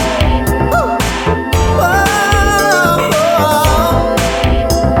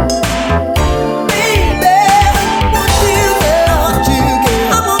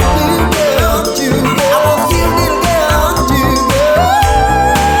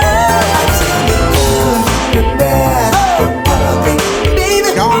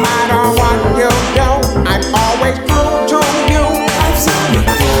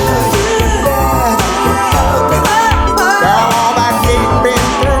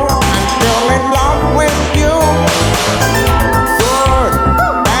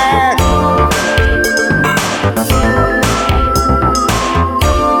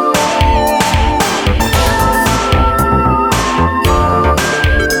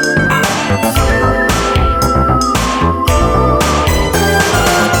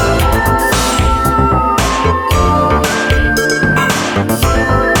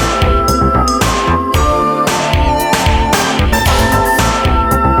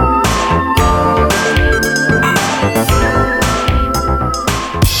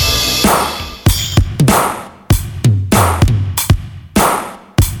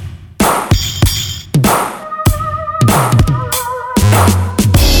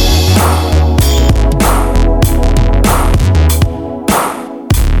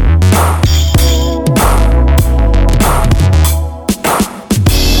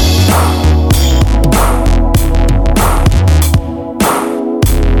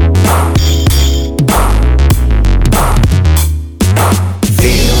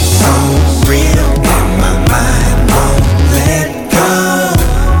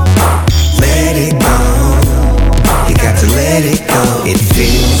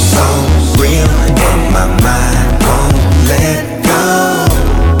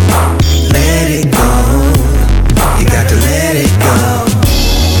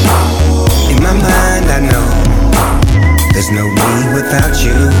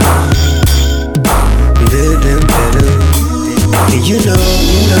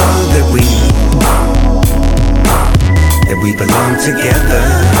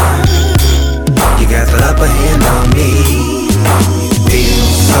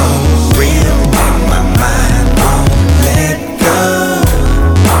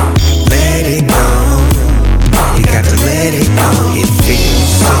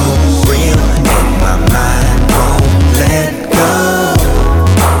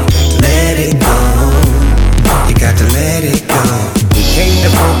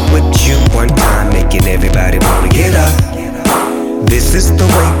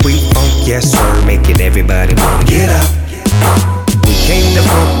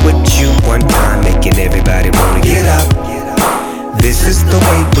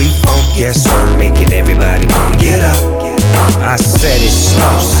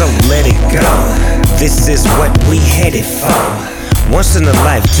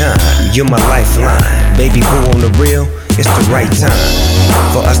 You're my lifeline, baby boo on the real, it's the right time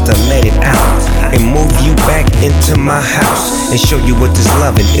for us to let it out and move you back into my house and show you what this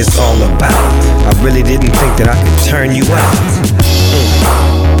loving is all about. I really didn't think that I could turn you out.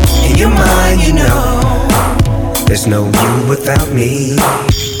 In your mind, you know, there's no you without me.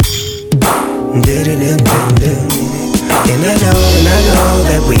 And I know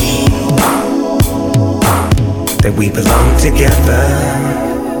that we belong together.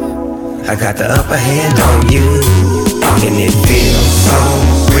 I got the upper hand on you, and it feels so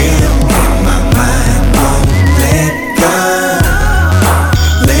real, and my mind won't let go.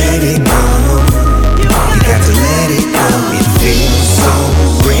 Let it go, you got to let it go. It feels so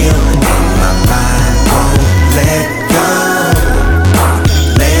real, and my mind won't let go.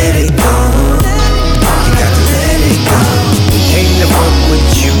 Let it go, you got to let it go. We came to work with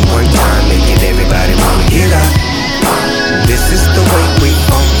you one time, making everybody wanna get up. This is the way we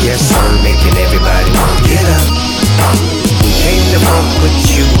funk, yes sir, making everybody wanna get up. We came to funk with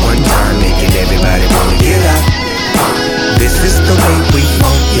you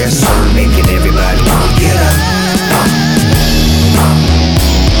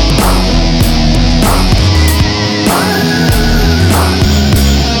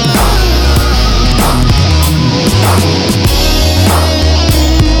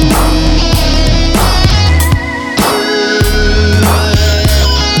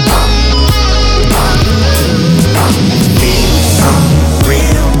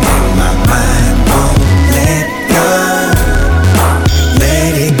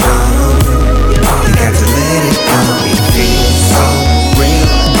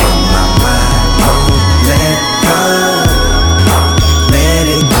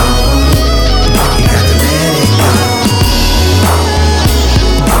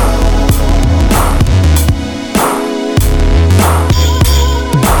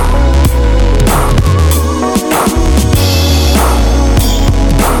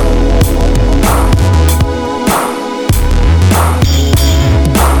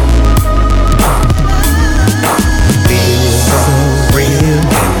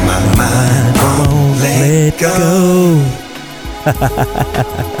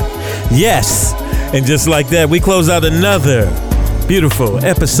Yes. And just like that, we close out another beautiful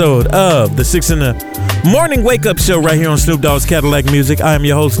episode of the 6 in the Morning Wake Up Show right here on Snoop Dogg's Cadillacc Music. I am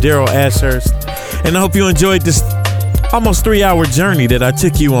your host, Daryl Ashurst. And I hope you enjoyed this almost 3-hour journey that I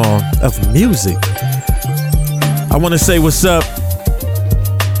took you on of music. I want to say what's up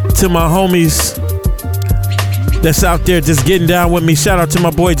to my homies that's out there just getting down with me. Shout out to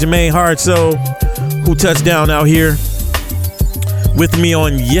my boy Jermaine Hardsoul, who touched down out here with me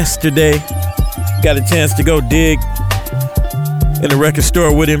on yesterday. Got a chance to go dig in the record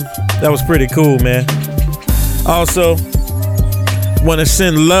store with him. That was pretty cool, man. Also, want to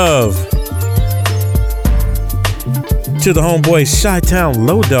send love to the homeboy Chi-Town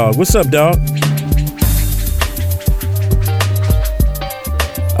Low Dog. What's up, dog?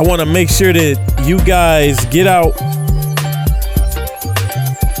 I want to make sure that you guys get out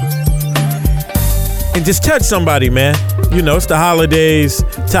and just touch somebody, man. You know, it's the holidays,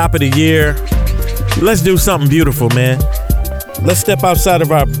 top of the year. Let's do something beautiful, man. Let's step outside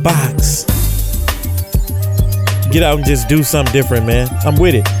of our box. Get out and just do something different, man. I'm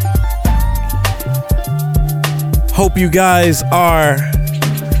with it. Hope you guys are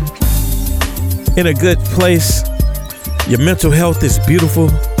in a good place. Your mental health is beautiful.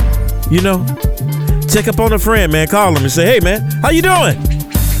 You know, check up on a friend, man. Call them and say, hey, man, how you doing?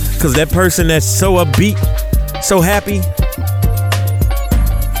 Because that person that's so upbeat, so happy,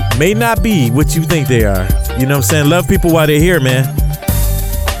 may not be what you think they are. You know what I'm saying? Love people while they're here, man.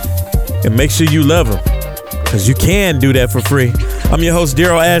 And make sure you love them, because you can do that for free. I'm your host,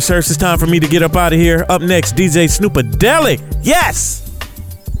 Daryl Ashurst. It's time for me to get up out of here. Up next, DJ Cadillacc. Yes!